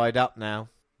dried up now.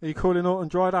 Are you calling Orton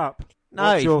dried up? No.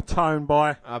 What's your tone,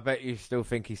 boy? I bet you still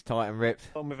think he's tight and ripped.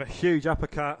 On with a huge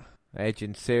uppercut. Edge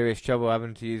in serious trouble,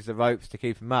 having to use the ropes to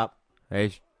keep him up.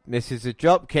 Edge misses a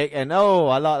drop kick, and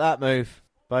I like that move.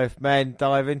 Both men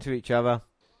dive into each other.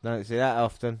 Don't see that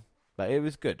often, but it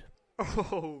was good.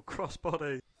 Oh,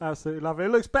 crossbody. Absolutely lovely.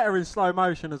 It looks better in slow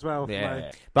motion as well for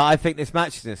me. But I think this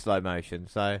match is in slow motion,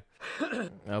 so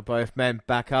both men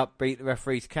back up, beat the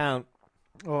referee's count.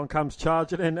 Orton comes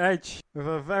charging in. Edge with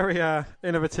a very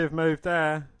innovative move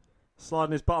there.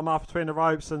 Sliding his bottom half between the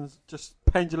ropes and just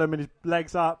penduluming his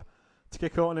legs up to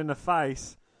kick Orton in the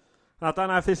face. And I don't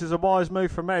know if this is a wise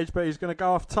move from Edge, but he's going to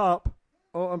go off top.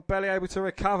 Orton barely able to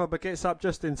recover, but gets up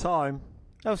just in time.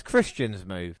 That was Christian's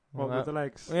move. With the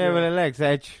legs? Yeah, with the legs,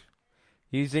 Edge.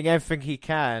 Using everything he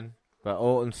can, but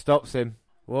Orton stops him.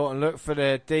 Orton looked for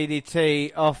the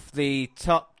DDT off the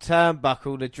top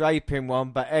turnbuckle, the draping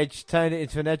one, but Edge turned it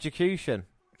into an execution.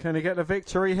 Can he get the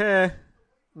victory here?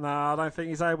 No, I don't think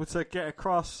he's able to get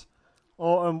across.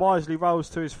 Orton wisely rolls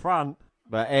to his front.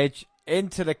 But Edge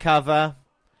into the cover,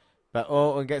 but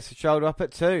Orton gets the shoulder up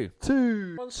at 2.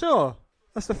 2. I'm sure.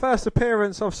 That's the first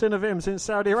appearance of Sin of Him since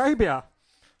Saudi Arabia.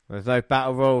 There's no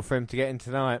battle royal for him to get in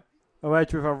tonight.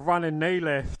 Edge with a running knee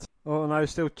lift. Orton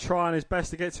still trying his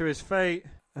best to get to his feet.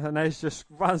 And Edge just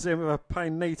runs in with a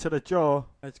pain knee to the jaw.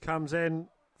 Edge comes in,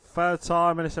 third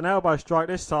time, and it's an elbow strike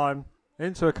this time.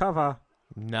 Into a cover.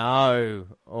 No.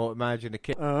 Orton managing to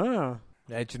kick.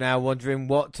 Edge now wondering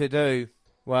what to do.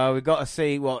 Well, we've got to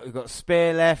see what we've got.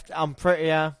 Spear left,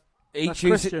 Unprettier.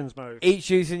 Christian's move. Each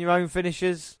using your own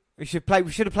finishers. We should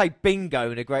have played bingo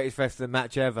in the greatest wrestling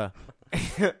match ever.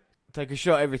 Take a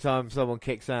shot every time someone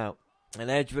kicks out. And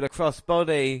Edge with a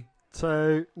crossbody.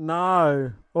 2.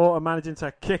 No. Orton managing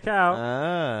to kick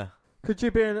out. Could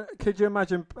you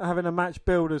imagine having a match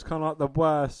billed as kind of like the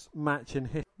worst match in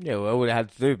history? Yeah, well, all it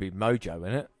had to do would be mojo,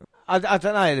 innit? I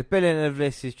don't know. The billing of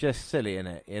this is just silly,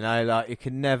 innit? You know, like you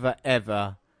can never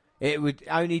ever.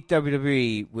 Only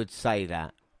WWE would say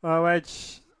that. Well,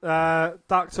 Edge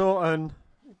ducked Orton,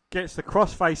 gets the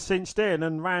crossface cinched in,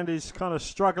 and Randy's kind of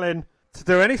struggling to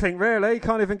do anything really. He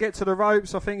can't even get to the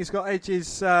ropes. I think he's got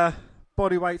Edge's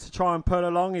body weight to try and pull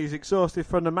along. He's exhausted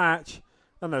from the match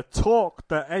and the torque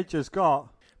that Edge has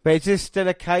got. But is this still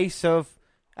a case of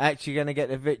actually going to get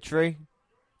the victory,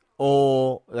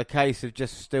 or the case of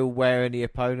just still wearing the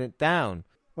opponent down?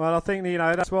 Well, I think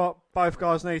that's what both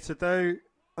guys need to do.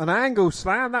 An angle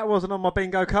slam, that wasn't on my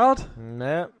bingo card.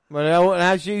 No, well, Orton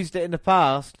has used it in the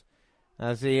past.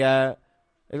 As he, like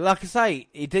I say,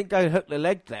 he didn't go hook the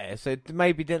leg there, so it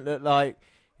maybe didn't look like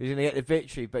he was going to get the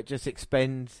victory, but just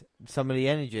expend some of the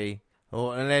energy.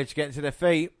 Orton and Edge getting to their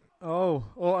feet. Oh,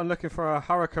 Orton looking for a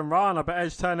Hurricane Rana, but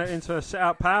Edge turned it into a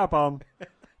sit-out powerbomb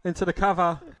into the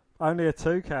cover. Only a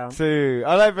 2 count. 2.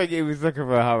 I don't think he was looking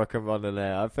for a Hurricane Rana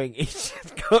there. I think he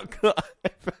just got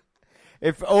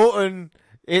if Orton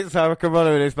hits Hurricane Rana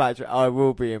in this match, I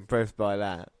will be impressed by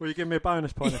that. Will you give me a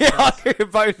bonus point? Yeah, I'll give you a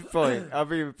bonus point. I'll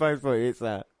give you a bonus point. It's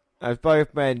that. As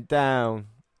both men down.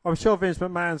 I'm sure Vince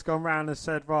McMahon's gone round and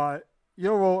said, right,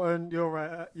 you're Orton, you're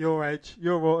Edge,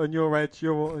 you're Orton, you're Edge,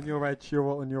 you're Orton, you're Edge, you're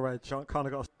Orton, you're Edge. I kind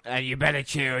of got. And you better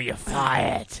cheer, you're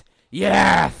fired.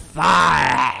 You're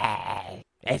fired.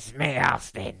 It's me,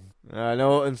 Austin. And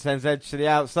Orton sends Edge to the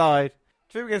outside.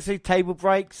 Do you think we're going to see table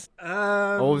breaks?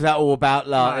 Or was that all about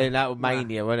that was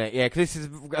Mania, wasn't it? Yeah, because this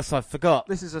is, I forgot.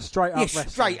 This is a straight up wrestling.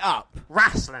 Straight up.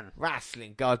 Wrestling.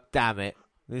 Wrestling, god damn it.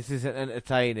 This isn't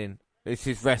entertaining. This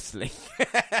is wrestling.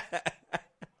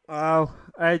 Oh,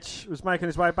 Edge was making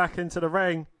his way back into the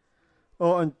ring.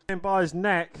 Orton in by his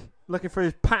neck, looking for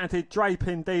his patented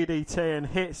draping DDT and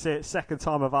hits it second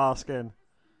time of asking.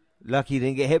 Lucky he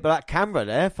didn't get hit by that camera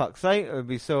there, fuck's sake.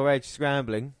 We saw Edge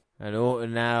scrambling. And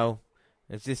Orton now,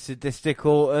 is this sadistic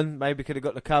Orton? Maybe could have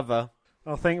got the cover.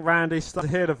 I think Randy's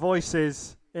starting to hear the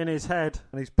voices in his head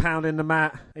and he's pounding the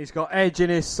mat. He's got Edge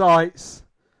in his sights.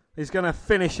 He's going to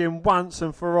finish him once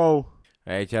and for all.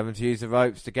 Edge having to use the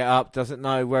ropes to get up, doesn't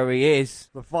know where he is.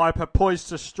 The Viper poised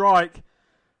to strike.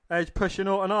 Edge pushing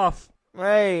Orton off.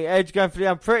 Hey, Edge going for the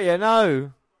Unprettier,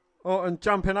 no. Orton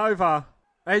jumping over.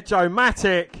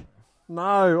 Edge-o-matic.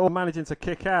 No, Orton managing to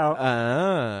kick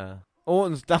out.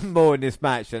 Orton's done more in this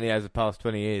match than he has the past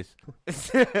 20 years.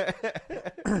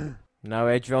 Now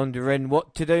Edge wondering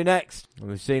what to do next.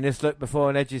 We've seen this look before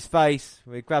on Edge's face.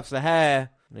 Where he grabs the hair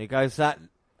and he goes that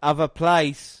other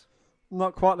place.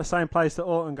 Not quite the same place that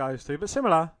Orton goes to, but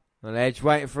similar. And Edge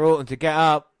waiting for Orton to get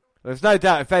up. There's no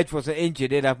doubt if Edge wasn't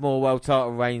injured, he'd have more world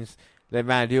title reigns than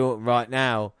Randy Orton right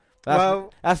now.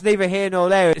 That's neither here nor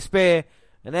there. It's Spear.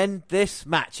 And then this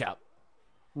matchup.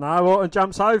 No, Orton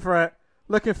jumps over it.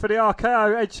 Looking for the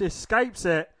RKO. Edge escapes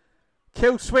it.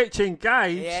 Kill switch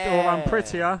engaged, or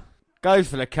Unprettier. Goes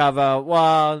for the cover.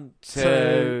 1,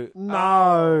 2.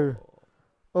 No.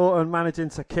 Orton managing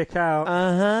to kick out.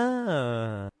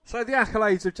 So the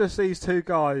accolades of just these two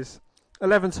guys.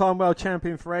 11-time world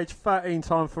champion for Edge,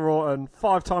 13-time for Orton,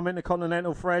 5-time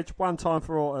Intercontinental for Edge, 1-time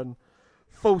for Orton,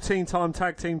 14-time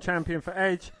tag team champion for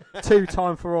Edge,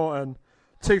 2-time for Orton,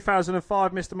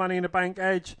 2005 Mr. Money in the Bank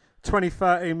Edge,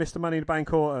 2013 Mr. Money in the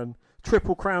Bank Orton,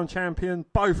 Triple Crown champion,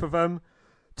 both of them,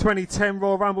 2010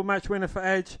 Royal Rumble match winner for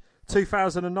Edge,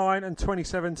 2009 and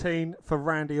 2017 for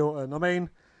Randy Orton. I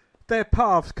mean, their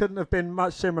paths couldn't have been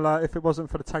much similar if it wasn't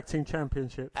for the tag team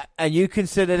championship. And you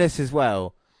consider this as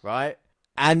well, right?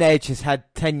 And Edge has had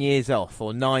 10 years off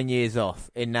or 9 years off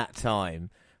in that time,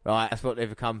 right? That's what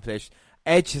they've accomplished.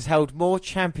 Edge has held more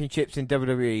championships in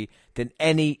WWE than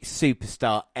any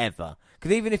superstar ever.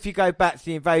 Because even if you go back to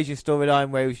the Invasion storyline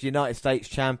where he was United States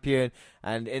champion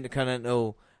and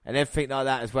Intercontinental and everything like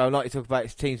that as well, like you talk about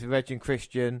his teams with Edge and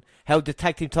Christian, held the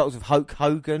tag team titles with Hulk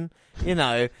Hogan, you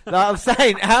know. Like I'm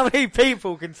saying, how many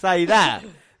people can say that?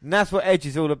 And that's what Edge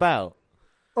is all about.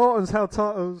 Orton's held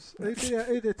titles. He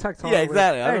did tag titles. Yeah,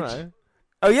 exactly. I Edge. don't know.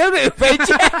 Oh, yeah, little Edge.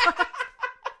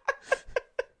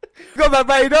 Got that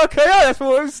made RKO. That's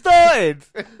what it started.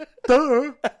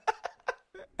 Duh.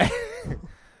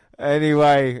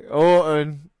 Anyway,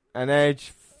 Orton and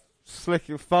Edge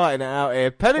slicking fighting it out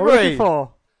here. What are you Pedigree. looking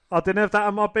for? I didn't have that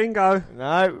on my bingo.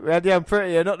 No, we had the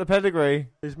unprettier, not the pedigree.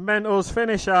 His Mental's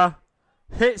finisher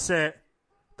hits it.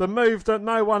 The move that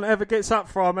no one ever gets up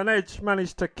from, and Edge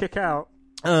managed to kick out.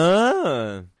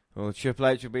 Well, Triple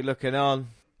H will be looking on.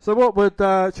 So what would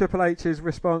Triple H's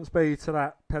response be to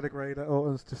that pedigree that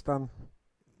Orton's just done?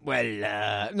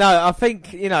 Well, no, I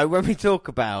think, you know, when we talk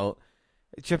about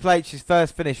Triple H's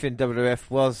first finish in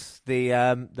WWF was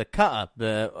the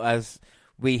cutter, as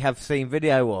we have seen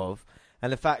video of.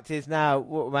 And the fact is now,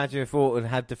 imagine if Orton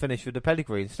had to finish with the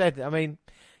pedigree instead. I mean,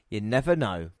 you never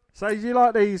know. So do you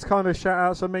like these kind of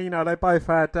shout-outs? I mean, you know, they both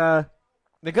had...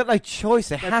 They've got no choice,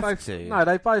 they have to. No,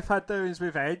 they both had doings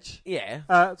with Edge.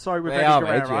 Yeah. Sorry, with They Eddie are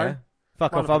Guerrero. Edge, yeah.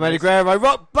 Fuck One off, of I'm them Eddie is. Guerrero.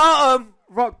 Rock bottom!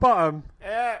 Rock bottom.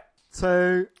 Yeah.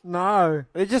 So, no.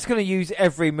 They're just going to use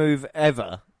every move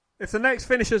ever. If the next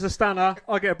finisher's a stunner,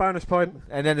 I get a bonus point.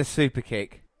 And then a super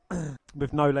kick.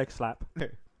 With no leg slap.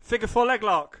 Figure 4 leg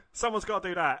lock. Someone's got to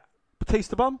do that.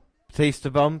 Batista bomb? Batista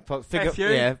bomb. F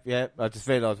you. Yeah. I just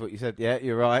realised what you said. Yeah,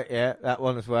 you're right. Yeah, that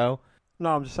one as well.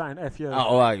 No, I'm just saying F you.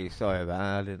 Oh, are you? Sorry about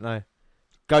that. I didn't know.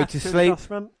 Go to Attitude sleep.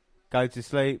 adjustment. Go to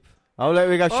sleep. Oh, there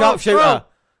we go. Sharpshooter. Oh.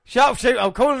 Sharpshooter.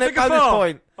 I'm calling it Figure bonus 4.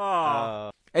 point.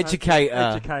 Oh. Educator.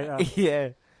 Educator. Yeah.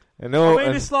 And I Orton.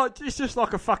 mean, it's just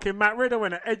like a fucking Matt Riddle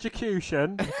in it.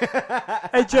 Execution.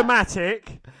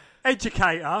 Edumatic.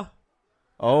 Educator.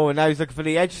 Oh, and now he's looking for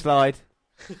the edge slide.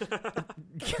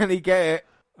 Can he get it?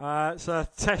 It's a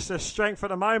test of strength at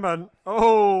the moment.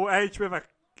 Oh, Edge with a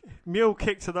mule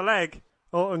kick to the leg.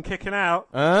 Orton kicking out.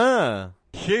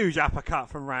 Huge uppercut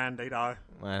from Randy, though.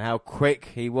 Man, how quick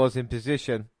he was in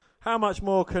position. How much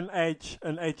more can Edge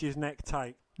and Edge's neck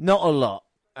take? Not a lot.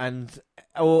 And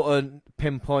Orton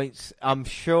pinpoints, I'm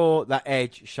sure that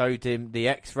Edge showed him the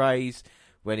x-rays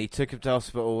when he took him to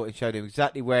hospital and showed him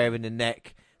exactly where in the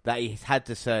neck that he had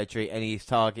the surgery, and he's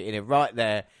targeting it right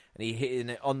there and he's hitting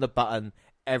it on the button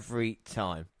every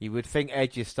time. You would think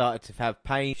Edge has started to have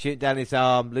pain, shooting down his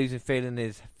arm, losing feeling in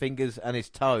his fingers and his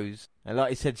toes. And like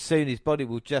he said, soon his body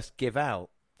will just give out.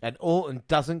 And Orton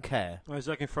doesn't care. He's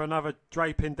looking for another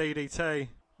draping DDT.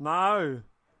 No.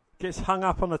 Gets hung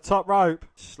up on the top rope.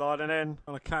 Sliding in.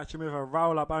 Gonna catch him with a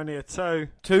roll-up, only a 2.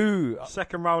 2.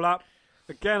 Second roll-up.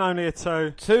 Again, only a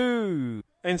 2. 2.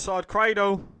 Inside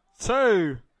cradle.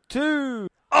 2. 2.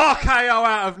 RKO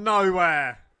out of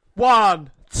nowhere. 1,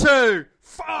 2,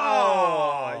 4.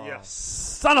 Oh, you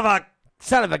son of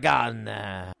a gun.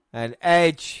 And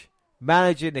Edge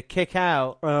managing to kick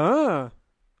out.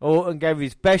 Orton gave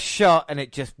his best shot and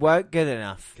it just weren't good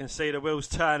enough. You can see the wheels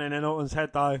turning in Orton's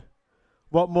head though.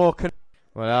 What more can...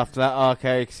 Well, after that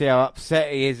RKO, you can see how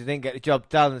upset he is. He didn't get the job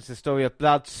done. It's a story of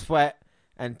blood, sweat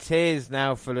and tears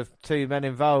now for the two men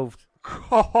involved.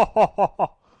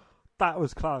 That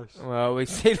was close. Well, we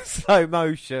see the slow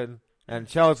motion. And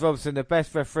Charles Robinson, the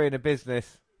best referee in the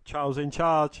business. Charles in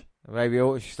charge. Maybe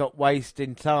Orton should stop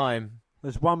wasting time.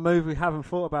 There's one move we haven't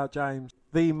thought about, James.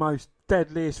 The most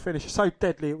deadliest finisher. So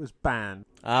deadly it was banned.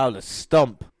 Oh, the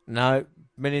stomp. No.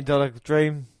 $1 Million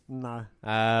Dream. No.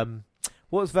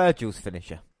 What was Virgil's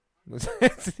finisher?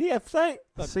 Did he have something?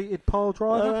 Seated pole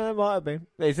driver? It might have been.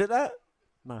 Is it that?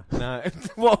 No. No.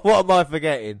 What am I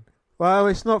forgetting? Well,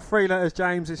 it's not 3 letters,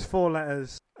 James. It's 4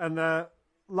 letters. And the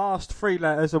last 3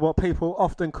 letters are what people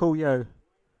often call you,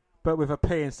 but with a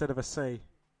P instead of a C.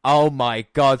 Oh my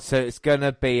God, so it's going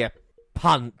to be a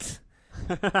punt.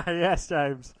 Yes,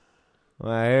 James.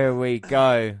 Well, here we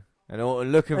go. And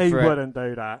Orton looking for it. He wouldn't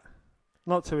do that.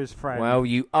 Not to his friend. Well,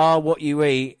 you are what you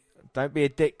eat. Don't be a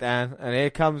dick, Dan. And here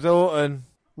comes Orton.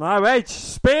 No, Edge,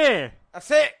 spear.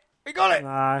 That's it. We got it.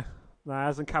 No,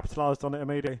 hasn't capitalised on it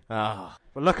immediately. Oh.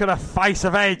 But look at the face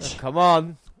of Edge. Come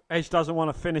on. Edge doesn't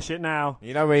want to finish it now.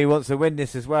 You know where he wants to win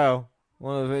this as well.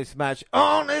 One of his match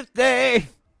on this day.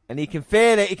 And he can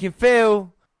feel it. He can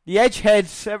feel the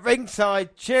Edgeheads at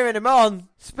ringside cheering him on.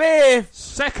 Spear.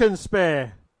 Second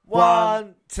spear.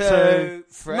 1, 2,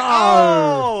 3. No.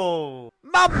 Oh,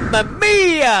 Mamma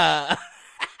Mia.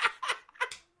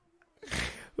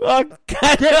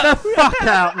 Get the fuck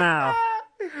out now.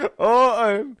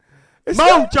 Orton.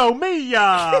 Mojo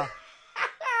Mia.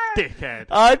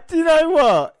 Dickhead. Do you know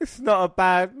what? It's not a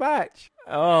bad match.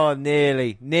 Oh,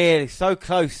 nearly. So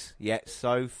close, yet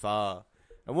so far.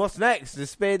 And what's next? The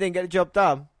spear didn't get the job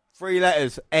done. 3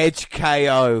 letters. Edge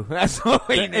KO. That's all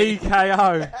we need.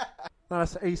 EKO. No,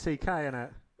 that's ECK, isn't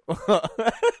it?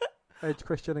 Edge,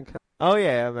 Christian and K. Oh,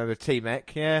 yeah, I remember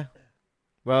T-Mech, yeah.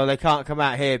 Well, they can't come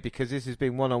out here because this has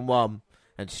been one-on-one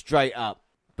and straight up.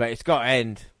 But it's got to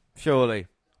end, surely.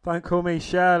 Don't call me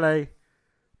Shirley.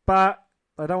 But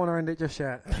I don't want to end it just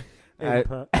yet.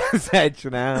 Input. It's Edge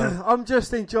now. I'm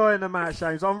just enjoying the match,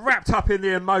 James. I'm wrapped up in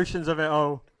the emotions of it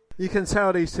all. You can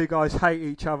tell these two guys hate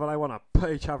each other. They want to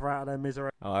put each other out of their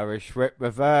misery. Irish whip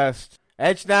reversed.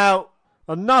 Edge now.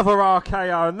 Another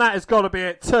RKO, and that has got to be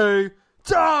it too.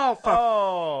 Oh,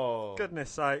 for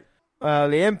goodness sake. Well,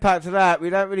 the impact of that,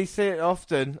 we don't really see it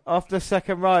often. Off the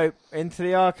second rope, into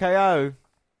the RKO.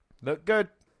 Look good.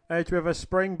 Edge with a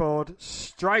springboard,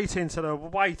 straight into the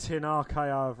waiting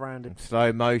RKO of Randy.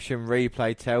 Slow motion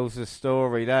replay tells the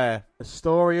story there. The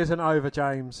story isn't over,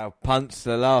 James. Punts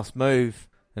the last move,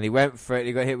 and he went for it.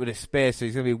 He got hit with a spear, so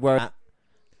he's going to be worried.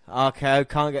 RKO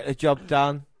can't get the job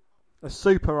done. A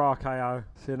super RKO.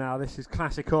 So now this is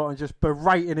classic Orton just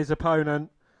berating his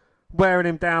opponent, wearing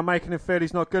him down, making him feel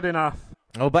he's not good enough.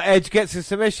 Oh, but Edge gets a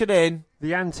submission in.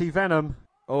 The anti-venom.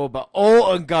 Oh, but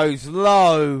Orton goes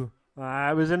low.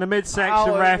 It was in the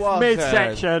midsection, ref.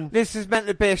 Midsection. This is meant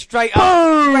to be a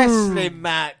straight-up wrestling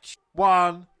match.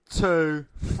 1, 2,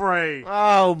 3.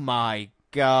 Oh, my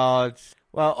God.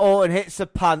 Well, Orton hits a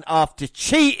punt after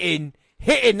hitting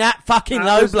that fucking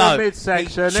low blow. It was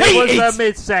the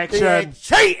midsection. He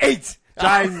cheated.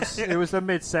 James, it was the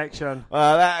midsection.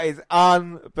 Well, that is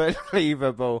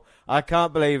unbelievable. I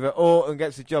can't believe it. Orton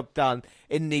gets the job done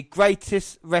in the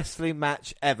greatest wrestling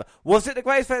match ever. Was it the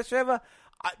greatest wrestling ever?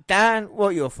 Dan, what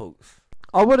are your thoughts?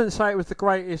 I wouldn't say it was the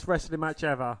greatest wrestling match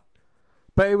ever,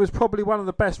 but it was probably one of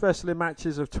the best wrestling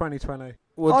matches of 2020.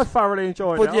 I thoroughly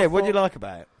enjoyed it. Yeah, what did you like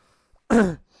about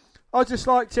it? I just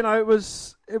liked, it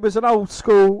was an old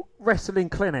school wrestling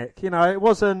clinic. It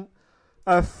wasn't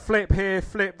a flip here,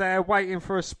 flip there, waiting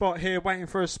for a spot here, waiting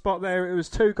for a spot there. It was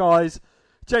two guys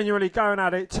genuinely going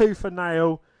at it, tooth and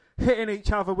nail, hitting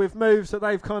each other with moves that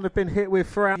they've kind of been hit with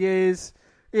throughout years.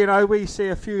 We see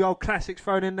a few old classics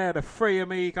thrown in there, the Three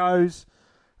Amigos,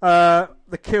 the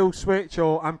Kill Switch,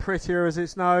 or I'm Prettier as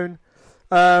it's known.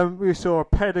 We saw a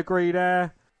pedigree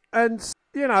there. And,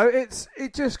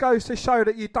 it just goes to show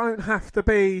that you don't have to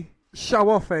be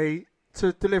show-offy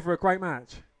to deliver a great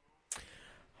match.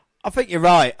 I think you're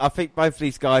right. I think both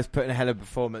these guys put in a hell of a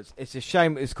performance. It's a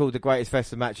shame it's called the greatest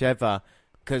wrestling match ever,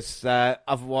 because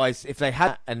otherwise, if they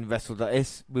had and wrestled like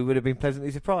this, we would have been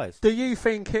pleasantly surprised. Do you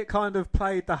think it kind of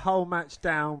played the whole match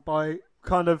down by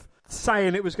kind of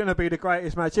saying it was going to be the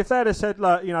greatest match? If they'd have said,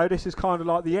 look, this is kind of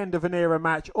like the end of an era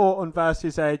match, Orton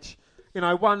versus Edge,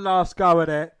 one last go at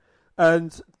it,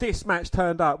 and this match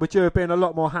turned up, would you have been a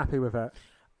lot more happy with it?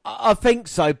 I think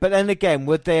so, but then again,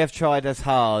 would they have tried as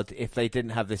hard if they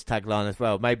didn't have this tagline as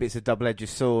well? Maybe it's a double-edged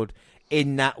sword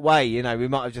in that way. We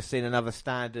might have just seen another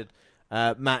standard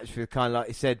match with kind of like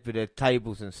you said with the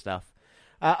tables and stuff.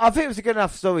 I think it was a good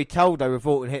enough story told though, with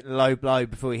Orton hitting the low blow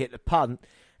before he hit the punt,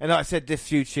 and like I said, this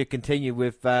feud should continue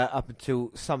with up until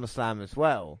SummerSlam as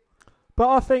well. But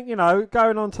I think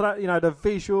going on to that, the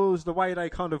visuals, the way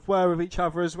they kind of were with each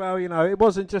other as well. It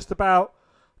wasn't just about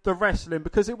the wrestling,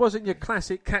 because it wasn't your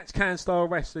classic catch-can style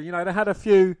wrestling. They had a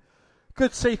few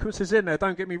good sequences in there,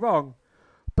 don't get me wrong,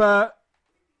 but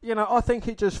I think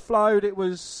it just flowed. It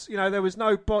was, there was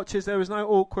no botches, there was no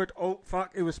awkward, oh,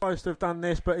 fuck, he was supposed to have done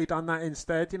this, but he done that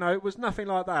instead. It was nothing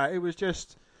like that. It was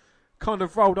just kind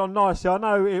of rolled on nicely. I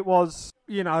know it was,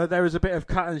 there was a bit of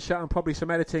cut and shut and probably some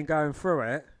editing going through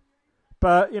it,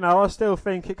 but, I still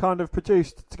think it kind of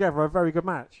produced together a very good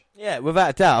match. Yeah, without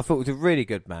a doubt, I thought it was a really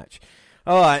good match.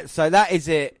 All right, so that is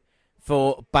it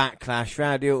for Backlash.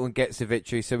 Randy Orton gets the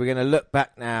victory. So we're going to look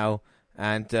back now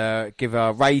and give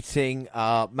our rating,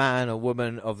 our man or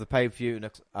woman of the pay-per-view, and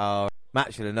our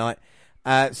match of the night.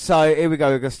 So here we go.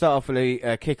 We're going to start off with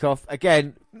a kick-off.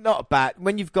 Again, not bad.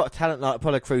 When you've got a talent like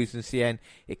Apollo Crews and CN,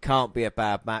 it can't be a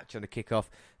bad match on the kick-off.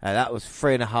 That was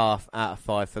 3.5 out of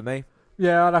 5 for me.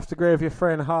 Yeah, I'd have to agree with you.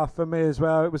 3.5 for me as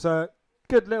well. It was a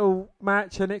good little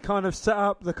match, and it kind of set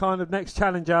up the kind of next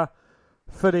challenger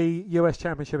for the US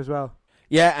Championship as well.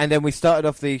 Yeah, and then we started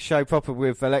off the show proper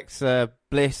with Alexa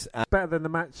Bliss. Better than the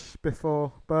match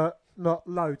before, but not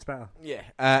loads better. Yeah,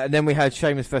 and then we had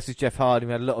Sheamus versus Jeff Hardy.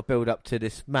 We had a lot of build-up to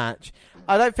this match.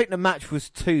 I don't think the match was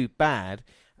too bad.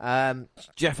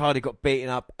 Jeff Hardy got beaten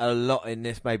up a lot in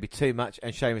this, maybe too much,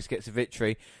 and Sheamus gets a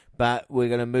victory. But we're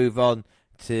going to move on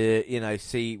to,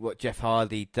 see what Jeff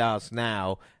Hardy does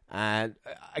now. And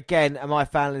again, am I a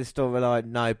fan of this storyline?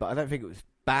 No, but I don't think it was a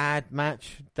bad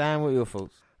match. Dan, what are your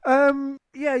thoughts?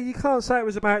 Yeah, you can't say it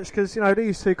was a match because,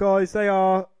 these two guys, they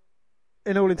are,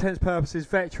 in all intents and purposes,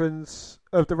 veterans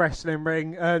of the wrestling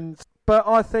ring. But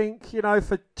I think,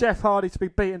 for Jeff Hardy to be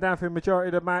beaten down for the majority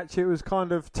of the match, it was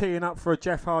kind of teeing up for a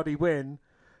Jeff Hardy win,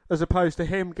 as opposed to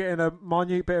him getting a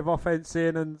minute bit of offense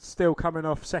in and still coming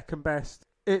off second best.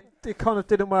 It kind of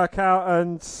didn't work out,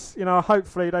 and,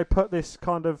 hopefully they put this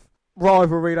kind of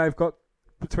rivalry they've got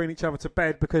between each other to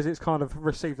bed, because it's kind of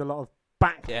received a lot of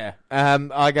back. Yeah.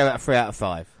 I go that 3 out of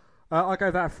 5. I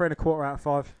go that 3.25 out of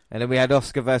 5. And then we had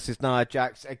Oscar versus Nia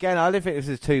Jax. Again, I don't think this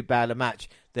is too bad a match.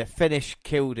 The finish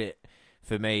killed it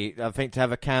for me. I think to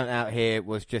have a count out here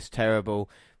was just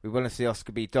terrible. We want to see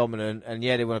Oscar be dominant, and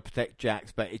yeah, they want to protect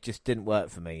Jax, but it just didn't work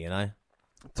for me,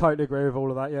 Totally agree with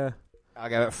all of that, yeah. I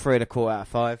gave it 3.25 out of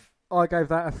 5. I gave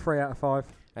that a 3 out of 5.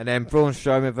 And then Braun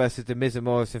Strowman versus The Miz and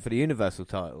Morrison for the Universal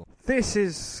title. This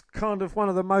is kind of one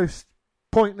of the most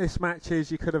pointless matches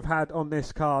you could have had on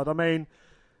this card. I mean,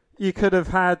 you could have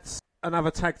had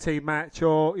another tag team match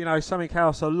or, something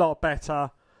else a lot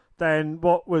better than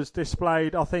what was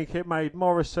displayed. I think it made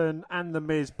Morrison and The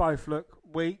Miz both look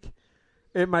weak.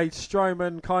 It made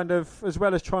Strowman kind of, as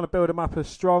well as trying to build him up as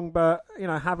strong, but,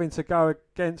 having to go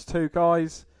against two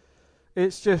guys,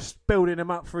 it's just building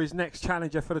him up for his next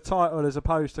challenger for the title as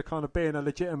opposed to kind of being a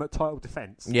legitimate title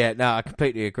defence. Yeah, no, I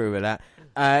completely agree with that.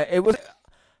 It was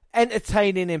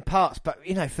entertaining in parts, but,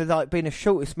 for being the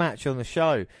shortest match on the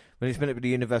show when it's meant to be the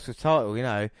Universal title,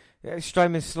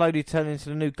 Strowman slowly turned into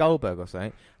the new Goldberg or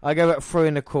something. I go at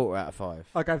 3.25 out of 5.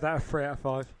 I gave that a 3 out of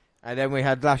 5. And then we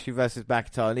had Lashley versus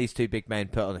McIntyre, and these two big men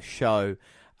put on a show.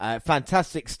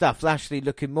 Fantastic stuff. Lashley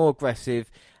looking more aggressive,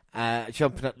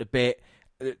 jumping up the bit.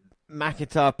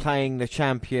 McIntyre playing the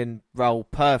champion role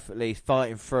perfectly,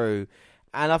 fighting through.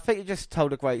 And I think it just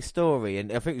told a great story,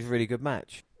 and I think it was a really good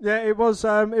match. Yeah, it was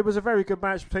a very good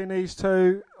match between these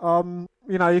two. You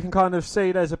can kind of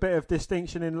see there's a bit of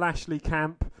distinction in Lashley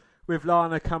camp with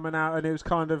Lana coming out, and it was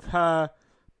kind of her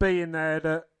being there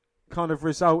that kind of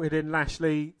resulted in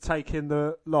Lashley taking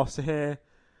the loss here,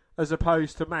 as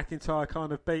opposed to McIntyre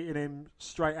kind of beating him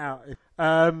straight out.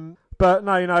 But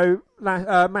no,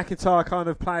 McIntyre kind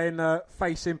of playing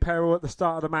face in peril at the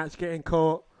start of the match, getting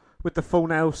caught with the full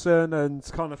Nelson and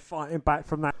kind of fighting back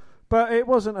from that. But it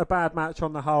wasn't a bad match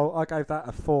on the whole. I gave that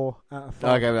a 4 out of 5.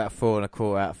 I gave that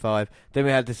 4.25 out of 5. Then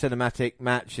we had the cinematic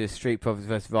match, Street Profits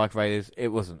versus Viking Raiders. It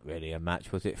wasn't really a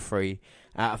match, was it? 3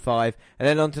 out of 5. And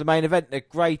then on to the main event, the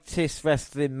greatest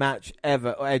wrestling match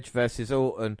ever, Edge versus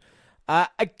Orton.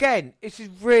 Again, this is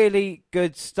really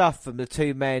good stuff from the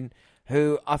two men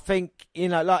who I think,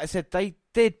 like I said, they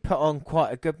did put on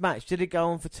quite a good match. Did it go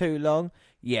on for too long?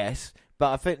 Yes.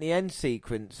 But I think the end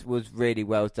sequence was really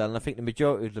well done. I think the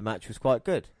majority of the match was quite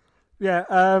good. Yeah,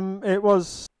 it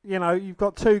was, you've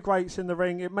got two greats in the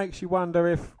ring. It makes you wonder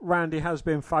if Randy has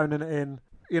been phoning it in,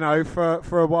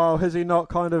 for a while. Has he not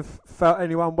kind of felt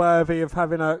anyone worthy of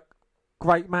having a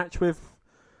great match with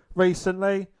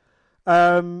recently?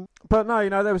 But no,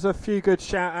 there was a few good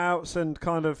shout-outs and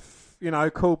kind of,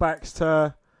 callbacks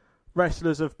to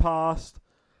wrestlers of past.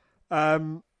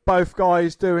 Both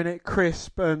guys doing it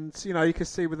crisp, and you can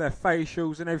see with their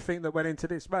facials and everything that went into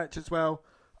this match as well.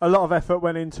 A lot of effort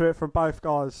went into it from both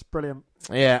guys. Brilliant.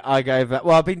 Yeah, I gave that.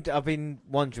 Well, I've been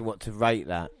wondering what to rate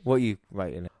that. What are you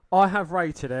rating it? I have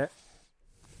rated it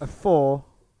a 4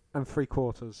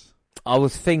 3/4. I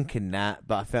was thinking that,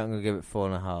 but I think I'm going to give it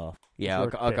 4.5. Yeah, I'll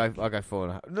go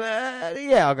 4.5.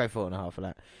 Yeah, I'll go 4.5 for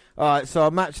that. All right, so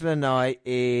our match of the night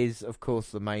is, of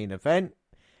course, the main event.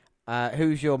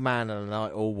 Who's your man of the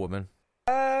night or woman?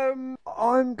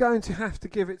 I'm going to have to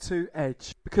give it to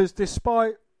Edge, because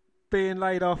despite being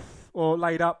laid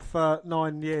up for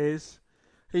 9 years,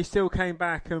 he still came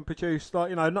back and produced,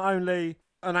 not only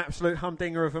an absolute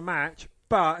humdinger of a match,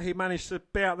 but he managed to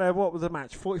be out there, what was the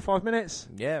match, 45 minutes?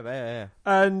 Yeah.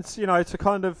 And, to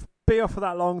kind of be off for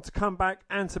that long, to come back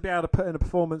and to be able to put in a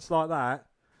performance like that,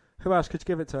 who else could you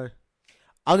give it to?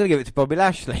 I'm going to give it to Bobby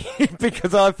Lashley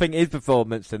because I think his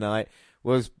performance tonight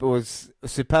was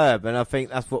superb, and I think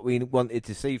that's what we wanted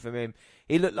to see from him.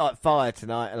 He looked like fire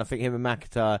tonight, and I think him and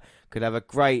McIntyre could have a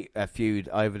great feud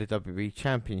over the WWE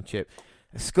Championship.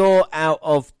 A score out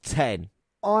of 10.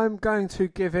 I'm going to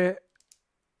give it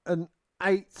an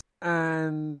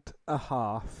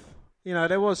 8.5.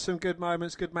 There was some good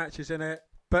moments, good matches in it,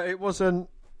 but it wasn't,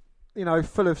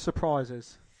 full of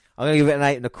surprises. I'm going to give it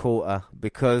an 8.25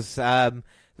 because,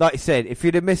 like you said, if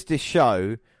you'd have missed this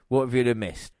show, what have you have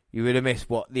missed? You would have missed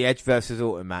the Edge versus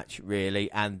Orton match,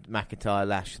 really, and McIntyre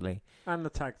Lashley. And the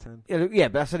tag team. Yeah,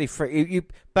 but that's only three.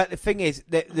 But the thing is,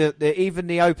 even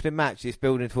the opening match is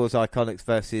building towards Iconics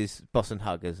versus Boss and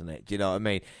Hug, isn't it? Do you know what I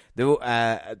mean?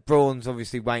 Braun's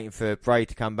obviously waiting for Bray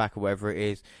to come back or whatever it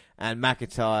is, and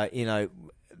McIntyre,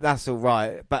 that's all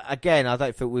right. But again, I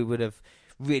don't think we would have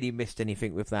really missed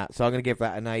anything with that. So I'm going to give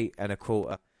that an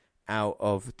 8.25 out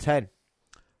of 10.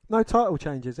 No title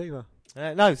changes either.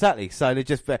 No, exactly. So they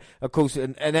just, of course,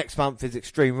 next month is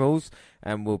Extreme Rules,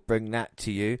 and we'll bring that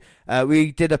to you.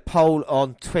 We did a poll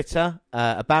on Twitter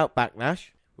about Backlash.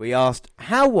 We asked,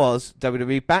 how was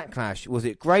WWE Backlash? Was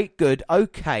it great, good,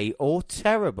 okay, or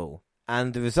terrible?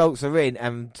 And the results are in,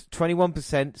 and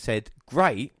 21% said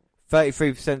great,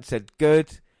 33% said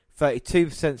good,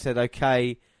 32% said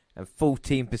okay, and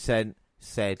 14%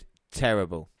 said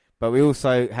terrible. But we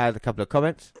also had a couple of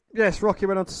comments. Yes, Rocky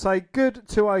went on to say, good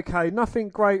to okay. Nothing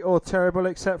great or terrible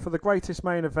except for the greatest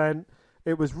main event.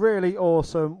 It was really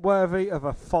awesome, worthy of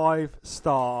a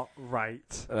 5-star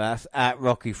rate. That's at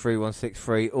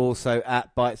Rocky3163. Also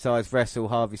at Bite Size Wrestle,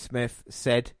 Harvey Smith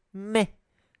said, meh.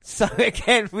 So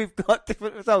again, we've got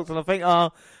different results, and I think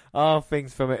our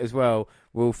things from it as well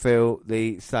will feel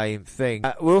the same thing.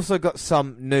 We also got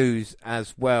some news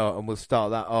as well, and we'll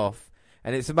start that off.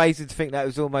 And it's amazing to think that it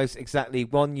was almost exactly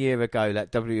 1 year ago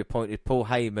that WWE appointed Paul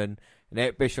Heyman and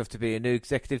Eric Bischoff to be the new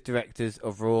executive directors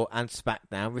of Raw and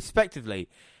SmackDown, respectively.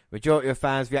 Majority of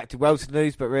fans reacted well to the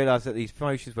news, but realised that these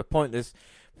promotions were pointless,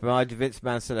 provided Vince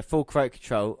McMahon still had full creative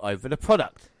control over the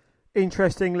product.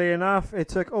 Interestingly enough, it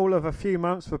took all of a few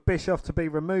months for Bischoff to be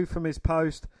removed from his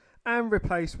post and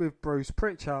replaced with Bruce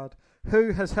Pritchard,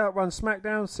 who has helped run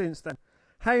SmackDown since then.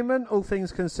 Heyman, all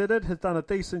things considered, has done a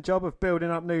decent job of building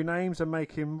up new names and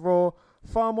making Raw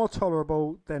far more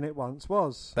tolerable than it once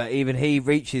was. But even he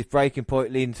reached his breaking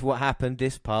point leading to what happened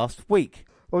this past week.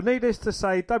 Well, needless to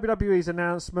say, WWE's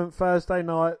announcement Thursday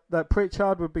night that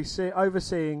Pritchard would be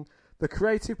overseeing the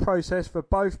creative process for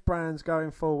both brands going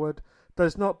forward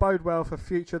does not bode well for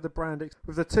future of the brand.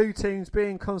 With the two teams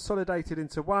being consolidated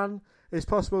into one, it's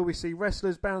possible we see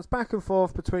wrestlers bounce back and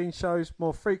forth between shows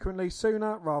more frequently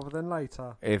sooner rather than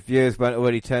later. If viewers weren't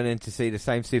already turning to see the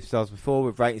same superstars before,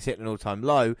 with ratings hitting an all-time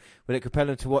low, will it compel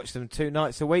them to watch them 2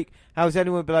 nights a week? How is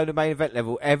anyone below the main event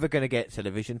level ever going to get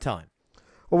television time?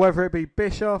 Or whether it be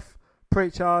Bischoff,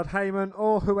 Pritchard, Heyman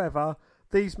or whoever,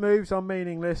 these moves are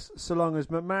meaningless so long as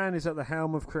McMahon is at the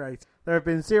helm of creative. There have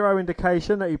been zero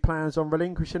indication that he plans on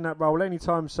relinquishing that role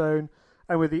anytime soon,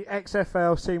 and with the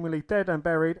XFL seemingly dead and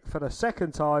buried for the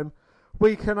second time,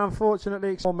 we can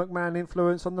unfortunately expect McMahon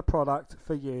influence on the product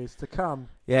for years to come.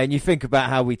 Yeah, and you think about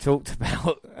how we talked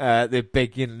about the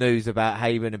big news about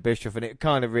Heyman and Bischoff, and it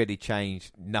kind of really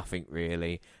changed nothing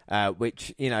really,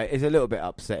 which, is a little bit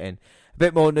upsetting. A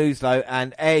bit more news though,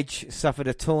 and Edge suffered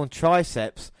a torn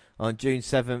triceps on June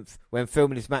 7th when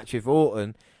filming his match with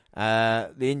Orton.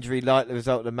 The injury, like the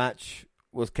result of the match,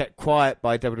 was kept quiet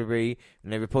by WWE,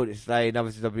 and they reported today, and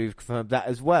others at WWE confirmed that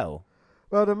as well.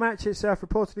 Well, the match itself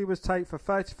reportedly was taped for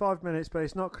 35 minutes, but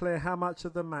it's not clear how much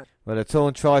of the match. Well, a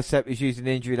torn tricep is usually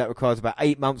an injury that requires about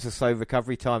 8 months or so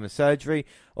recovery time and surgery.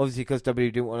 Obviously, because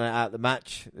WWE didn't want to out the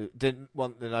match, didn't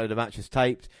want to know the match was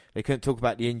taped, they couldn't talk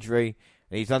about the injury,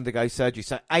 and he's undergo surgery.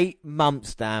 So 8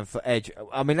 months, Dan, for Edge.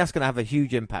 I mean, that's going to have a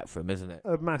huge impact for him, isn't it?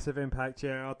 A massive impact,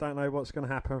 yeah. I don't know what's going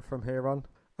to happen from here on.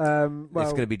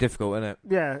 It's going to be difficult, isn't it?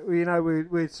 Yeah,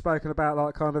 we'd spoken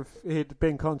about he'd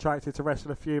been contracted to wrestle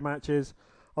a few matches.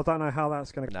 I don't know how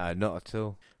that's going to go. No, not at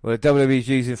all. Well, WWE is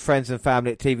using friends and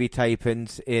family at TV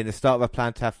tapings in the start of a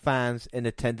plan to have fans in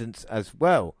attendance as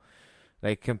well.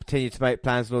 They continue to make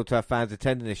plans in order to have fans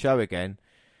attending the show again.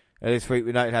 This week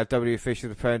we noted how WWE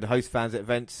officials are preparing to host fans at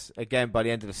events again by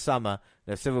the end of the summer.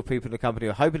 There are several people in the company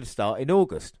who are hoping to start in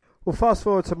August. Well, fast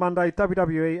forward to Monday,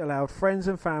 WWE allowed friends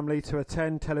and family to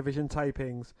attend television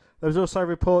tapings. There was also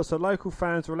reports that local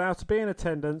fans were allowed to be in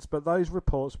attendance, but those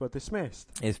reports were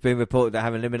dismissed. It's been reported that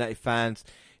having eliminated fans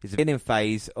is the beginning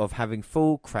phase of having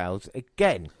full crowds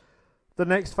again. The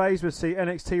next phase would see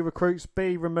NXT recruits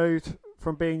be removed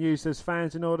from being used as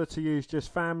fans in order to use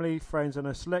just family, friends and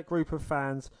a select group of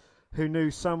fans who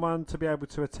knew someone to be able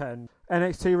to attend.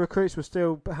 NXT recruits will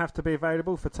still have to be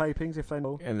available for tapings if they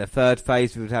know. In the third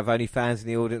phase, we would have only fans in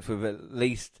the audience with at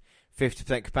least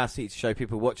 50% capacity to show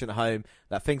people watching at home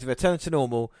that things have returned to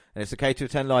normal and it's okay to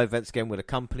attend live events again where the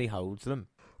company holds them.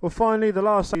 Well, finally, the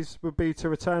last phase would be to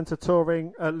return to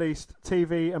touring at least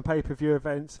TV and pay-per-view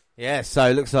events. Yeah, so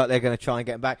it looks like they're going to try and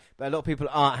get them back. But a lot of people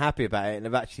aren't happy about it and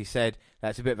have actually said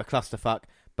that's a bit of a clusterfuck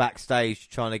backstage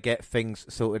trying to get things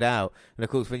sorted out. And, of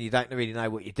course, when you don't really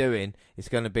know what you're doing, it's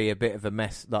going to be a bit of a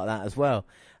mess like that as well.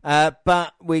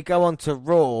 But we go on to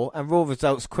Raw, and Raw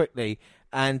results quickly.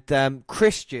 And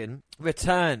Christian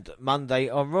returned Monday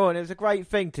on Raw, and it was a great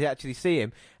thing to actually see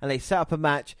him. And they set up a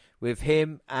match with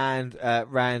him and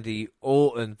Randy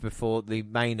Orton before the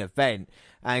main event.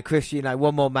 And Christian,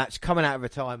 one more match coming out of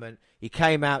retirement. He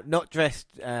came out not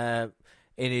dressed in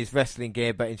his wrestling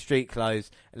gear, but in street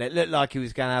clothes, and it looked like he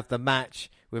was going to have the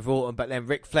match with Orton, but then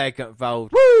Ric Flair got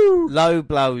involved. Woo! Low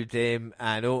blowed him,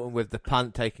 and Orton with the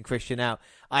punt taking Christian out.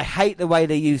 I hate the way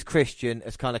they use Christian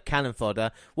as kind of cannon fodder.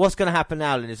 What's going to happen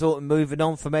now, Lynn? Is Orton moving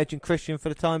on from Edge and Christian for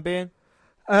the time being?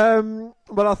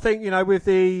 Well, I think, with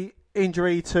the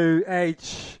injury to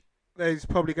Edge, he's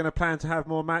probably going to plan to have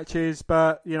more matches,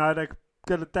 but, they're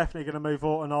definitely going to move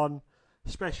Orton on,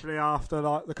 especially after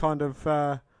the kind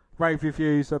of rave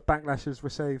reviews that Backlash has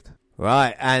received.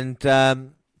 Right, and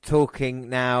talking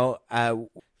now,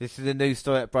 this is a news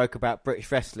story that broke about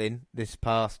British wrestling this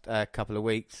past couple of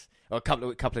weeks, or a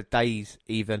couple of days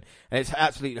even, and it's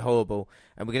absolutely horrible.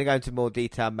 And we're going to go into more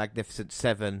detail on Magnificent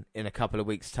 7 in a couple of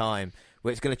weeks' time,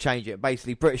 where it's going to change it.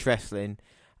 Basically, British wrestling,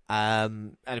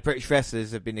 and the British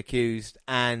wrestlers have been accused,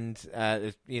 and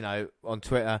on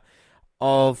Twitter,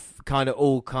 of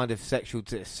all kind of sexual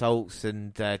assaults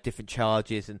and different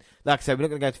charges. And like I said, we're not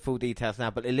going to go into full details now,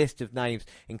 but a list of names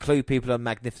include people on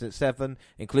Magnificent 7,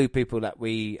 include people that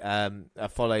we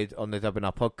followed on the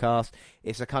WNR podcast.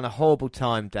 It's a kind of horrible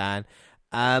time, Dan.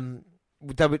 The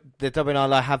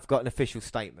WNR have got an official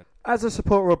statement. As a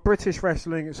supporter of British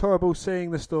wrestling, it's horrible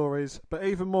seeing the stories, but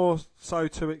even more so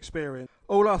to experience.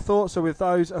 All our thoughts are with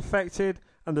those affected,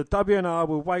 and the WNR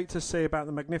will wait to see about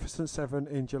the Magnificent 7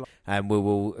 in July. And we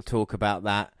will talk about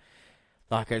that,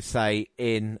 like I say,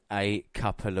 in a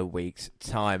couple of weeks'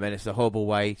 time. And it's a horrible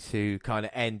way to kind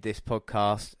of end this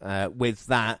podcast with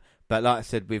that. But like I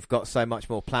said, we've got so much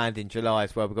more planned in July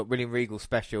as well. We've got William Regal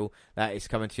special that is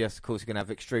coming to us. Of course, we're going to have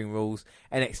Extreme Rules,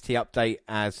 NXT update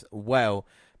as well.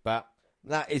 But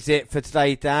that is it for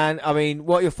today, Dan. I mean,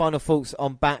 what are your final thoughts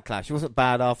on Backlash? It wasn't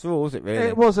bad after all, was it, really?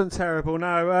 It wasn't terrible,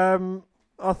 no.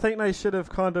 I think they should have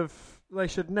they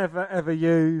should never ever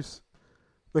use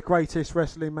the greatest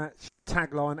wrestling match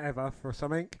tagline ever for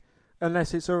something,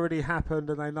 unless it's already happened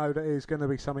and they know that it's going to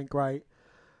be something great.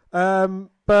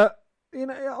 But,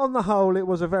 on the whole, it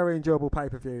was a very enjoyable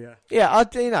pay-per-view, yeah. Yeah,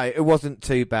 it wasn't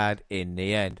too bad in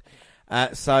the end.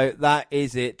 So that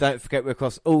is it. Don't forget, we're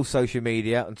across all social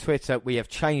media. On Twitter, we have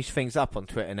changed things up on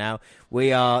Twitter now.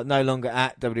 We are no longer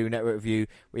at W Network Review.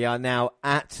 We are now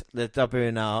at the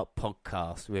WNR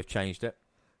Podcast. We have changed it.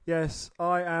 Yes,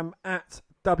 I am at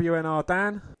WNR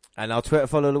Dan. And our Twitter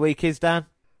follow of the week is, Dan?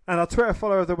 And our Twitter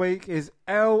follower of the week is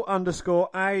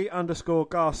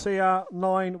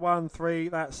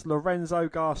L_A_Garcia913. That's Lorenzo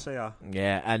Garcia.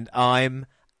 Yeah, and I'm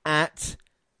at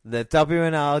the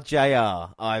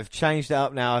WNRJR. I've changed it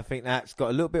up now. I think that's got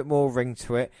a little bit more ring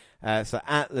to it. So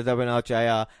at the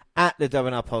WNRJR, at the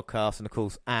WNR Podcast, and of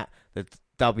course at the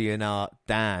WNR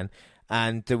Dan.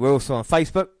 And we're also on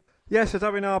Facebook. Yes, the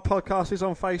WNR Podcast is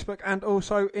on Facebook and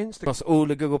also Instagram. Across all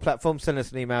the Google platforms, send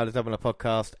us an email to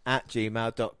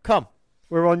WNRpodcast@gmail.com.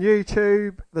 We're on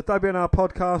YouTube, the WNR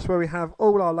Podcast, where we have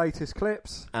all our latest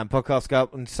clips. And podcasts go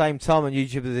up on the same time on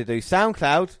YouTube as they do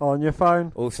SoundCloud. On your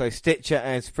phone. Also Stitcher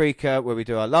and Spreaker, where we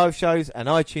do our live shows, and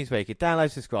iTunes, where you can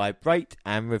download, subscribe, rate,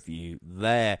 and review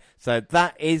there. So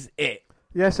that is it.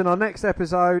 Yes, and our next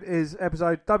episode is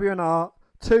episode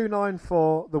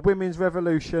WNR294, The Women's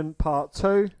Revolution, Part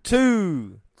 2.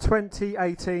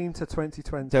 2018 to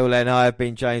 2020. Till then, I have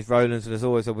been James Rowlands, and as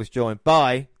always, I was joined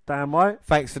by Dan White.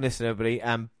 Thanks for listening, everybody,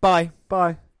 and bye.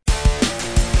 Bye.